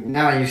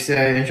now you're still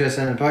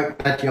interested in the book,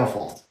 that's your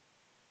fault.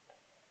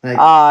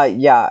 Like,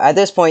 yeah, at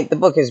this point, the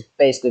book has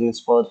basically been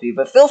spoiled for you,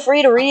 but feel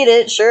free to read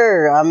it,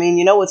 sure. I mean,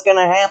 you know what's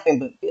gonna happen,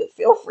 but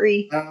feel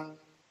free.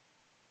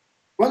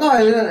 well,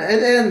 no,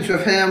 it ends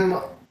with him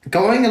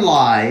going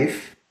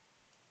live,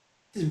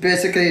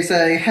 basically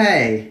saying,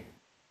 hey,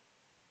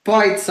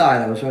 Bright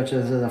Silos, which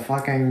is the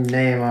fucking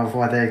name of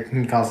what they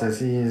call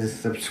his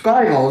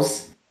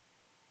subscribers.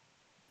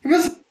 He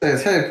was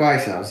says, hey,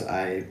 Bright Silos,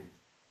 I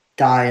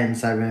die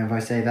inside whenever I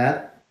say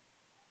that.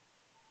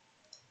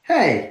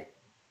 Hey,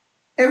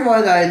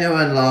 everyone I knew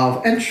and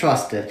loved and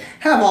trusted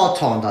have all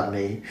turned on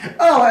me.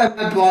 Oh, and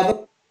my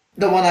brother,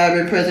 the one I've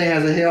been praising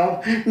as a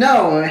hero?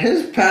 No,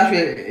 his past,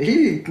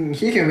 he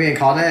can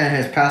reincarnate in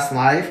his past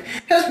life.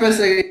 His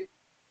basically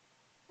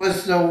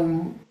was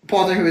the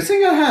person who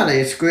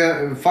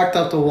single-handedly fucked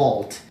up the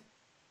world.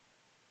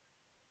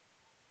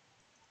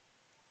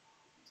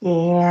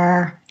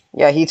 Yeah.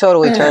 Yeah, he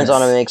totally turns Yes.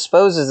 on him and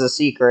exposes the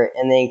secret,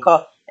 and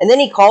then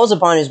he calls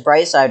upon his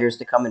Brightsiders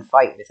to come and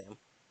fight with him.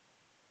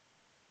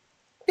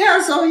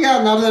 Yeah, so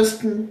yeah, now there's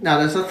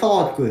a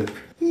third group.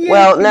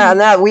 Well,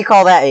 now we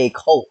call that a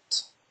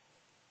cult.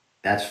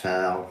 That's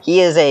fair.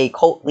 He is a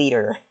cult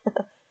leader,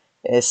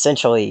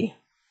 essentially.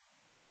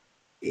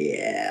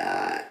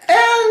 Yeah,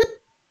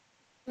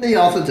 and he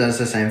also does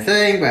the same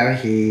thing where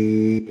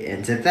he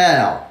ends it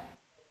there.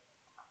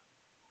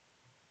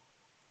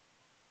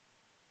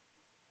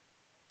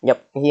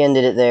 Yep, he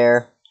ended it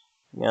there.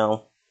 And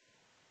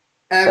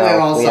So, we're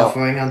all we don't-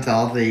 suffering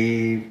until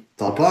the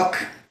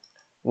book.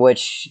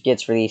 Which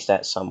gets released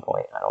at some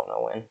point. I don't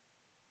know when.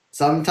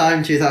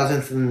 Sometime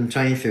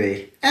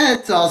 2023. And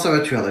it's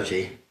also a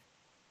trilogy.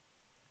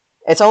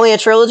 It's only a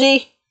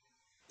trilogy?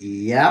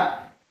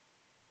 Yep.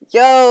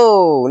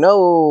 Yo,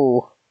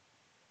 no.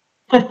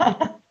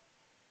 I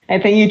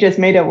think you just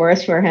made it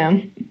worse for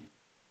him.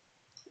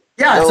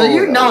 Yeah, so No,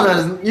 you no.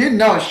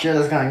 know shit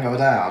is gonna go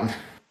down.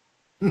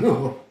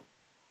 No,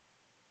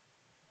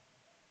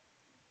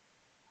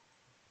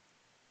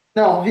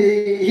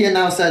 he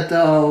announced that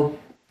the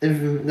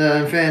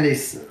Infinity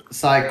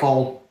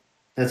Cycle,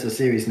 that's the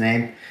series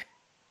name,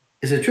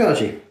 is a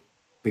trilogy.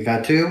 We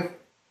got 2.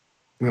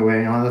 We're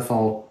waiting on the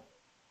third.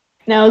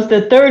 Now, is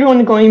the third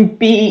one going to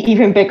be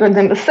even bigger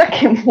than the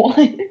second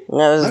one?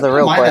 No, this is the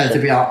real I don't mind that, question.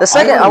 to be honest. The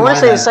second, I wouldn't want to mind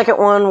say the that. second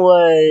one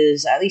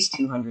was at least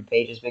 200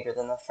 pages bigger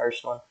than the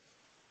first one.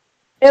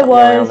 It Something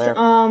around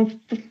was,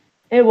 there.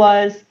 it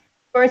was.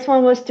 First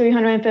one was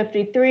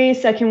 353,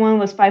 second one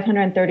was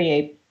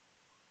 538.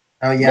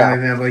 Oh yeah, Yeah. I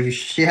remember.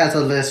 She has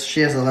a list. She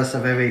has a list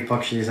of every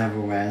book she's ever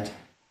read.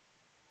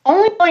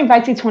 Only going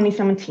back to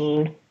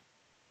 2017.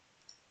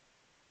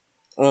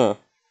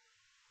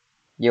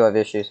 You have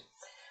issues.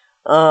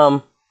 She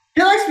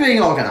likes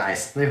being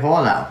organized. Leave her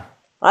alone.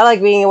 I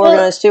like being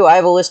organized too. I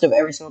have a list of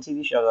every single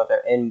TV show out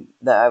there and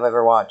that I've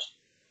ever watched.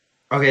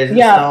 Okay.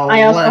 Yeah, so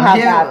I also have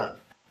that.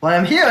 What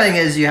I'm hearing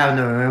is you have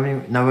no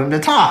room to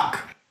talk.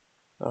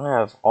 I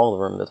have all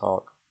the room to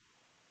talk.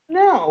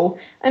 No.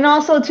 And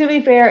also, to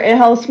be fair, it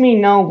helps me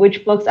know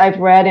which books I've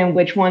read and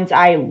which ones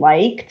I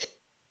liked.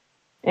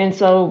 And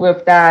so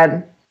with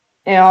that,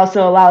 it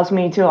also allows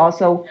me to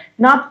also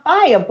not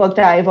buy a book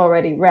that I've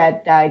already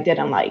read that I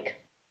didn't like.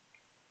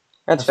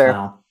 That's fair.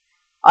 Now.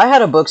 I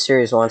had a book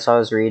series once. I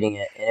was reading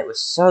it, and it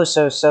was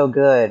so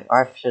good.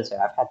 Or I should say,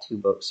 I've had 2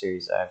 book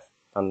series that I've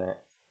done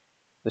that.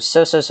 It was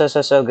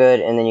so good,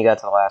 and then you got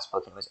to the last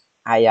book, and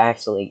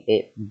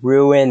it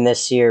ruined the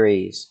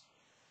series.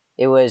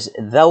 It was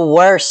the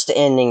worst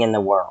ending in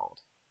the world.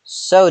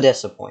 So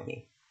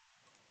disappointing.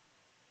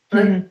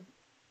 Mhm.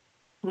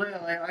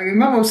 I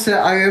remember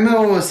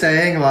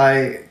saying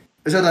like,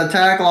 so the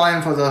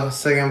tagline for the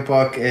second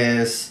book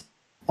is,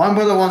 one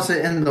brother wants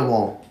to end the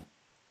war,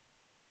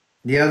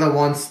 the other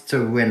wants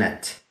to win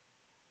it.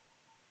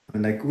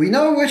 And like, we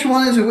know which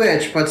one is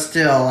which, but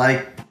still,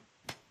 like,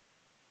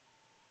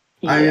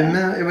 I Yeah.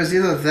 remember it was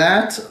either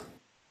that,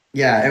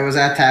 yeah, it was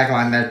that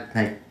tagline that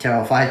like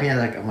terrified me.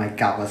 Like, oh my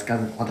god, what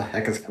the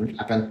heck is gonna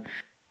happen?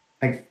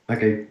 Like,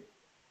 okay,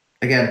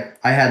 again,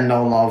 I had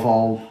no love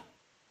for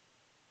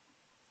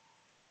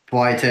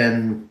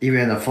Brighton, even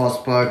in the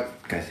first book,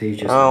 because he I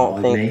just don't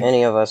annoyed think me.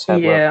 any of us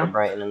had Yeah. love for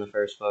Brighton in the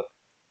first book.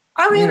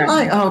 I mean,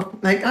 No.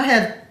 I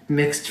had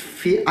mixed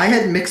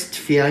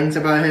feelings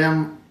about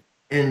him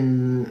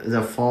in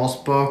the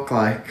first book.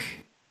 Like,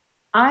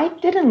 I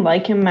didn't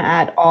like him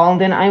at all.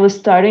 And then I was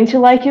starting to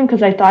like him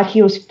because I thought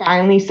he was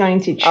finally starting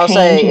to I'll change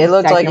say in it the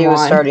looked like second he was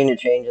one. starting to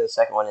change in the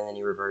second one, and then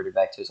he reverted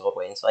back to his old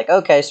way. And it's like,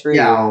 okay, screw you.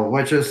 Yeah,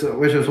 which is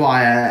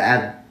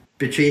why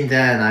between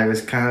then I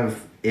was kind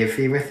of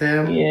iffy with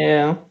him.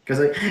 Yeah. Because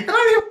he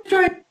was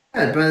trying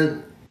good,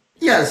 but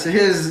yes,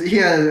 he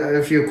had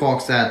a few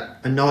quirks that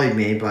annoyed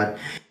me, but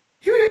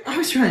I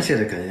was trying to see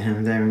the good in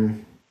him.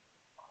 Then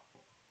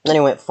he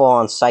went full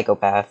on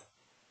psychopath.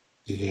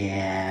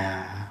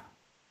 Yeah.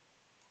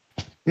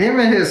 Him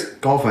and his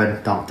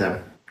girlfriend dumped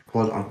him,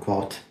 quote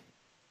unquote.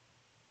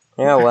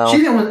 Yeah, well, She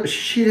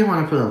didn't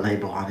want to put a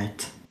label on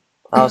it.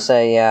 I'll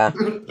say, yeah.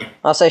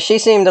 I'll say she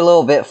seemed a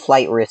little bit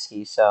flight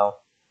risky, so.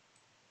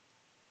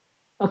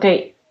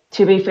 Okay,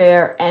 to be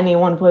fair,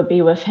 anyone would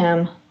be with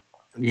him.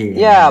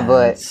 Yeah,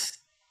 but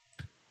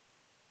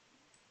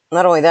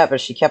not only that,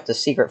 but she kept a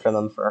secret from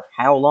them for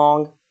how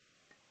long?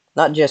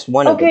 Not just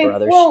one of the Okay,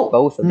 brothers, well,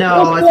 both of them.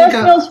 No, The I think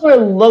Celestials were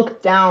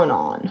looked down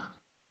on.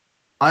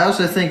 I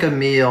also think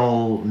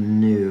Emil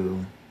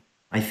knew.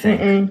 I think.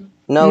 Mm-mm.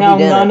 No, No, he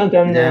didn't. none of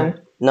them Yeah. knew.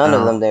 None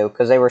of Oh. them knew,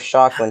 because they were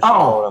shocked when she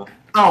told them.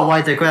 Oh,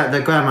 wait, the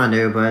grandma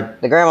knew, but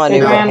The grandma The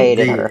knew but grand-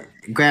 hated the her.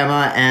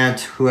 grandma,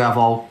 aunt,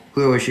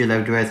 whoever she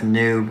lived with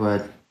knew,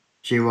 but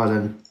she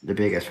wasn't the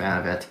biggest fan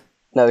of it.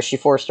 No, she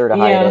forced her to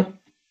hide Yeah. it.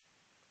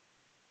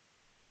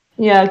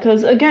 Yeah,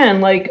 because again,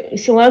 like,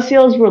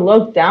 Celestials were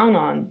looked down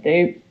on.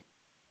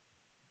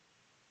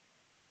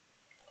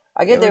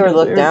 I get They they were were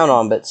looked deserved. down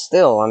on, but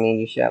still, I mean,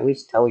 you should at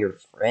least tell your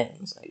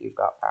friends that you've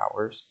got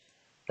powers.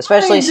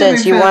 Especially to be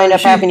since you fair, wind up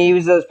she- having to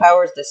use those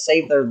powers to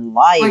save their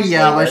lives. But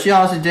yeah, but later. she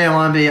also didn't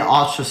want to be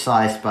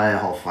ostracized by her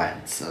whole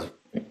friends. So.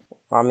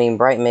 I mean,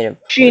 Brighton made it.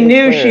 She pretty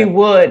knew clear. she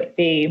would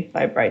be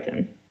by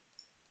Brighton.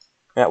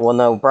 Yeah, well,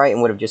 no,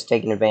 Brighton would have just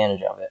taken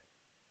advantage of it.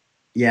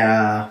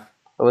 Yeah,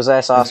 It was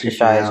less Let's be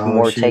ostracized, fair,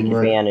 more she take would.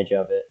 advantage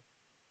of it.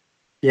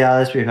 yeah.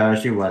 Let's be fair,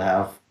 she would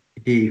have.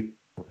 He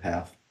would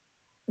have.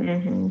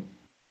 Hmm.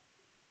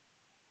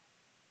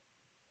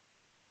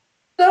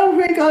 So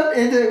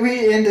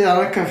we ended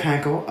on a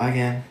cliffhanger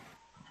again.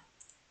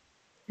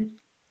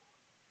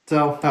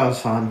 So that was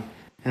fun,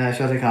 and I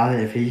sort of got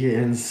it. If he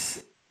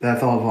ends that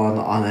thought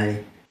on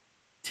a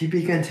to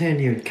be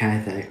continued kind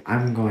of thing,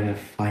 I'm going to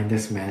find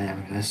this man and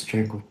I'm going to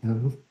strangle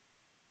him.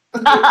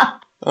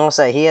 I'll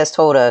say he has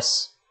told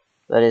us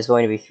that it's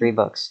going to be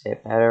 $3.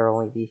 It better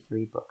only be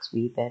 $3.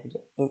 We better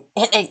get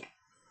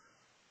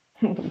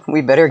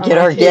we better get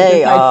our Unless you gay.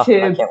 decide I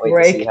to can't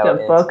wait to see break how the it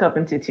ends. book up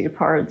into 2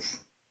 parts.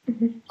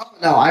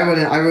 No, I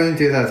wouldn't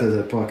do that to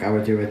the book. I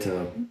would do it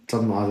to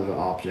some other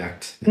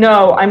object.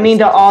 No, I mean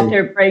the It's-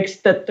 author breaks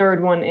the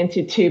 3rd one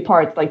into 2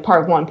 parts, like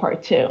part 1,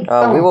 part 2. We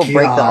Oh, will break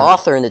the God.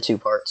 author into 2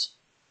 parts.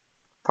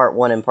 Part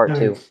 1 and Part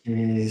 2.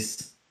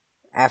 Jeez.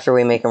 After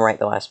we make him write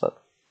the last book.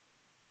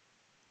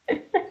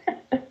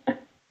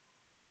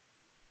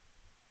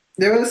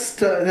 There was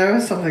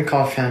something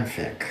called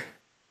fanfic.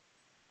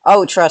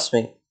 Oh, trust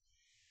me.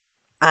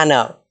 I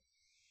know.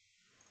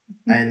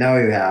 I know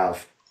you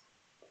have.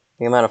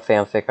 The amount of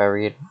fanfic I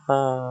read.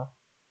 The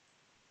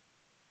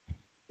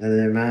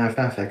amount of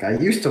fanfic I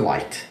used to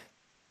write.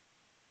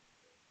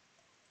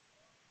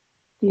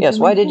 Yes,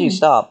 why did you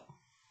stop?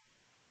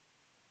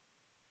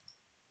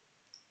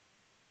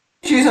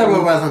 She's I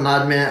would rather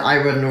not admit.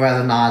 I wouldn't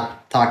rather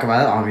not talk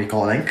about it on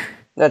recording.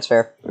 That's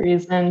fair.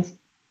 Reasons.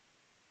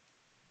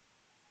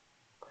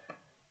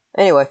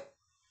 Anyway.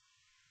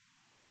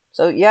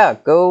 So, yeah,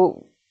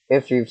 go.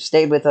 If you've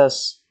stayed with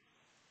us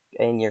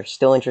and you're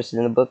still interested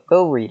in the book,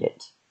 go read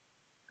it.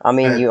 I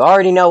mean, you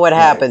already know what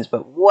happens,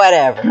 but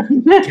whatever.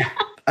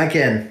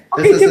 Again,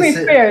 Okay, to be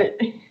fair,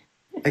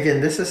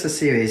 this is a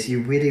series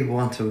you really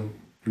want to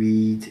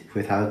read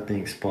without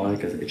being spoiled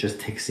because it just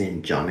takes the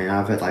enjoyment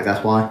out of it. Like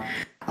that's why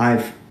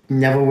I've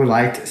never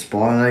liked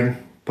spoiling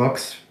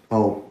books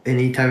or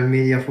any type of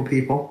media for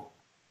people.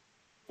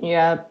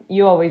 yeah,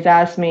 you always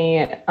ask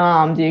me,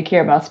 do you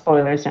care about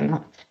spoilers or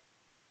not?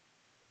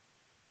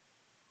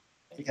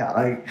 Yeah,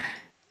 like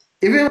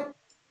even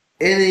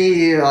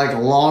any like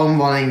long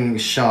running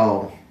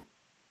show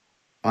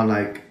on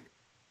like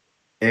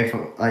if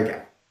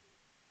like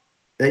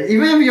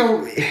even if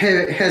you're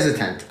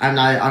hesitant,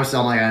 I'm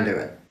still not gonna do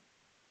it.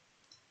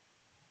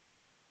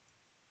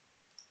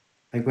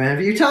 Like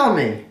whenever you tell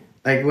me,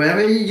 like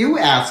whenever you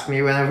ask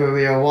me, whenever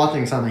we are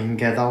watching something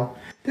together,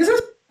 this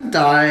is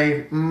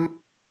die.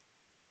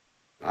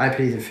 I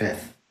plead the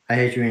fifth. I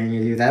hate you when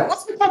you do that.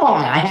 What's the come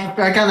on? I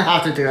kind of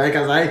have to do it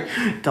because I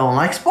don't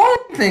like spoiling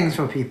things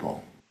for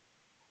people.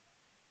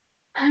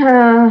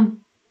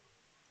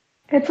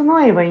 It's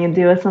annoying when you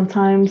do it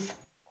sometimes.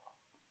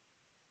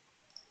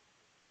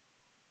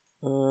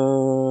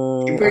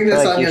 You bring this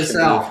I feel like on you should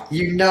yourself.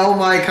 You know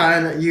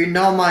my you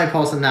know my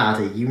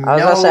personality. You I was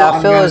know gonna say, I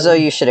I'm feel gonna- as though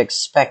you should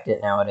expect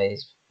it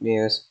nowadays,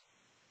 Muse.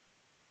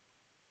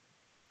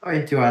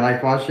 Wait, do I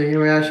like watching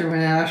your reaction when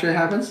it actually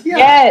happens? Yeah.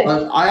 Yes.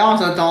 But I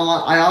also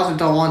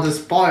don't want to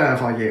spoil it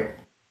for you.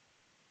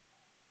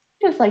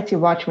 Just like to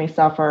watch me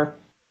suffer.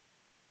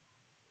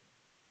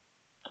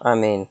 I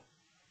mean,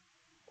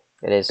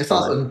 it is It's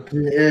fun.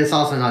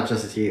 also not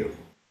just you.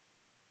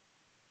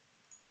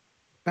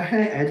 But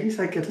hey, at least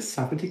I get to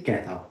suffer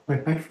together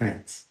with my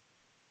friends.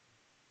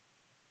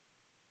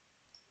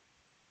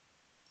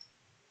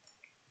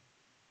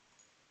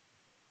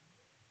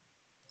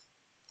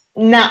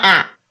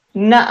 Nuh-uh.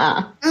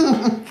 Nuh-uh.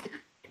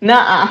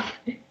 Nuh-uh.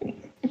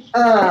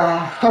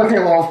 Okay,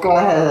 Wolf, go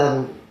ahead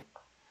and...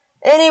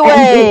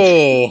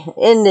 Anyway,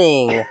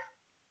 ending.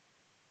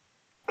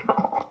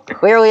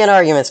 Clearly, an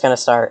argument's gonna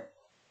start.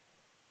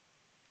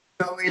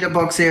 Go read the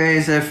book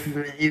series if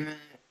even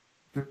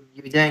if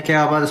you didn't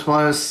care about the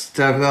spoilers.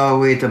 Still go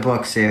read the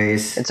book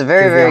series. It's a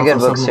very, Give you very good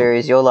also book some-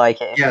 series. You'll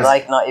like it. If Yes.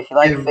 if you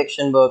like Give-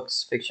 fiction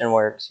books, fiction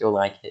works, you'll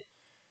like it.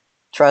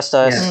 Trust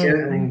us.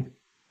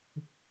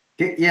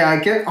 Give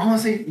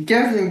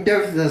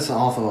this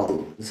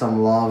author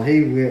some love. He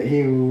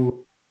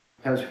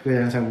has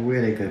written some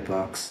really good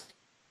books.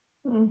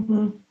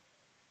 Mm-hmm.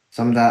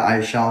 Some that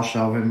I shall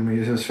show him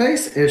Muse's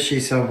face if she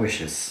so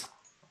wishes.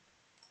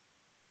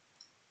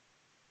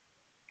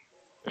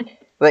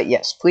 But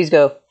yes, please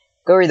go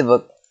read the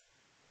book.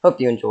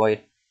 Hope you enjoyed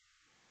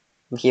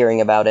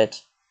hearing about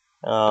it.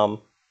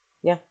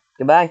 Yeah,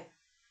 goodbye.